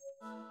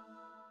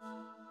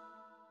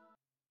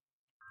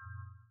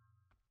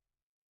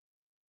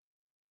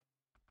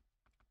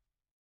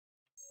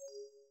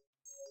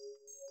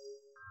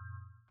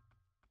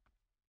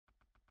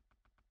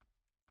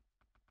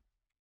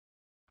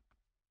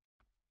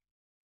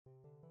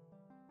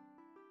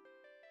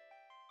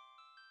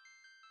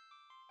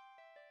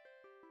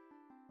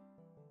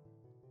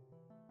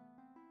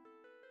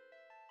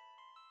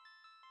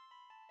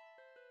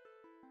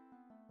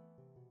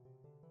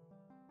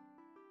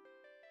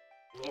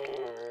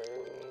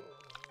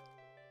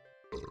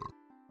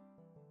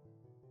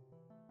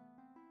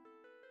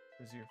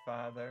 Is your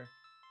father?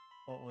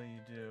 What will you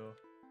do?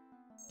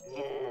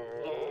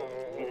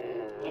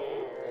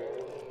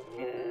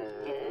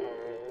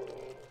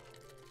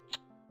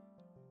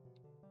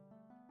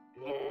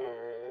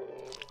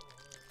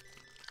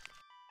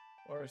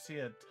 Or is he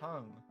a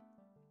tongue?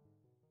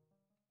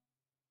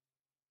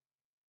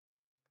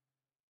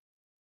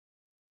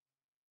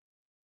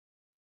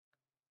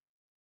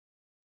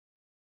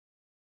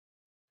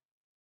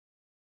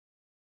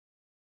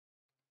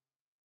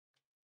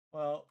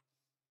 Well,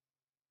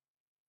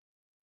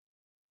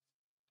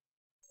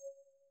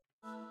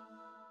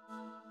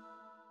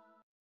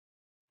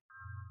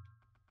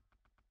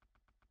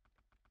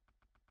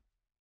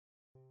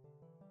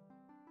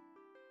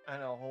 I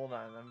know, hold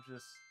on,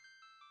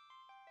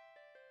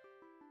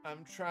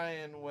 I'm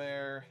trying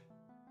where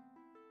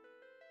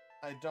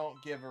I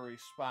don't give a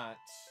response.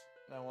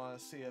 I want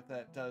to see if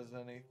that does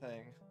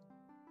anything.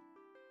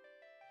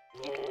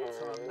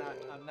 So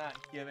I'm not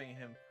giving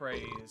him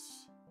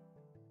praise.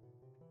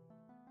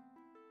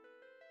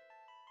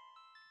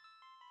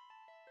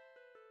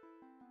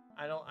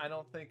 I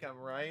don't think I'm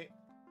right,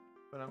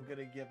 but I'm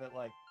gonna give it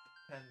like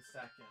 10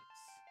 seconds.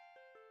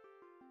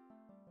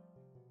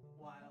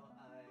 While I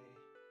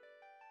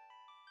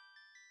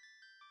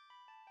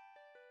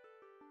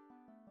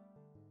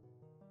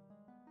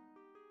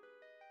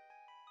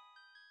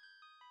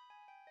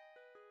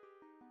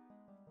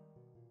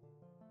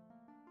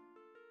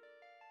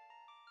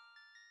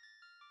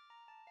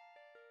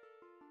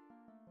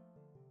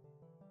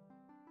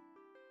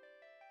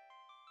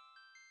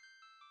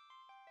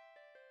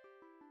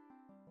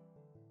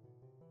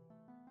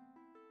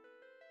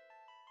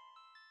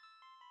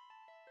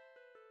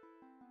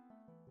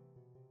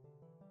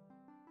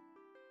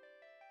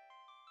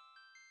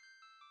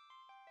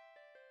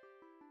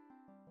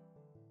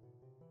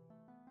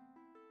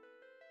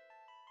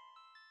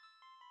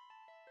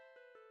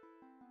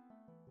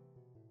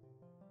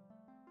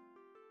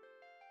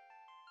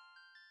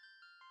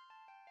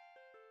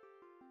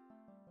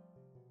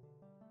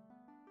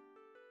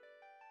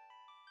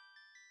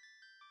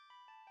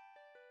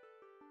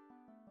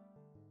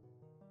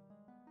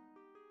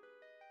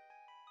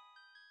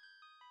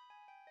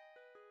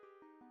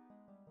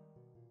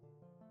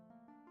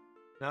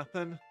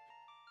Nothing?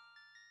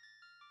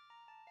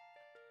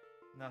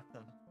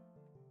 Nothing.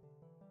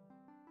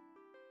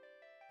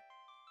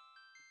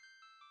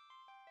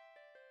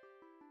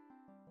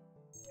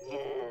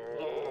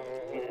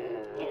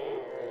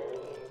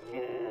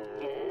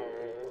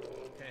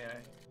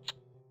 Okay,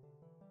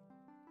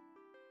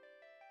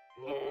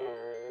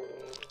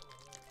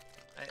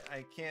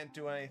 I can't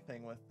do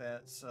anything with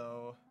that,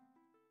 so...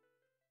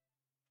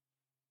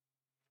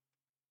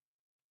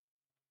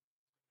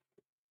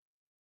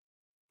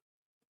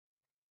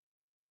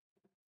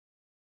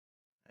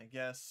 I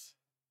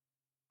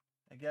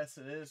guess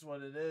it is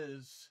what it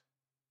is.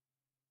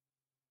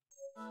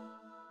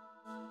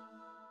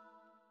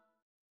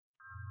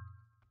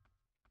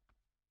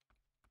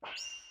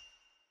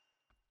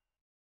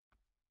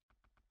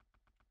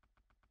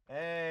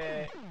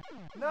 Hey,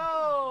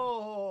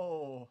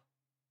 no!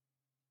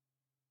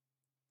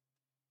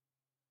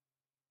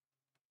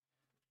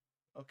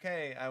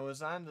 Okay, I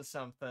was on to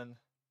something.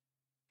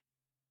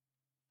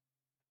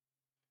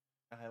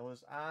 I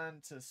was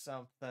on to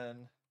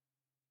something.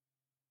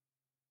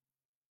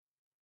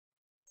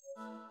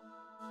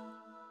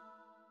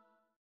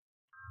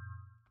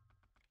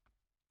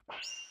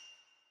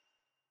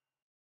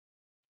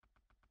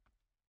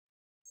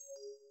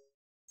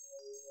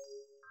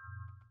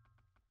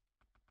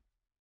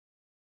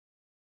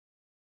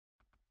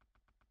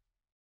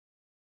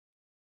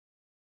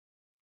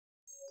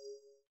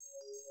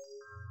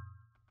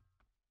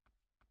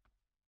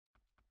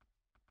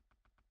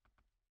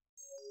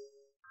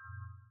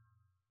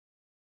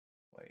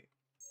 Wait.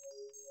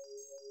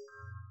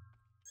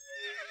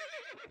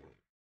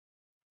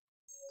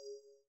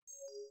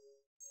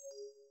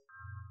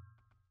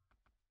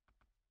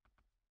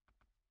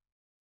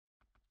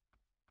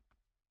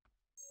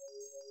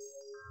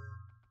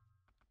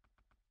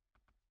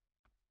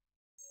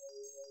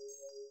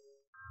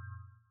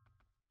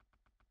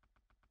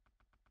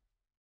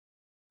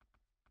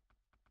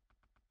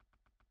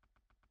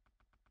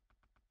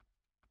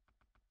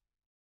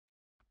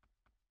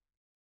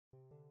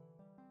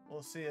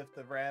 We'll see if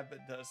the rabbit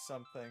does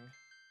something.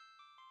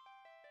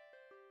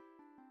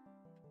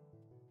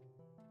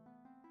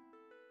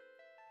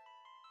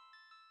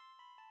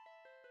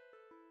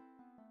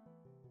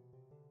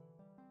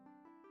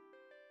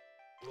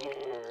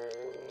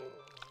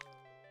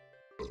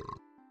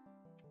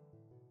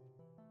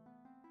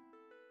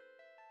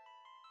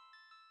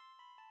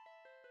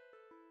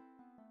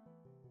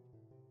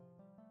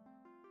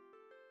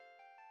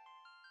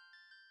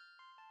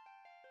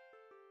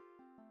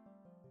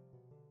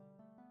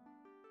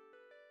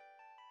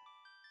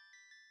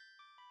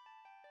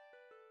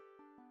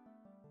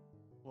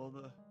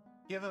 Well,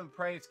 give him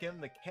praise, give him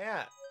the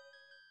cat.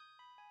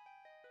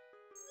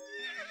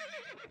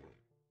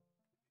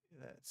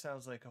 That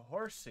sounds like a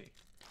horsey.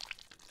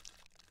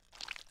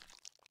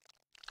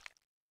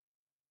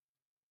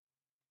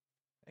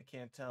 I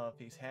can't tell if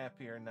he's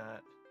happy or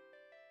not.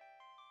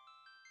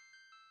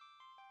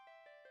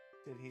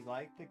 Did he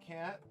like the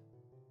cat?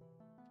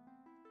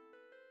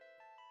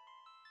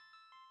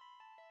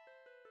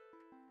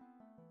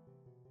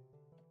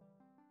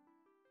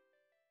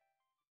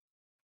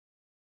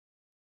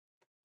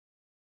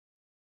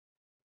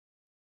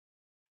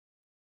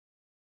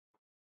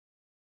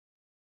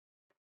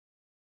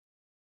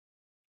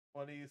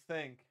 What do you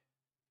think?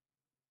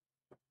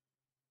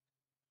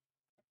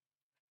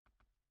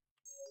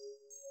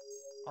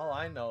 All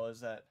I know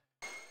is that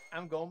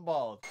I'm going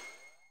bald.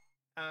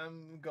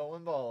 I'm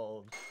going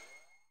bald.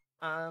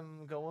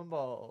 I'm going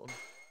bald.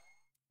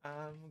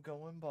 I'm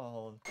going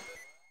bald.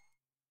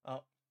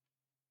 Oh.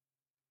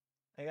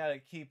 I gotta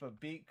keep a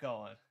beat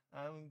going.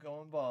 I'm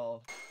going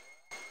bald.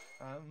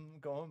 I'm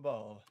going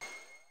bald.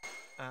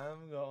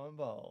 I'm going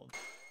bald.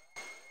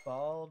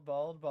 Bald,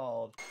 bald,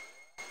 bald.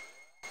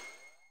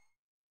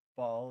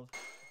 Bald,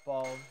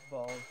 bald,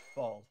 bald,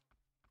 bald.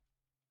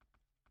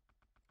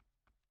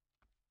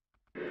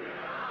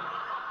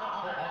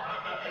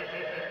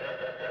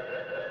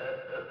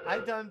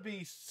 I done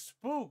be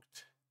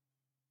spooked.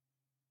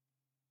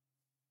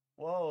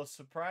 Whoa,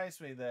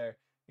 surprised me there.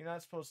 You're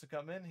not supposed to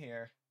come in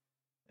here.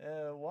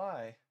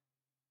 Why?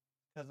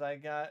 Because I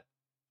got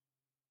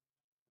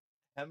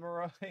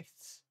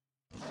hemorrhoids?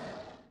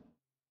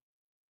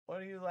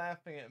 What are you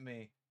laughing at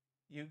me?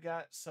 You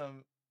got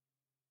some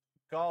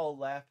gall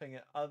laughing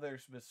at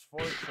others'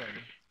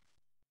 misfortune.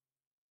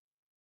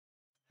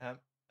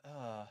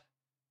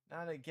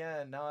 Not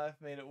again. Now I've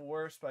made it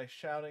worse by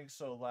shouting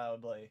so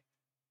loudly.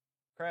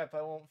 Crap,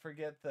 I won't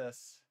forget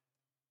this.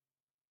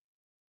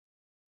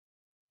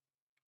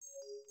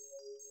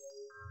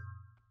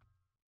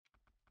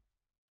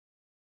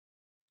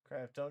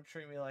 Crap, don't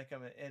treat me like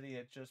I'm an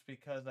idiot just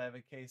because I have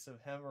a case of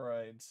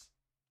hemorrhoids.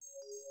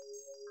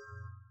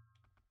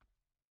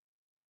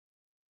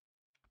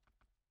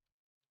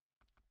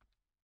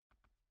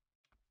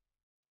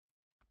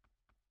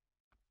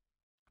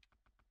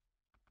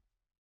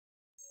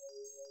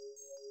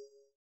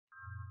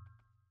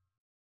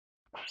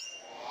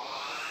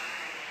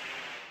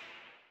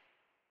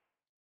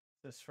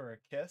 Is this for a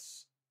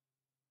kiss?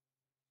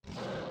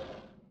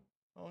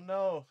 Oh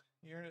no,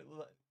 you're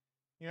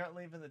not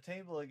leaving the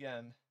table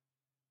again.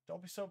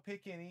 Don't be so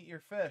picky and eat your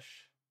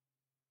fish.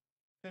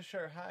 Fish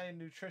are high in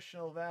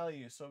nutritional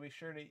value, so be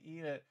sure to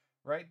eat it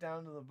right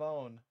down to the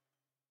bone.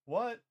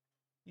 What?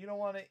 You don't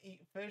want to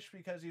eat fish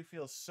because you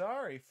feel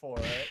sorry for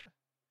it?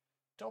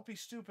 Don't be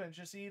stupid and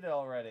just eat it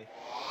already.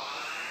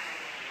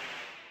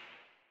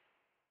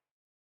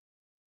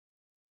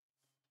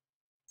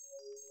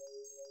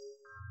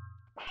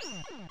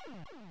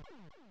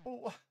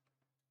 Oh,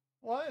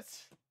 what?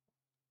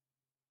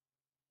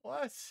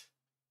 What?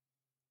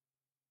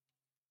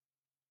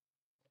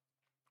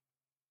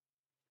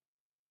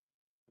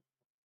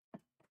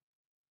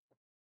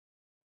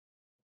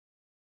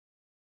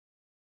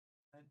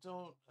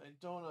 I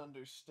don't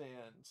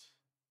understand.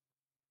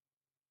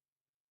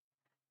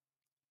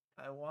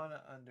 I want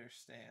to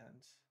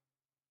understand,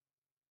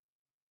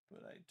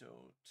 but I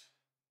don't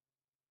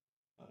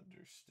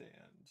understand.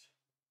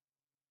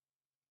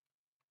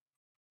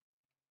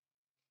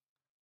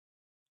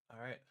 All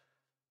right.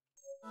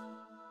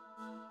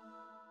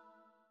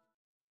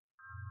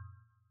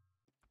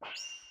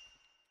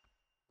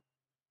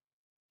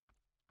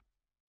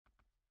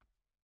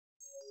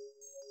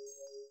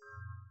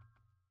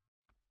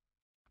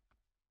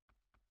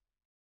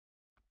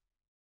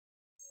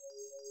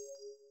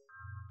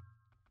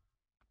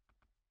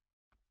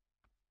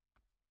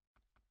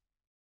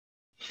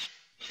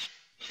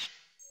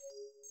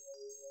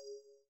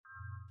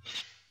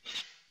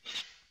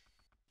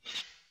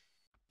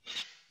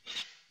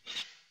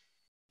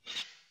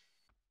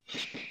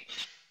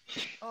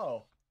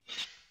 Oh.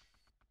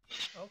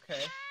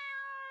 Okay.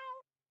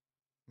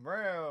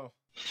 Bro.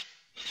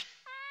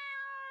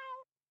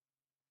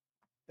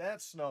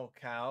 That's no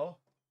cow.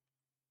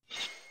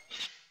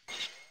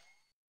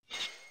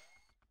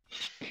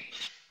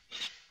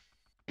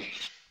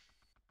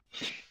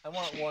 I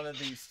want one of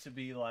these to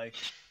be like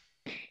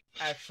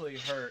actually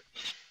hurt.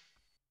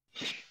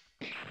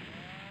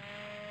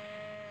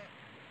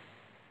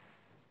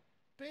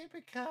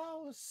 Baby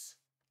cows.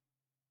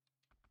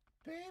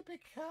 Baby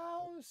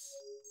cows.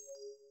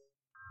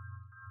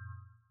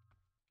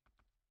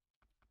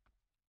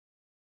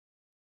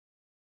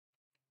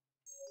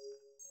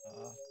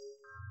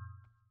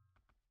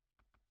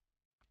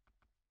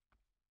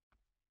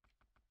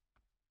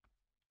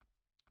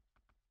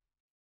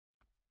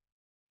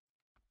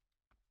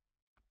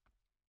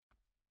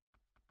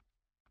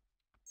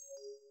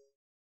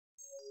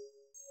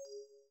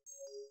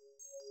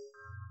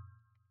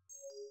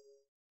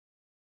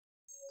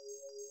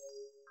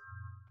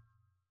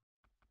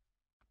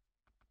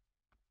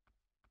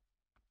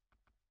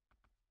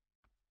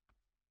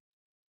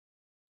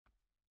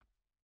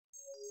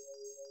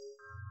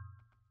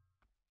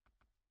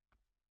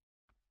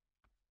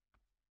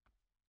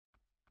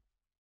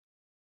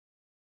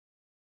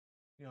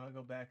 You want to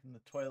go back in the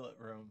toilet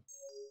room?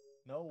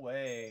 No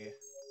way.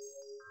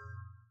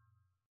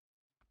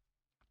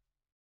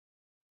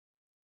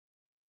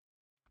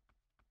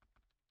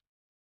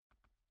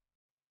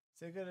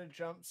 Is it gonna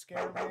jump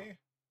scare me?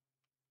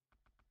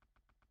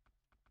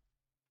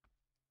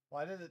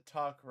 Why did it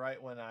talk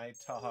right when I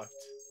talked?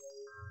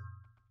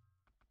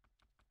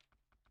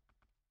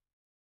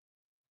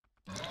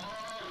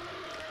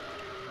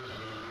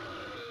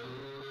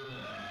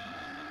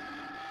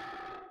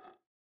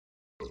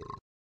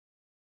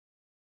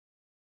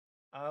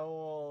 I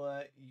will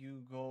let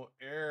you go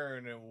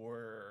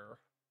anywhere.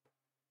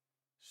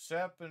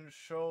 Step and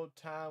show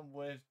time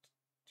with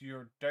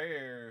your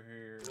dare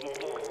here.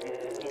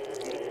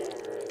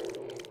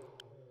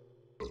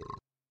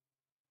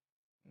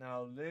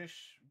 Now this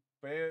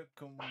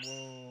become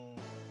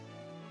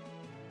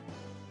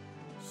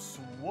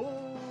swoosh.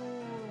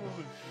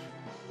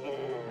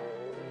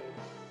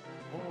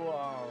 Who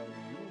are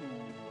you?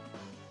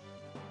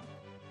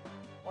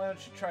 Why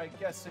don't you try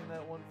guessing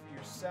that one for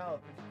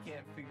yourself if you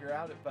can't figure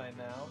out it by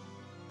now?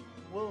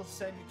 We'll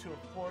send you to a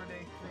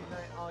 4-day,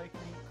 3-night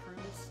all-you-can-eat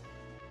cruise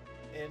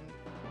in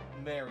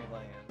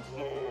Maryland.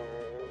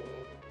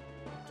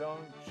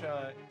 Don't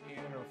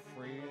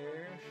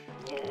interfere.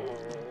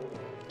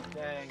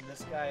 Dang,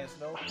 this guy has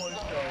no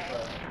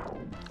pushover.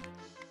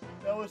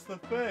 That was the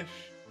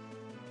fish.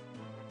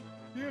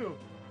 Phew.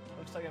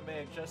 Looks like I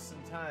made it just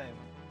in time.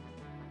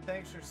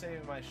 Thanks for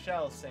saving my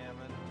shell,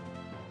 Salmon.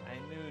 I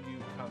knew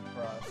you'd come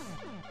across.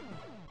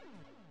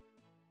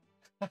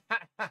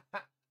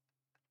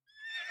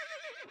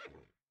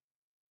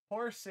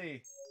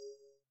 Horsey.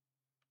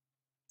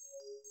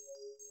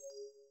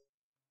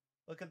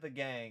 Look at the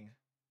gang.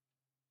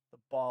 The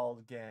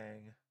bald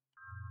gang.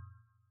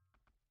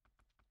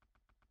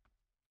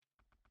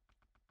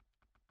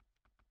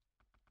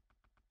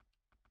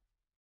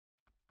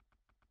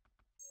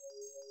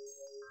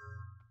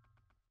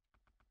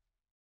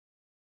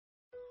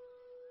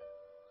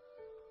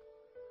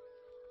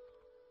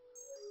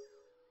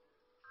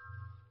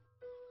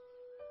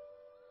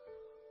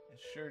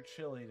 It's sure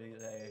chilly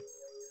today.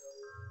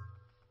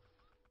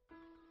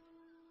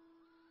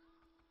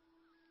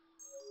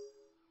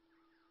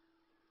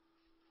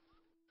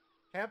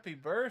 Happy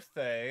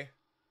birthday!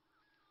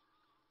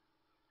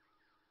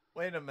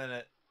 Wait a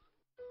minute.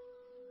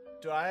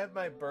 Do I have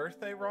my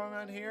birthday wrong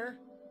on here?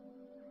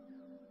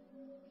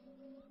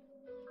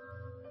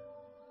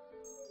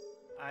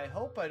 I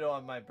hope I don't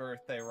have my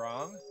birthday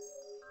wrong.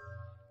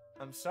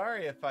 I'm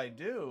sorry if I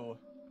do.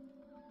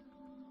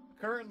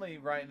 Currently,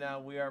 right now,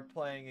 we are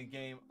playing a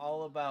game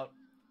all about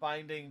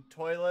finding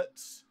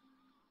toilets.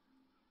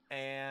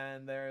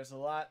 And there's a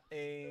lot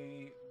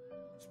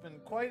it's been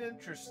quite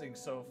interesting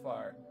so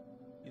far.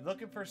 You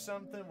looking for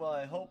something? Well,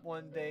 I hope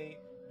one day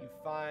you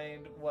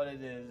find what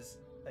it is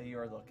that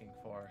you're looking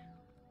for.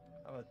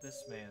 How about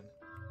this man?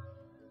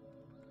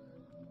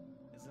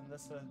 Isn't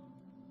this a...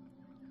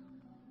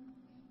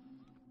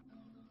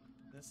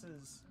 This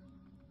is...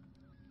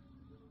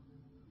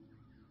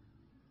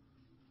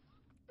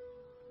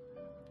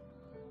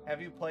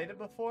 Have you played it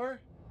before?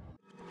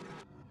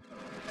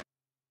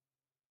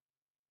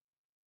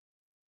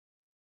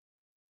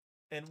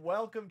 And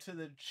welcome to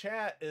the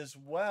chat as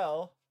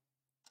well.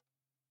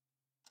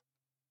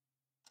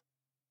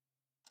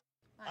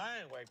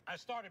 Anyway, I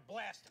started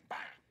blasting. Bang!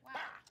 Bang!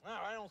 Well,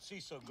 I don't see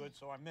so good,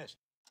 so I missed.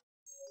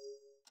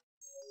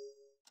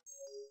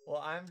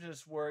 Well, I'm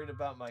just worried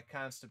about my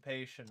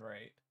constipation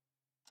rate.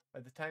 By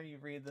the time you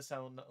read this, I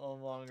will no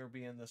longer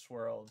be in this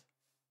world.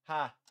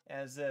 Ha!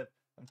 As if.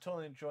 I'm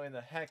totally enjoying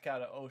the heck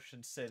out of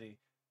Ocean City.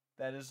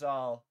 That is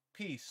all.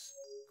 Peace,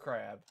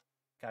 Crab.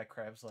 Got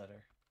Crab's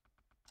letter.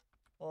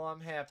 Well,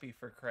 I'm happy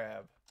for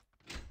Crab.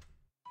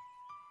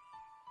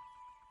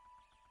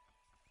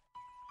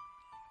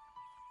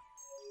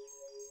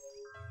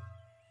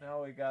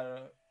 Now we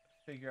gotta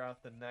figure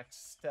out the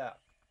next step.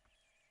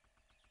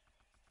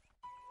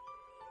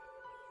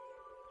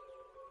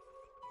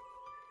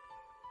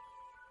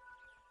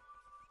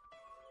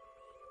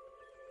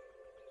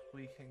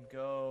 We can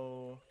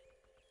go...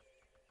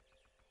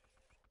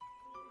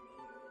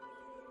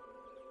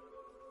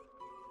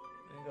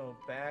 We can go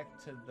back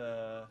to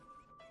the...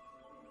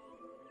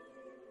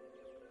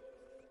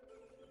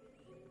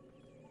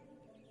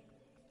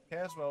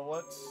 Casmo,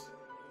 what's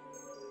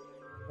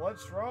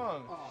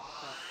wrong? Oh,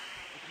 fuck.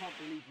 I can't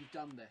believe you've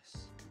done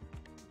this.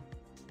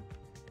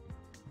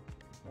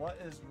 What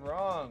is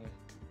wrong?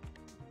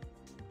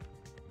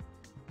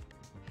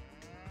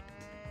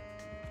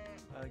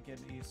 I get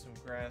to eat some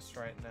grass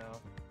right now.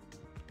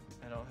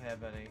 I don't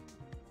have any.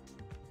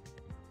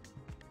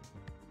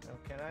 Now,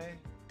 can I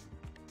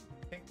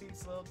pick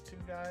these little two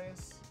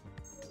guys?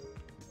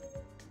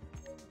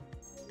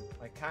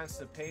 My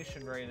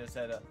constipation rate is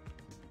at a...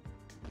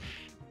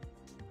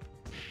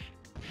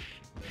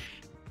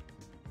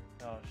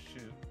 Oh,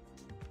 shoot.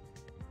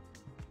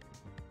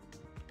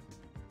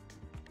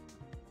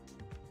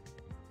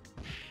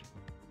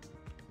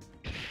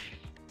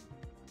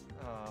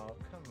 Oh,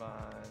 come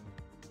on.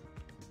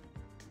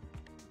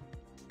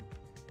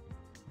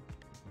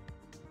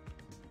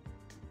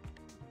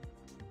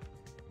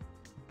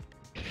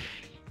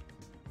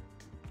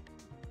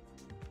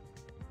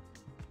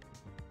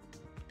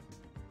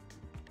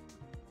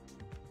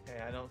 Okay,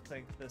 I don't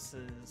think this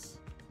is...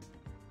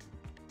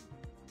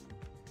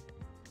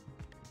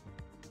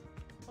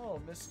 Oh,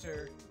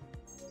 Mr.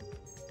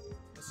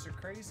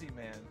 Crazy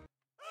Man.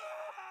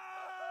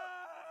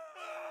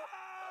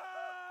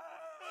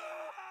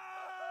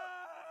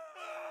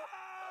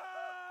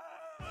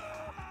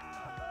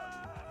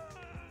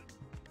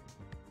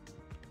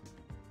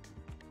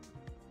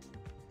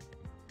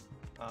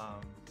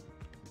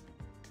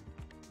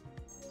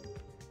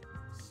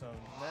 So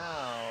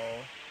now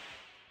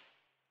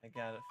I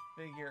gotta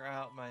figure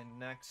out my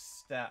next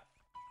step.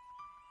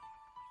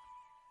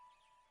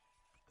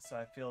 So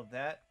I feel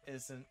that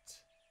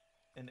isn't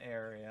an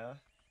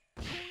area.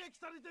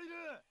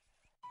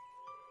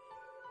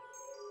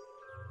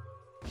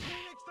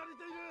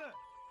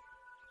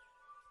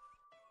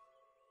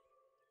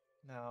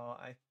 Now,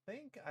 I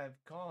think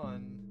I've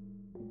gone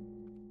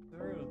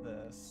through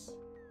this.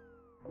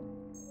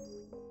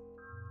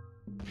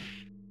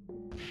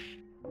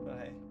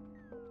 But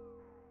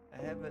I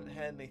haven't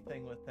had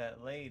anything with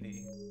that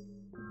lady.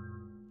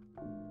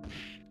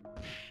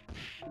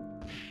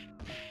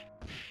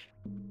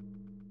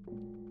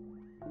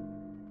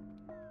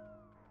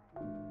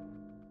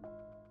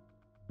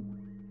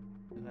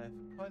 And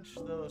I've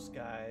punched those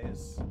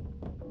guys.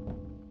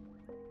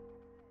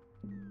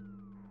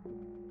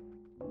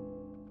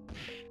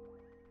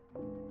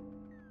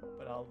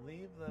 But I'll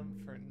leave them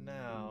for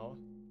now.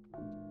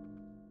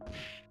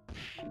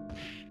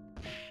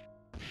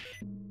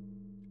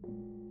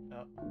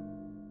 Oh.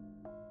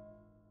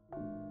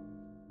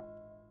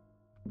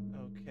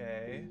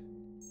 Okay.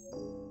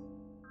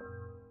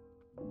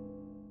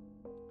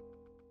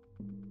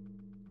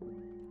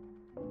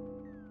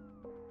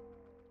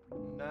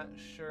 Not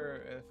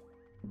sure if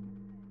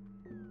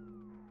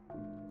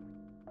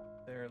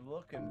they're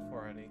looking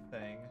for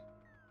anything.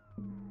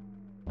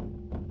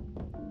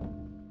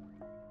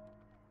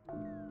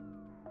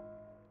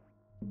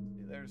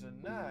 See, there's a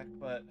knock,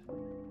 but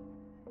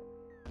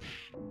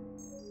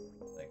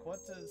like, what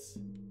does...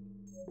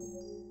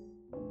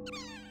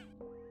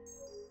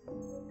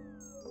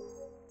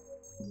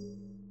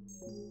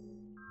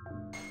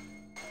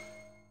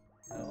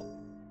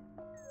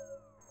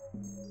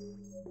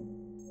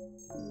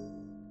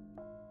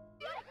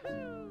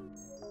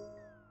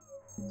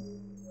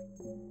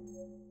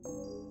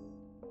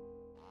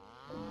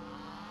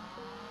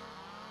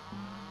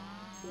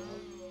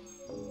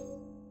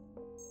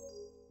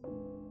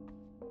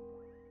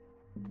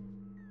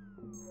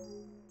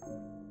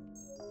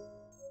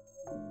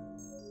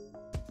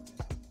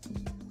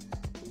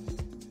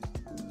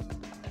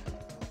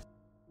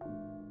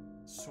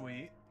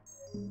 Sweet.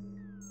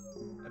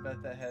 I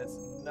bet that has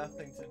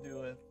nothing to do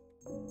with...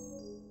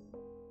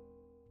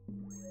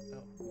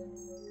 Oh.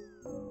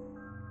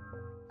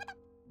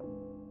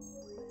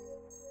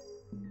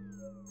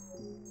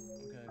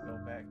 I'm gonna go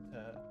back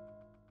to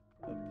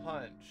the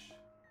punch.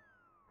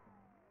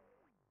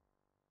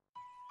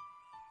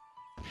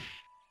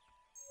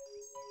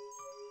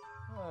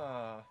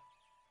 Huh.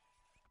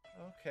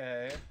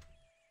 Okay.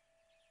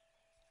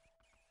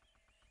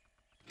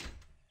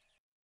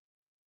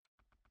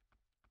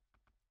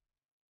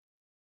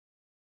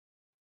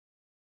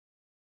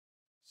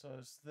 So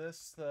is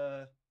this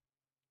the...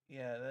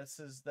 Yeah,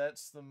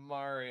 that's the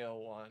Mario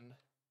one.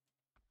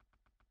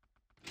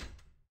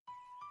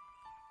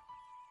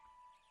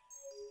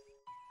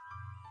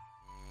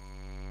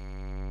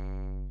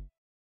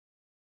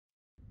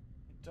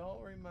 I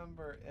don't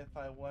remember if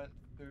I went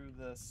through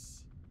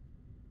this.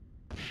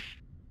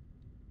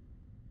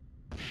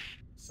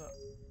 So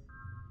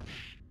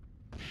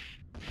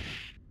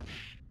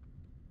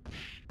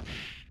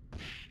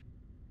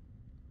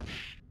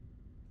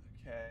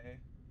okay.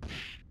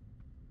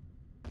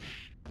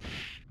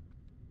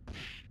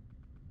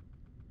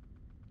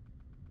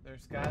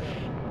 There's gotta...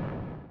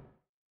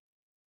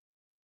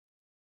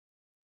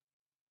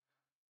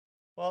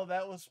 Well,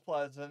 that was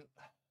pleasant.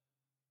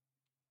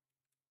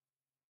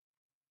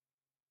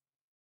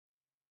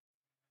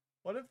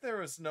 What if there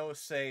was no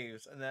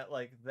saves and that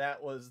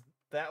was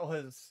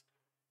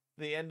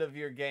the end of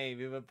your game?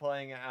 You've been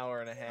playing an hour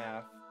and a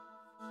half.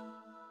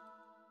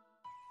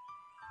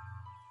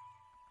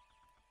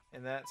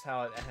 And that's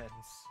how it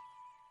ends.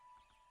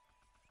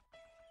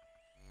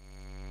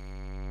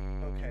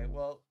 Okay,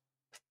 well,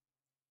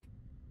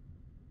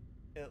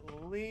 at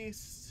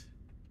least...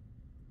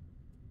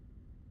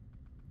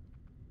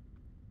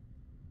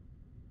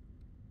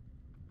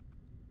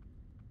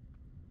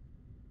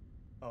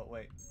 Oh,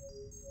 wait.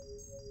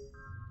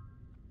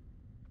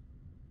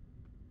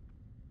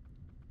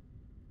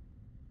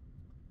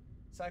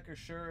 Soccer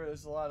sure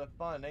is a lot of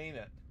fun, ain't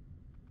it?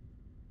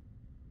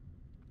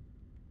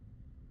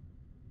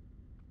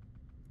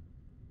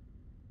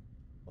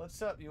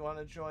 What's up? You want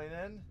to join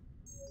in?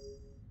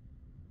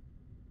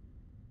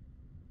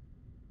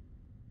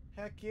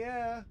 Heck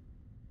yeah.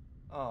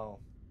 Oh.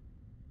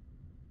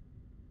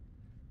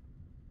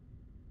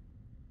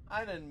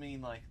 I didn't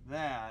mean like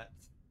that.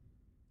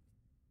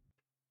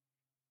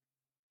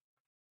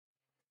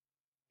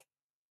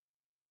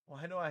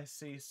 Why do I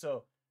seem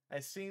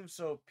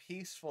so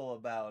peaceful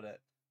about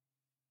it?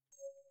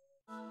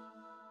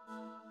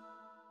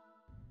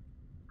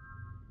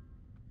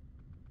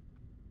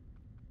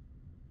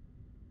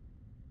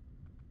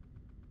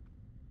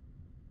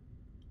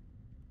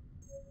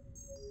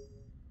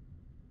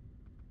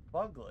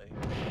 Fugly.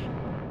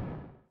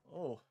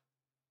 Oh.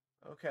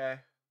 Okay.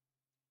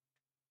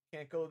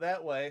 Can't go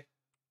that way.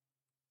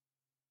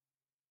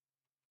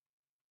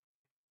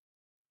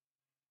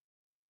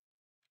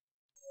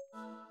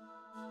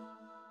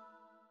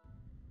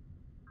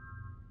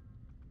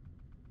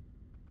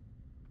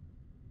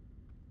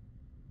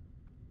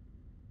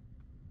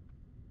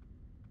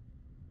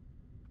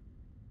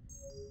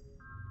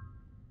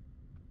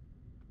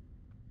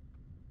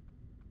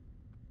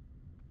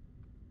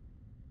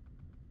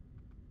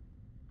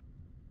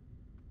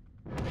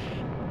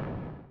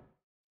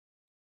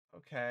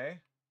 Okay.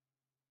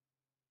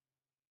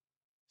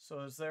 So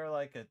is there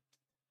like a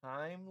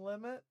time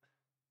limit?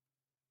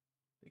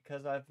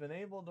 Because I've been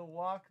able to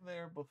walk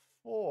there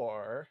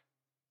before.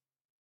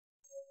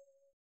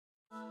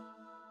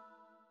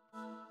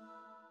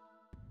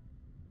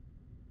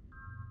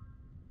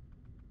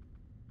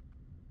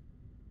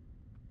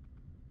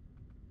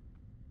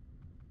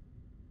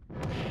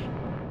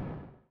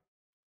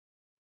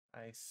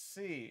 I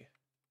see.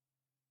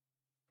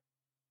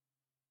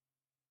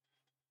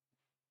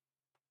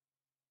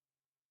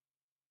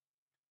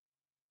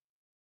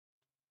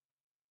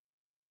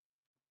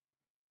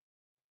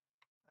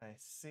 I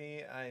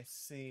see, I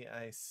see,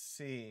 I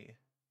see.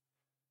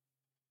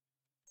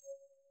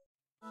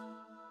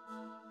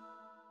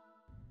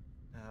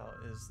 Now,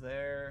 is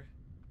there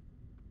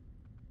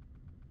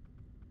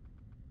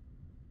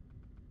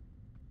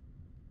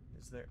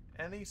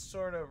any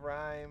sort of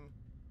rhyme?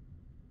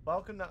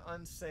 Welcome to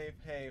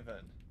Unsafe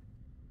Haven.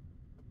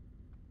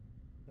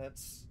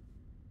 That's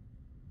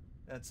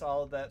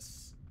all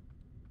that's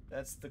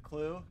the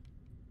clue.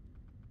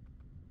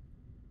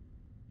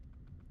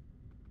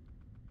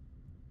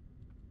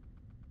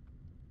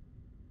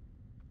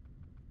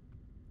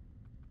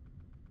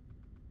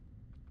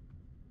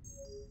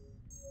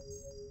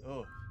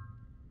 Oh.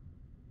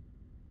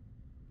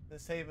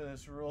 This haven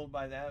is ruled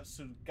by the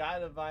absolute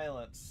god of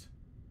violence.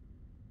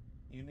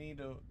 You need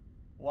to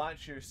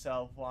watch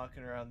yourself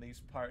walking around these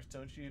parts.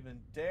 Don't you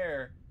even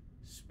dare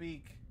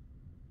speak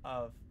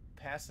of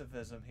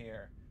pacifism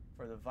here.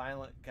 For the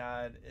violent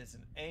god is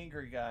an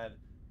angry god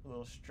who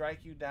will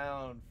strike you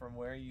down from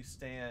where you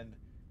stand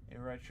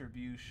in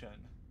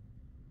retribution.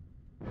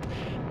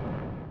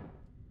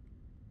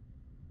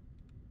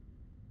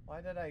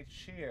 Why did I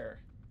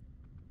cheer?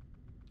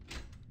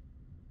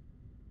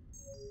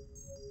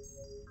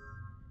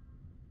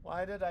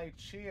 Why did I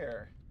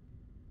cheer?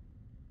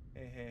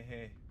 Hey, hey,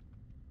 hey.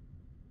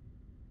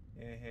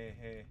 Hey, hey,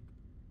 hey.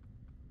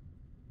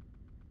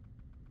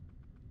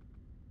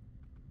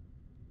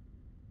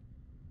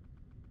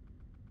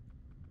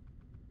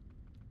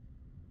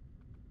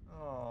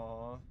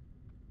 Aww.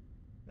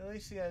 At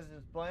least he has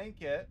his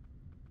blanket.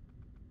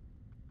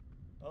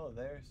 Oh,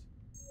 there's...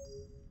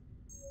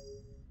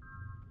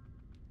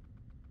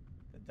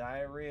 The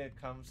diarrhea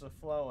comes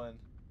a-flowing.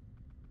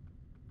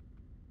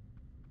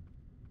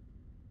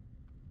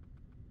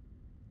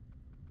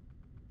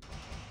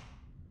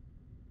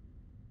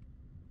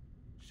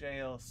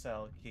 Jail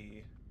cell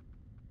key.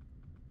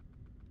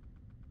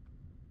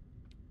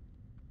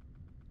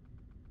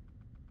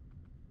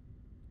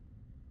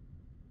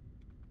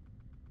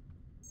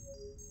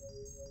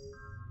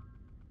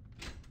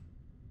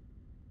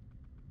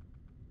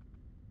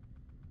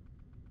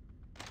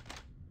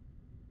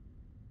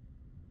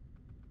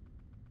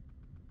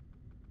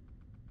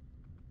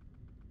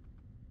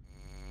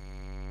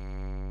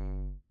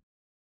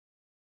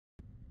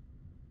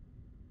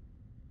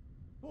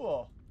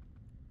 Cool.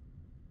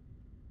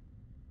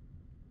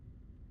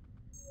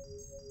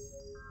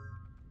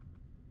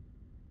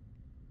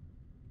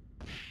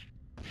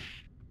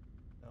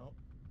 Nope.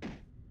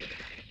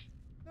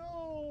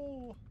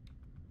 No!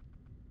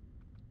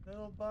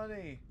 Little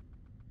buddy.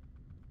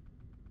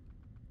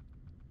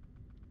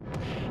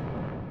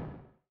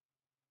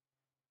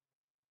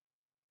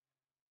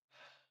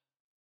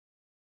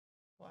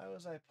 Why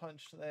was I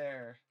punched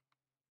there?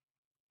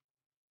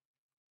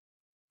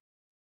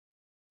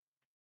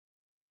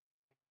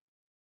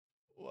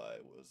 Why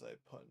was I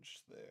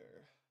punched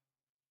there?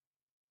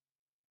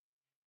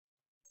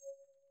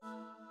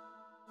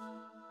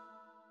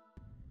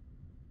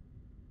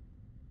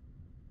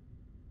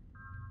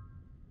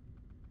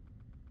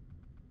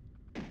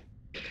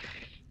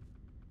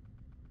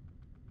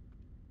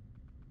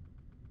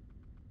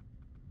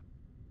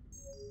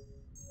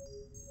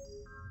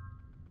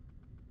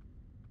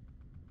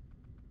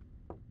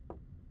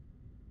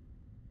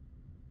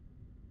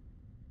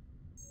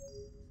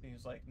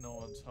 Seems like no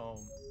one's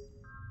home.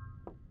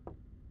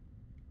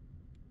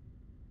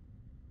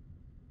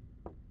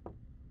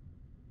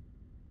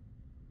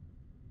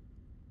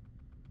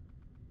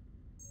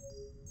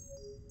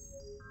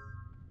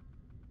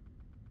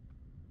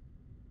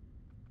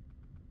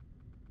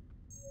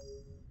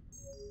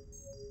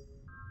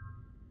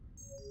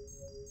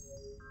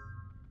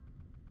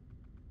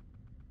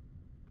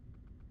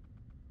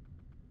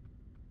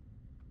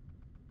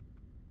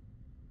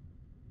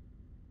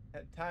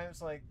 At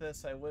times like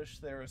this, I wish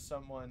there was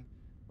someone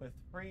with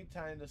free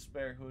time to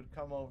spare who would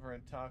come over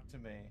and talk to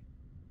me.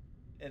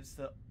 It's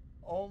the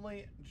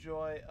only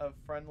joy a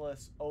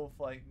friendless oaf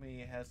like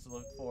me has to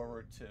look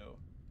forward to.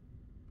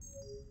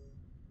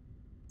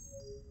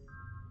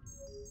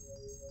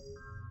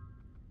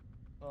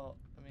 Well,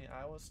 I mean,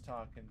 I was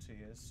talking to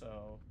you,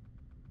 so...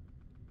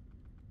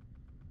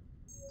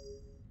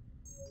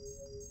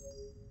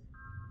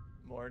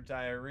 More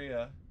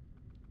diarrhea.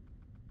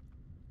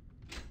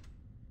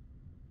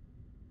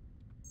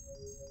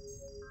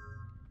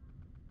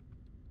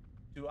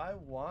 Do I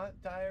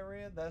want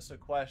diarrhea? That's a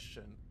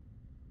question.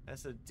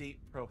 That's a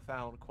deep,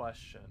 profound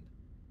question.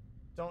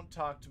 Don't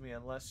talk to me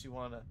unless you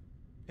want to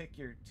pick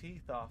your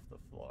teeth off the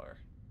floor.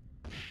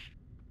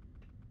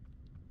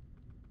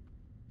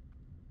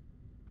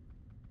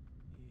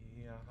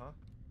 Yeah-huh.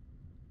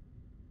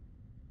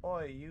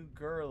 Oi, you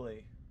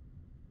girly.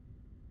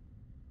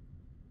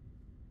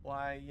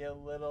 Why, you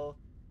little...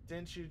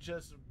 Didn't you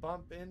just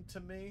bump into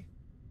me?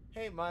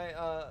 Hey, my,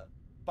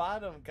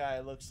 bottom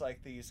guy looks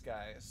like these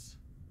guys.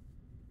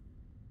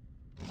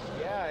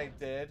 Yeah, I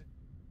did.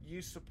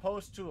 You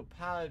supposed to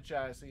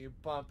apologize when you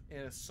bump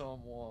into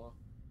someone.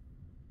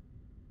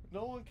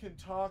 No one can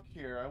talk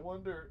here. I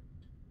wonder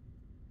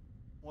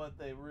what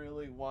they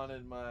really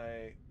wanted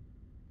my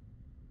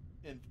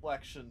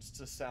inflections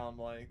to sound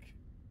like.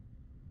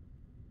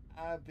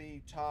 I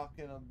be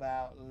talking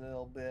about a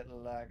little bit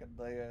like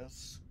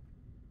this.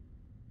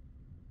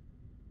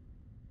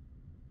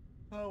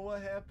 Oh,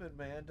 what happened,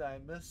 man? Did I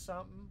miss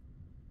something?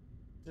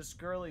 This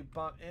girlie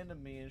bumped into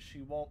me and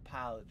she won't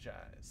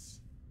apologize.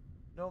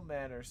 No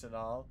manners at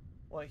all.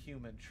 What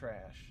human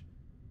trash.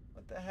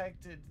 What the heck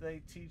did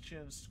they teach you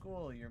in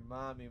school? Your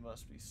mommy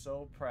must be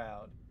so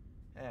proud.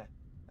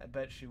 I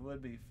bet she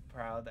would be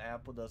proud the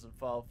apple doesn't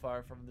fall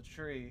far from the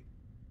tree.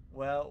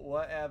 Well,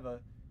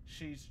 whatever.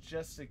 She's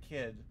just a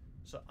kid,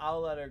 so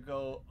I'll let her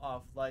go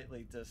off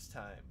lightly this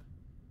time.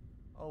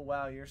 Oh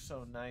wow, you're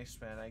so nice,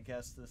 man. I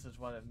guess this is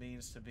what it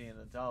means to be an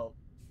adult.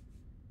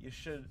 You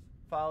should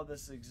follow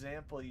this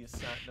example, you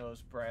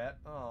snot-nosed brat.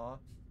 Aw.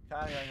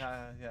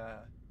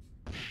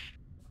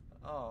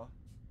 Aw.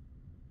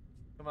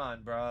 Come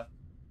on, bruh.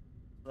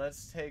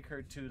 Let's take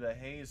her to the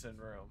hazing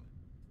room.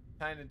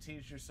 Time to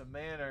teach her some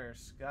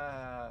manners.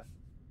 Uh-oh.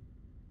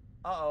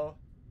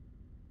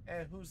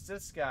 Hey, who's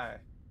this guy?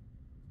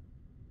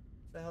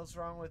 What the hell's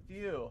wrong with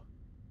you?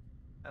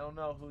 I don't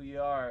know who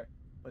you are,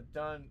 but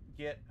don't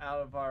get out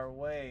of our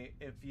way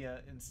if you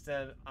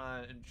instead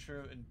on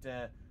true and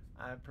dead.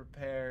 I'm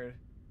prepared.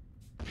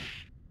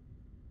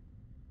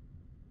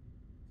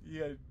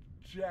 You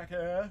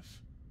jackass.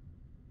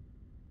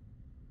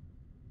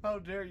 How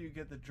dare you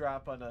get the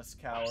drop on us,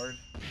 coward.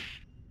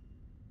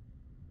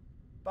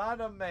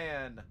 Bottom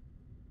man.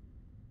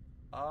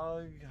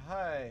 Oh,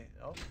 hi.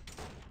 Oh.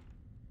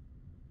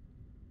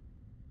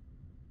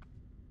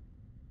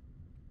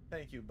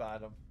 Thank you,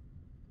 Bottom.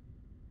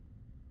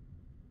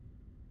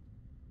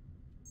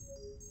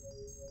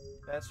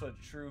 That's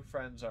what true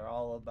friends are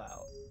all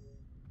about.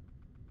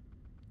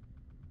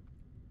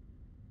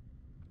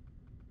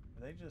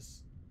 Are they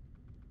just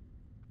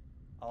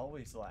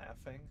always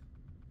laughing?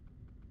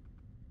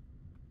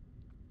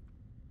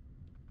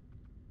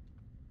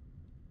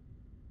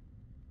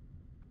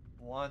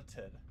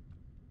 Wanted.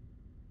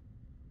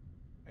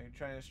 Are you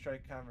trying to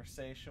strike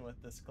conversation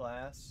with this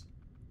glass?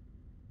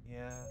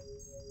 Yeah.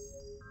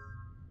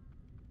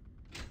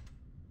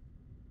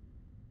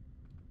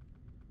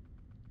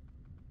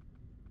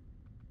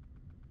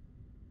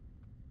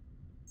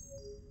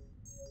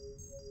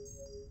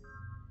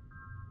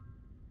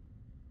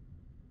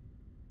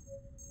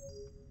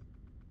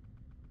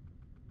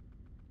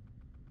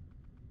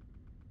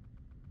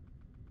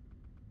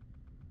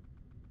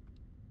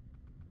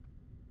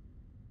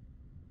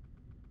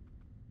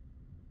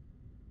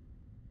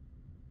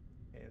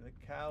 Okay, the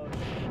couch.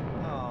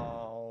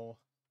 Oh.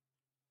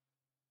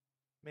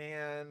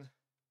 Man.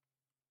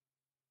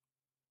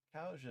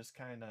 Couch just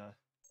kind of...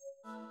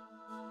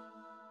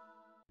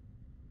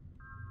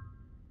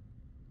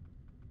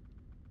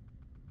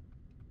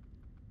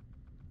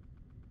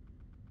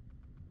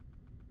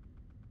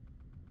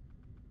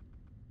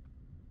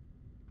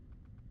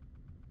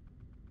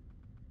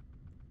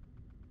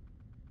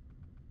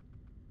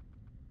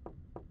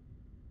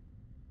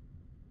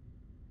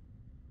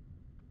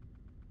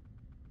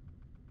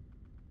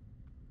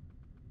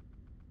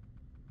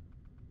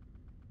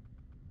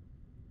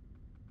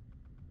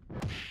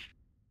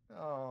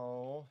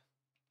 Oh.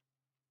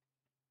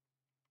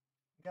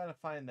 Gotta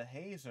find the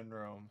hazing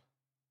room.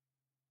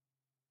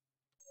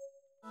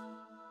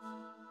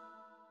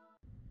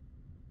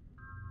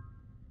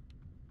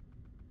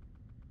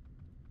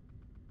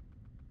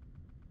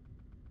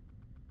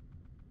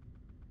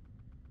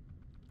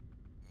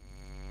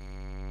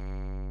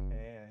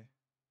 Okay,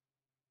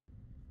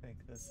 I think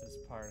this is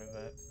part of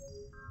it.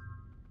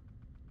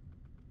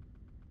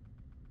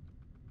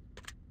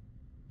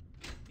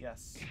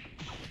 Yes.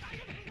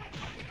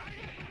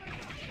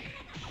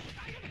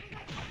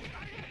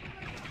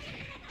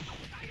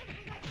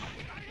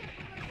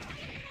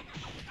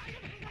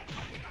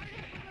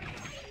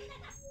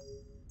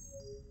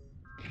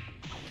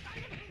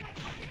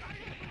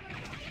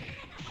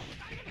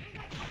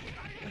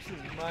 This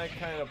is my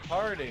kind of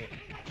party.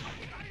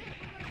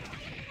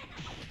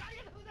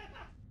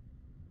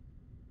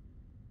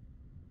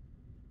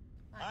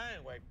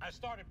 Anyway, I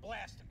started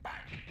blasting. Bang!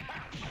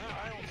 Bang! No,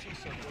 I don't see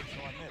so good, so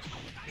I missed.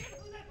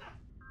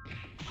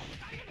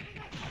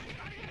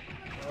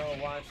 Oh,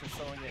 watching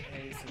someone get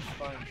hazed is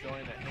fun.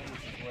 Join a haze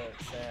is where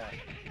it's at.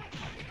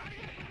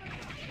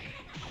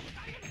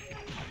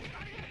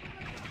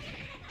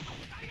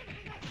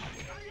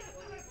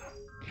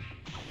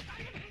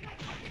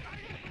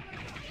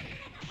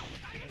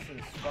 This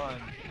is fun.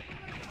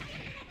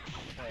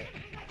 Okay.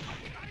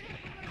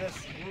 This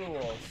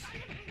rules.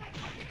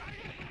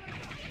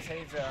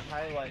 These are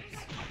highlights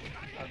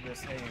of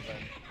this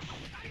haven.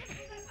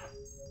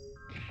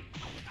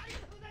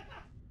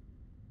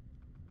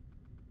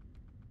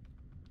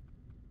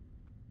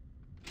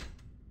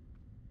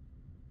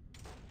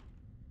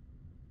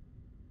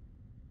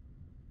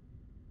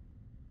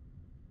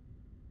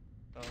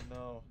 Oh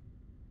no.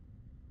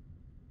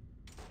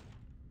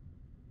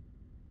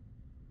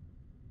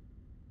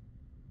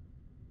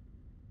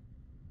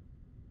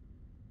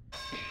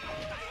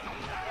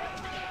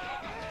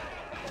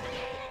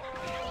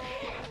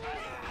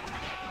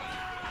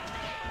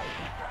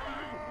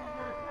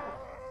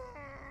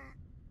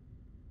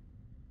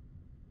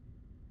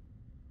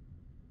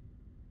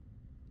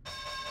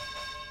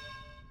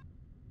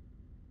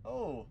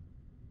 Oh.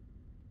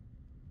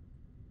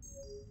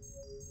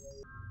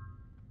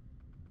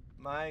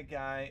 My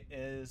guy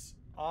is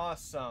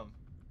awesome.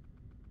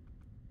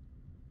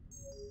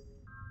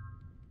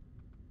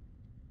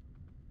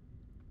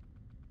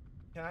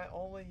 Can I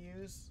only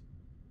use...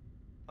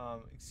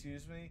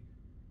 excuse me?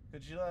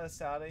 Could you let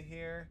us out of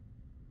here?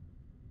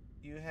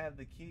 You have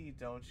the key,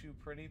 don't you,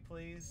 pretty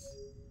please?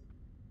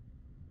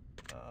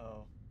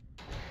 Uh-oh.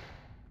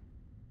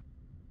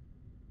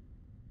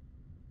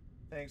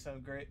 Thanks,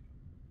 I'm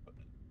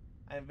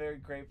very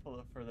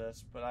grateful for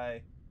this, but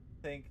I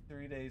think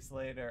 3 days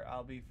later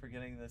I'll be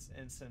forgetting this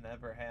incident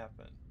ever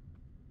happened.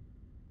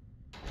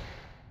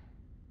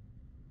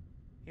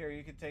 Here,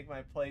 you can take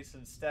my place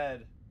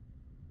instead.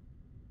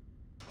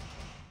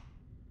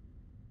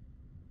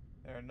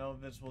 There are no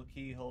visible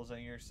keyholes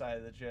on your side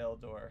of the jail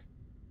door.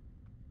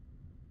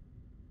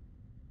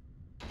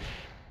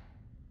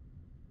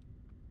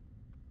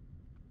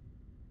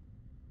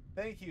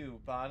 Thank you,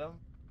 Bottom.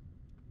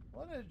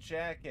 What a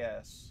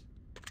jackass.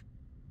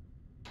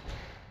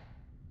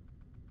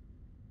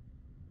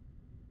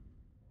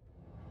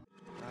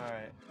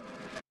 Alright.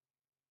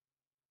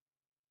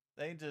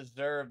 They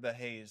deserve the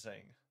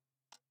hazing.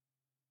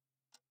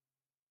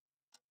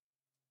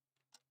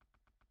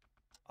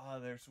 Oh,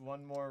 there's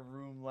one more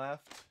room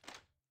left.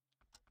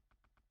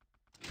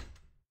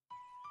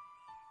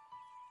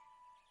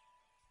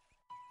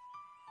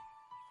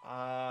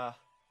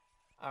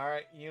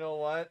 Alright, you know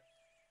what?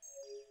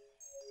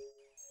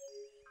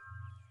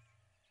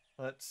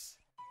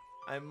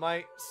 I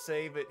might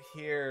save it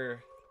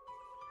here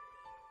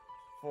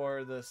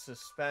for the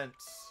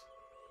suspense.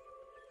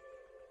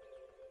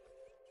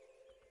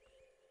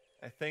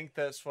 I think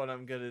that's what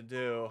I'm gonna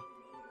do.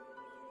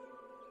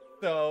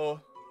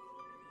 So,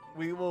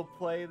 we will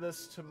play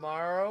this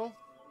tomorrow.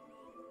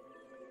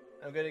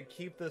 I'm gonna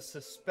keep the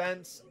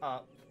suspense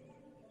up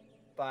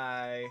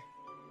by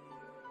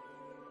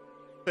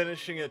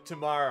finishing it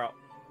tomorrow.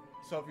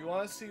 So if you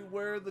want to see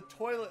where the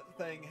toilet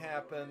thing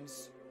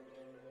happens,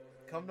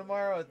 come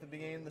tomorrow at the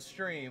beginning of the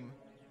stream.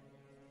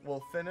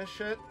 We'll finish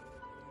it,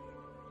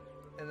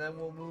 and then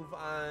we'll move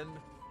on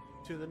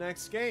to the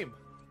next game.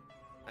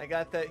 I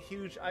got that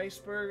huge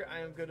iceberg. I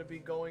am going to be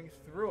going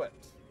through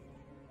it.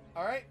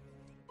 Alright?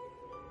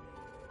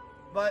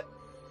 But,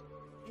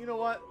 you know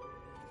what?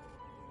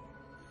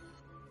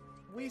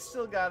 We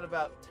still got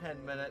about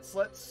 10 minutes.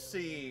 Let's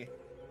see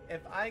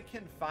if I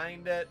can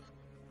find it.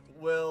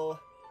 Do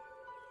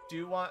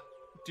you want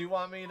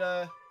me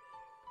to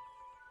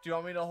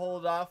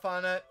hold off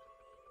on it?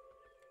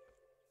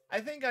 I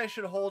think I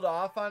should hold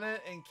off on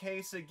it in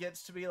case it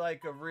gets to be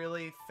like a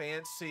really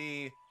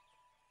fancy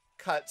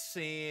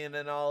cutscene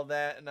and all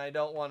that, and I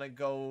don't want to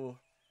go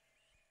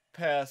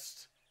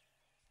past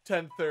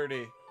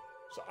 10:30.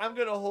 So I'm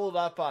gonna hold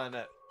up on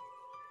it.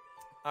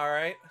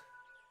 Alright?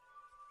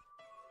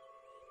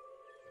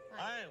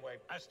 Anyway,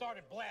 I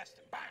started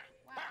blasting. Bang!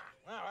 Bang!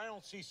 Well, I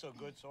don't see so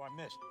good, so I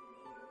missed.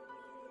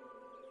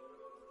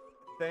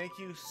 Thank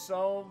you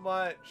so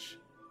much,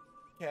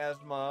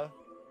 Kazma,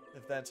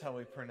 if that's how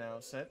we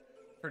pronounce it,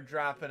 for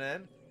dropping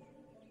in.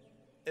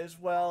 As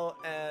well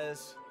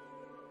as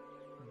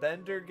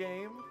Bender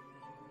Game,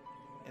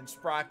 and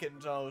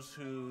Sprocket knows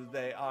who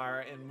they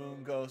are, and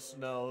Moon Ghost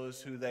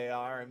knows who they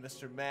are, and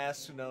Mr.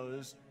 Mask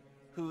knows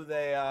who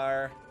they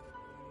are.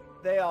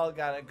 They all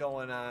got it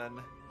going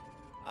on.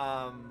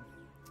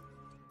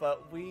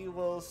 But we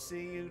will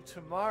see you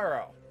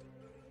tomorrow.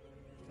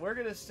 We're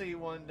gonna see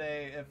one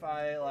day if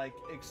I like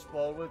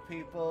explode with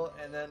people,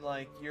 and then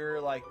like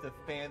you're like the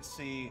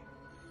fancy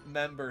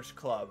members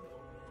club.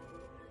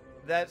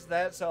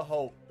 That's a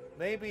hope.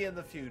 Maybe in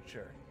the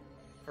future.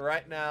 For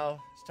right now,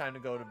 it's time to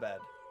go to bed.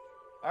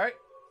 Alright.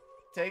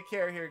 Take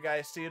care here,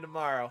 guys. See you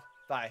tomorrow.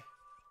 Bye.